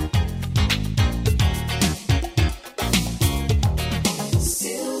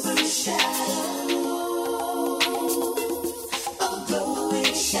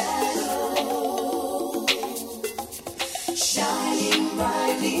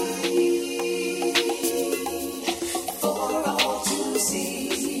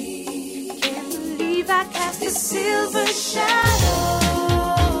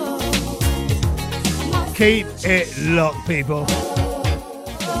 Keep it locked, people.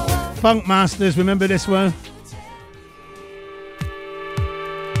 Funk Masters, remember this one?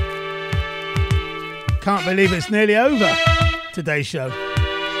 Can't believe it's nearly over, today's show.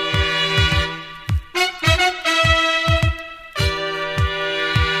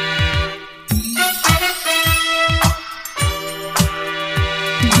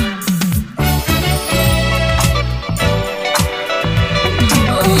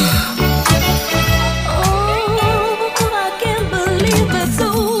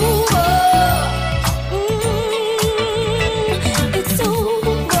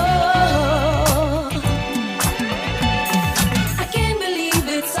 I can't believe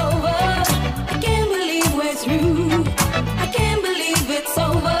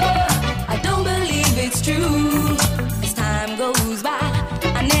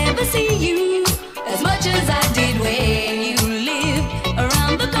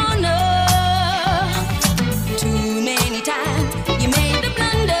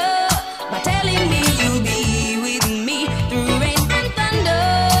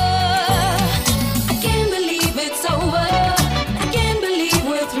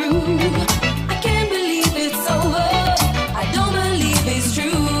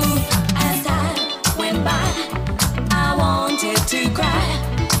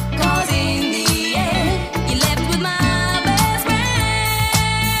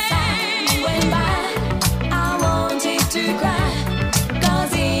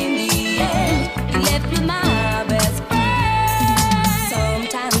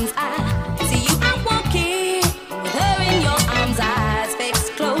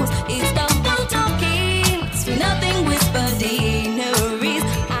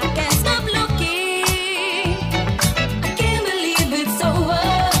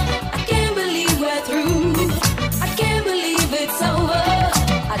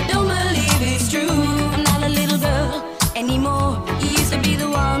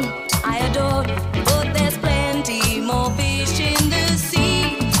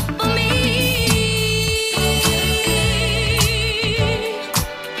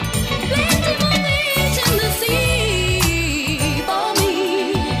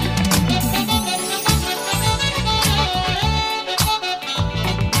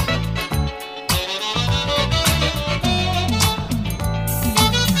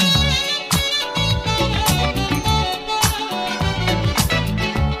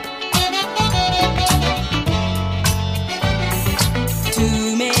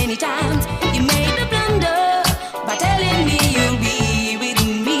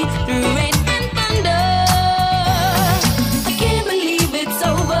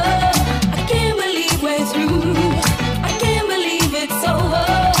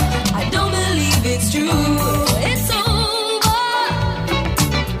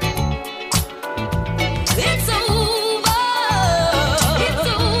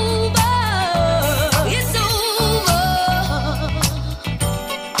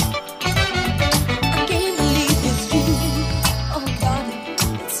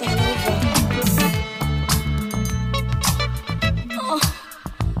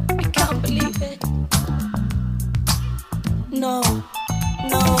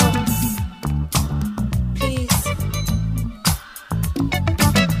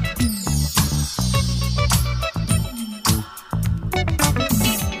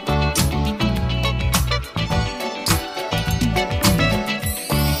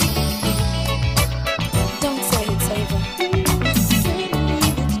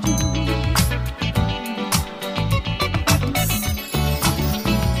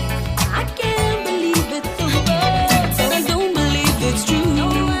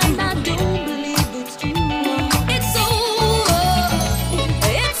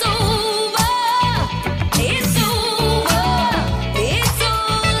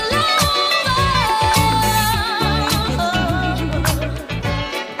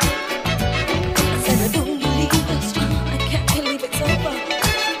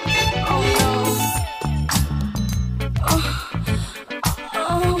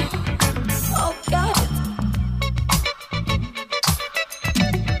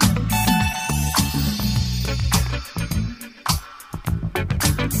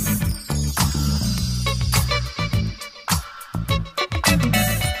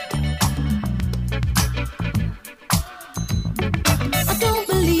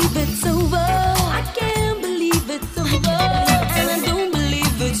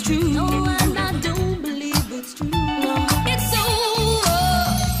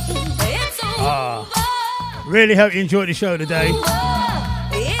Really hope you enjoyed the show today.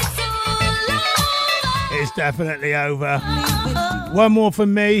 It's definitely over. One more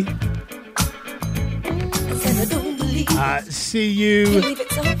from me. See you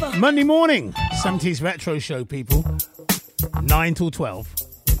Monday morning. 70s Retro Show, people. 9 till 12.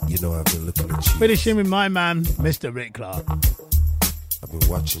 You know I've been looking at you. Finishing with my man, Mr. Rick Clark. I've been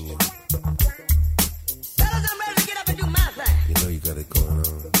watching you. You know you got it going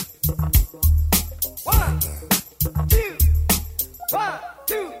on. 1, 2, 1,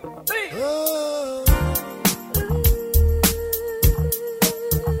 2, 3. Oh.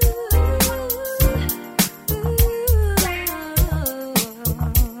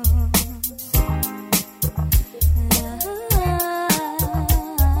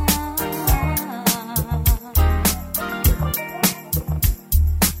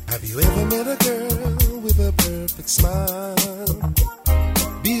 Have you ever met a girl with a perfect smile?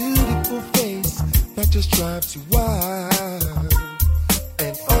 Beautiful face that just drives you wild.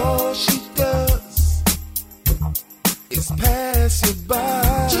 And all she does is pass you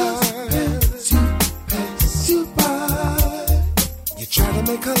by. Just pass you by. You try to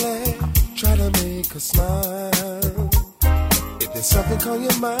make her laugh, try to make her smile. If there's something on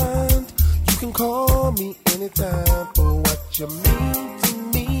your mind, you can call me anytime for what you mean to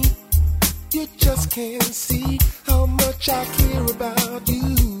me. You just can't see how much I care about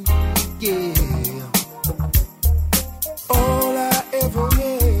you. Yeah. All I ever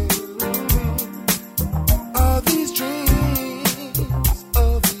had are these dreams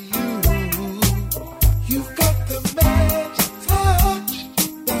of you. You've got the magic touch.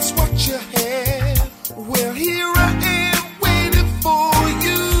 That's what you have. Well, here I am waiting for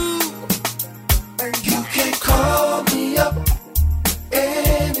you. And you can call me up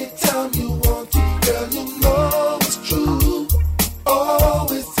anytime you want to. Girl, you know it's true.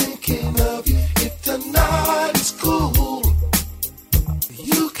 Always thinking of you. If the night is cool,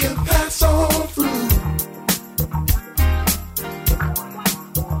 you can pass on through.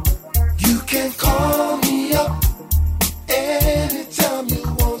 You can call me up anytime you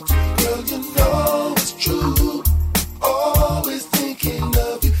want to. Girl, you know it's true. Always thinking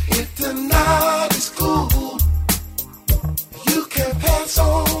of you. If the night is cool, you can pass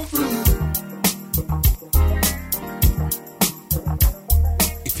on through.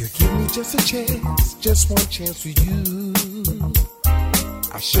 If you give me just a chance, just one chance for you,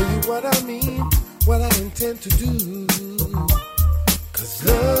 I'll show you what I mean, what I intend to do. 'Cause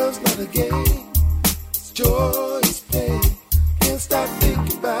love's not a game, it's joy, it's play. Can't stop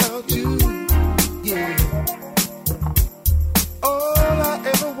thinking about you, yeah. All I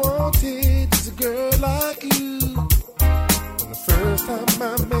ever wanted is a girl like you. When the first time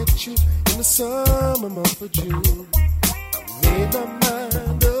I met you in the summer month of June, I made my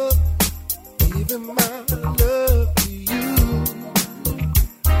mind up, even my love